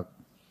thành Phật.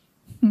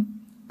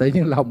 Tự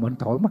nhiên lòng mình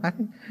thoải mái.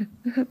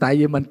 Tại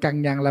vì mình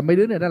cằn nhằn là mấy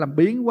đứa này nó làm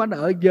biếng quá, nó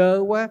ở dơ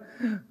quá,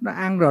 nó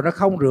ăn rồi nó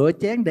không rửa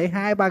chén, để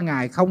 2-3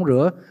 ngày không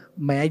rửa.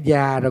 Mẹ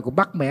già rồi cũng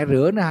bắt mẹ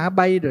rửa nó hả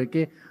bay rồi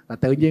kia, là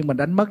tự nhiên mình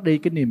đánh mất đi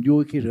cái niềm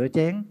vui khi rửa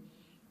chén.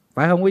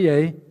 Phải không quý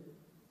vị?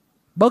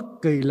 Bất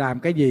kỳ làm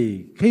cái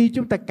gì, khi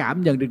chúng ta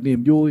cảm nhận được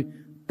niềm vui,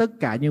 tất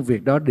cả những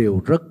việc đó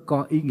đều rất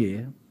có ý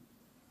nghĩa.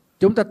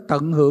 Chúng ta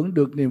tận hưởng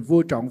được niềm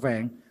vui trọn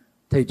vẹn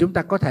thì chúng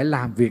ta có thể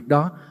làm việc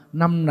đó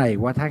năm này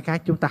qua tháng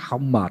khác, chúng ta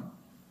không mệt,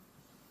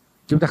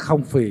 chúng ta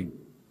không phiền.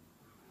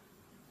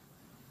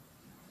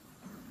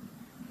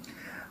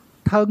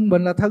 Thân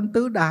mình là thân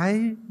tứ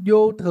đại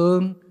vô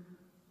thường.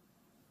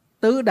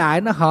 Tứ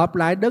đại nó hợp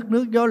lại đất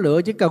nước gió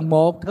lửa, chỉ cần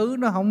một thứ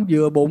nó không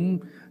vừa bụng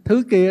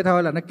thứ kia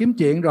thôi là nó kiếm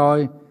chuyện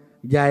rồi.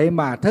 Vậy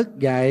mà thức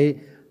dậy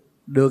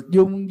được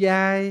dung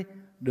vai,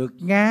 được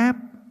ngáp,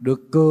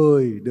 được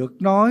cười,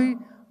 được nói,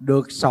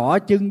 được xỏ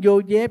chân vô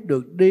dép,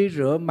 được đi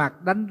rửa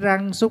mặt, đánh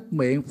răng, súc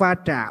miệng, pha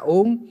trà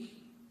uống.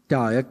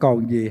 Trời ơi,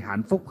 còn gì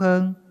hạnh phúc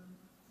hơn.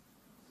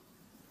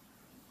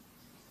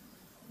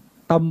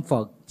 Tâm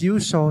Phật chiếu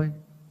soi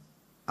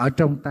ở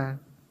trong ta,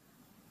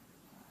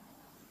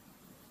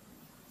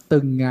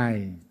 từng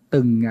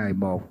ngày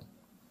một,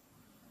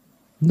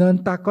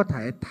 nên ta có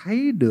thể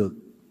thấy được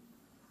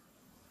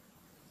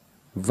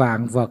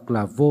vạn vật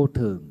là vô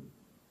thường.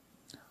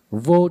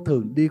 Vô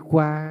thường đi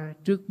qua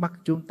trước mắt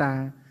chúng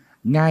ta,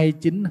 ngay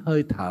chính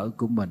hơi thở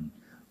của mình,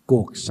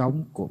 cuộc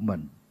sống của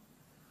mình.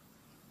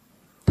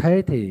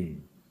 Thế thì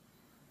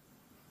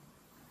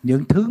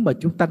những thứ mà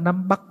chúng ta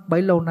nắm bắt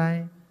bấy lâu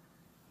nay,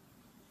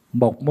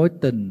 một mối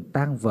tình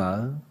tan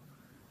vỡ,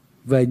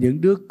 về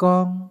những đứa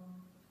con,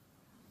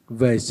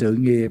 về sự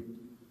nghiệp,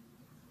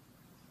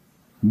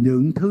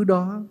 những thứ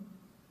đó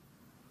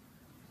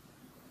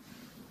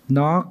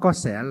nó có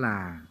sẽ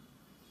là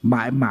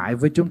mãi mãi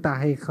với chúng ta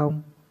hay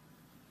không?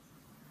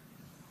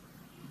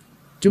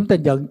 Chúng ta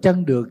nhận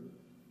chân được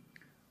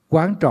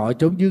quán trọ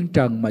chốn dương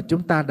trần mà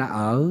chúng ta đã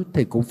ở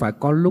thì cũng phải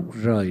có lúc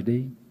rời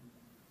đi.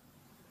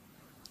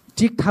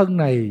 Chiếc thân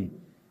này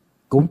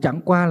cũng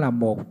chẳng qua là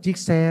một chiếc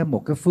xe,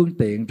 một cái phương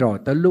tiện, rồi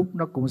tới lúc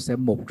nó cũng sẽ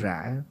mục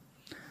rã.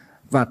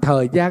 Và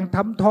thời gian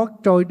thấm thoát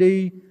trôi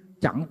đi,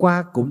 chẳng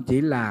qua cũng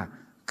chỉ là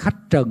khách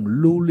trần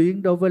lưu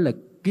luyến đối với là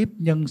kiếp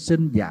nhân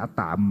sinh giả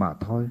tạm mà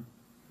thôi.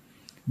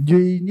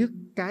 Duy nhất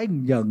cái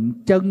nhận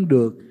chân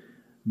được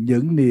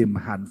những niềm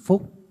hạnh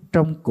phúc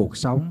trong cuộc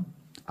sống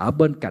ở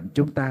bên cạnh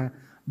chúng ta,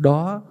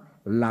 đó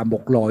là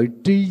một loại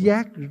tri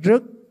giác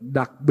rất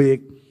đặc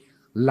biệt,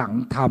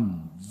 lặng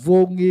thầm,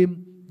 vô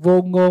nghiêm,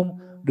 vô ngôn,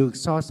 được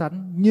so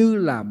sánh như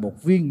là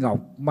một viên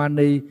ngọc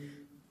mani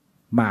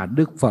mà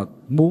Đức Phật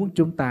muốn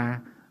chúng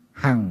ta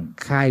hằng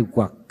khai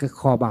quật cái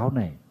kho báu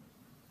này.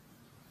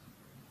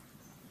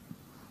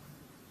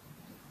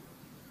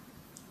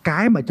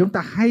 Cái mà chúng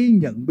ta hay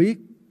nhận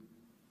biết,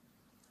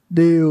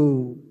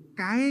 điều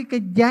cái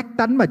giác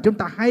tánh mà chúng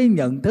ta hay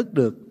nhận thức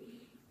được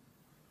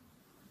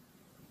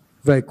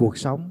về cuộc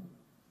sống,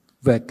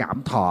 về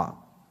cảm thọ,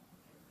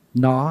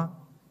 nó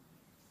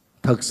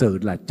thật sự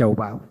là châu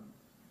báu.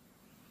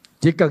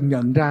 Chỉ cần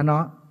nhận ra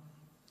nó,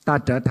 ta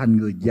trở thành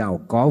người giàu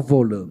có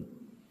vô lượng.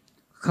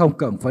 Không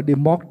cần phải đi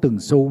mót từng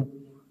xu,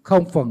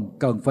 không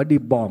cần phải đi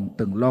bòn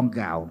từng lon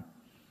gạo.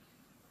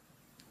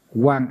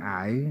 Quan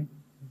ải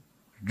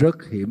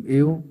rất hiểm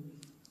yếu,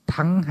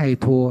 thắng hay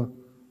thua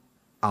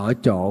ở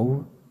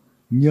chỗ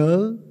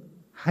nhớ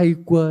hay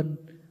quên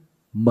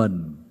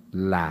mình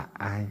là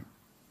ai.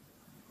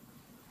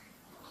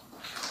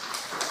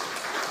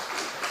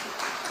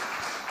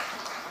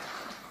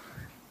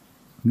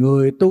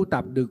 Người tu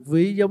tập được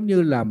ví giống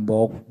như là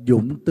một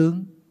dũng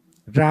tướng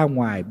ra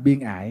ngoài biên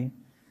ải.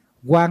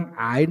 Quan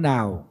ải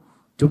nào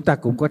chúng ta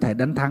cũng có thể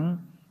đánh thắng,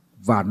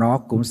 và nó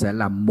cũng sẽ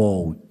là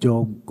mồ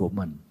chôn của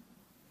mình.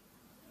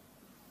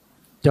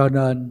 Cho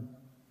nên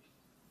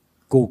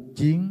cuộc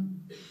chiến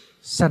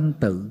sanh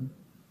tử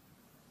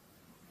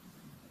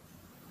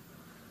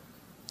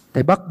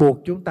thì bắt buộc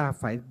chúng ta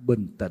phải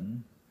bình tĩnh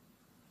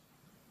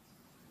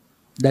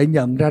để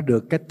nhận ra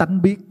được cái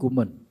tánh biết của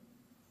mình,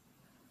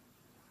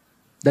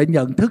 để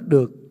nhận thức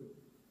được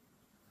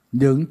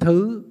những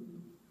thứ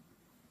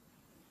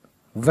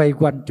vây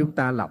quanh chúng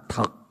ta là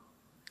thật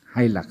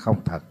hay là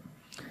không thật.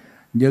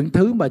 Những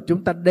thứ mà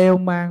chúng ta đeo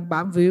mang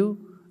bám víu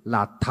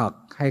là thật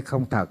hay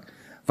không thật.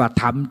 Và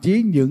thậm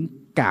chí những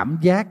cảm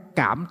giác,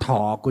 cảm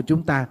thọ của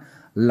chúng ta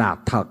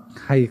là thật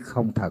hay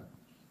không thật.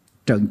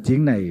 Trận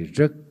chiến này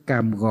rất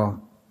cam go.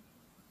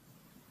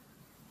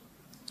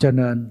 Cho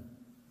nên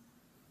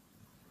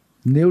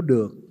nếu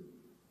được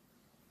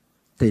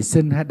thì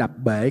xin hãy đập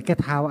bể cái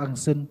thao ăn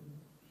xin.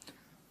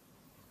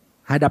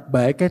 Hãy đập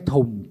bể cái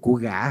thùng của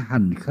gã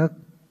hành khất,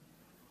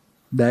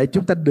 để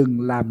chúng ta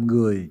đừng làm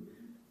người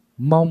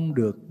mong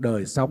được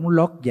đời sống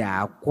lót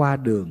dạ qua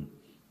đường,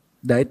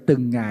 để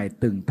từng ngày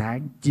từng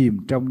tháng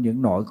chìm trong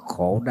những nỗi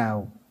khổ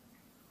đau.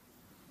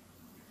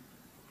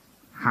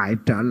 Hãy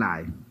trở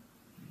lại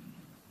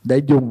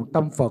để dùng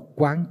tâm Phật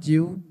quán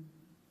chiếu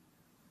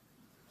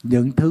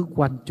những thứ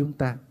quanh chúng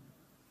ta.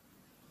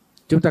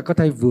 Chúng ta có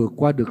thể vượt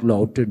qua được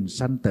lộ trình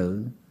sanh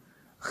tử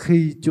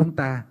khi chúng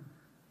ta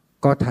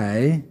có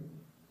thể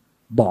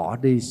bỏ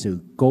đi sự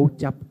cố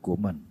chấp của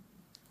mình.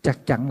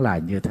 Chắc chắn là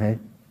như thế.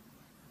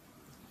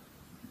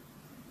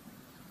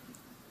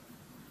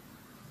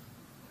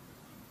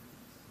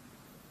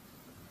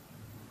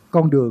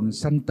 Con đường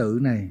sanh tử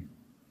này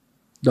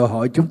đòi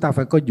hỏi chúng ta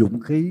phải có dũng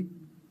khí,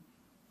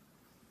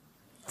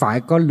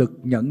 phải có lực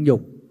nhẫn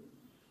nhục,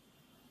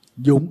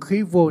 dũng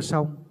khí vô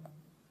song,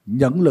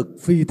 nhẫn lực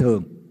phi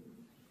thường.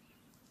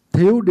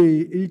 Thiếu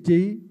đi ý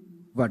chí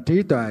và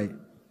trí tuệ,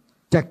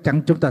 chắc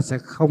chắn chúng ta sẽ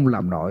không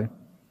làm nổi.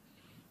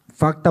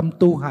 Phát tâm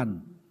tu hành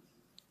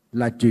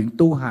là chuyện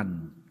tu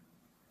hành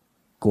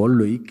của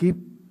lũy kiếp,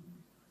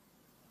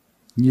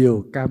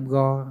 nhiều cam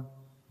go,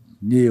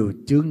 nhiều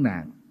chướng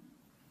nạn.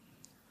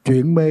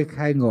 Chuyển mê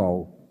khai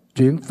ngộ,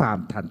 chuyển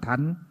phàm thành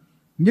thánh,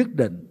 nhất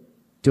định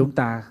chúng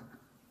ta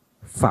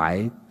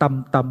phải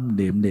tâm tâm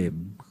niệm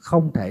niệm,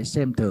 không thể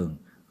xem thường,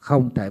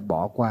 không thể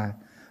bỏ qua.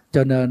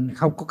 Cho nên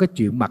không có cái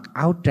chuyện mặc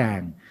áo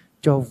tràng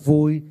cho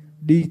vui,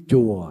 đi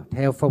chùa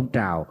theo phong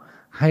trào,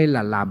 hay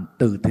là làm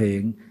từ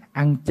thiện,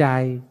 ăn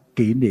chay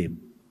kỷ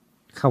niệm.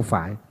 Không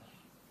phải.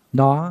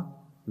 Nó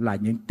là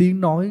những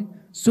tiếng nói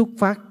xuất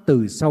phát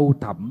từ sâu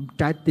thẳm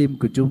trái tim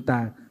của chúng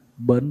ta.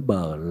 Bến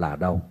bờ là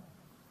đâu?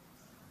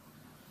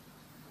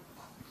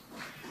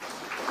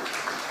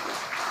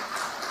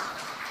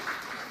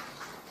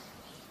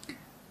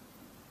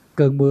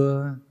 Cơn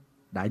mưa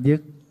đã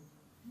dứt,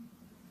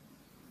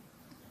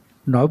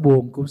 nỗi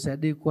buồn cũng sẽ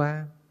đi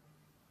qua,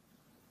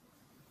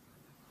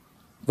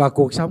 và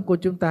cuộc sống của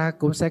chúng ta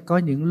cũng sẽ có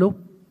những lúc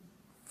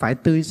phải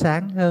tươi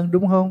sáng hơn,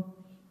 đúng không?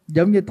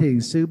 Giống như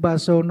thiền sư Ba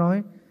Sô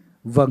nói,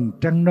 vầng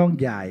trăng non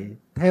dài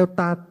theo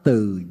ta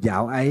từ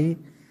dạo ấy,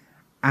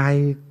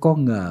 ai có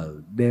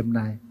ngờ đêm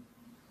nay.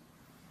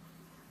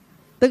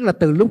 Tức là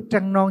từ lúc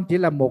trăng non chỉ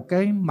là một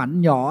cái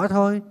mảnh nhỏ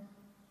thôi,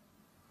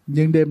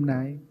 nhưng đêm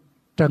nay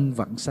trăng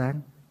vẫn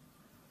sáng.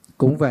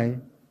 Cũng vậy,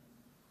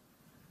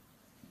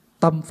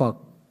 tâm Phật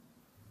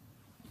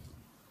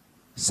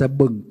sẽ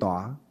bừng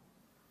tỏa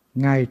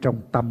ngay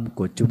trong tâm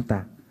của chúng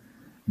ta,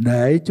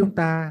 để chúng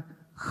ta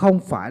không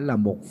phải là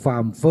một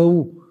phàm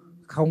phu,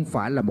 không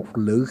phải là một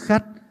lữ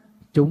khách,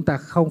 chúng ta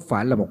không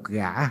phải là một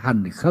gã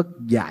hành khất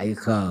dại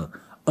khờ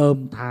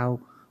ôm thao,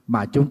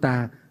 mà chúng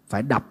ta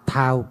phải đập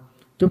thao.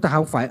 Chúng ta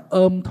không phải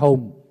ôm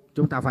thùng,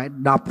 chúng ta phải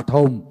đập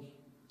thùng,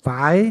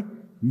 phải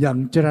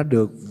nhận cho ra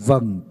được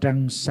vầng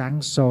trăng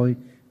sáng soi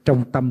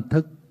trong tâm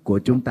thức của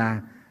chúng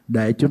ta,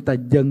 để chúng ta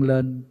dâng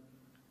lên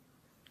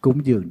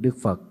cúng dường Đức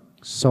Phật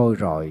soi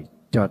rọi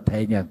cho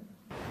thế nhân.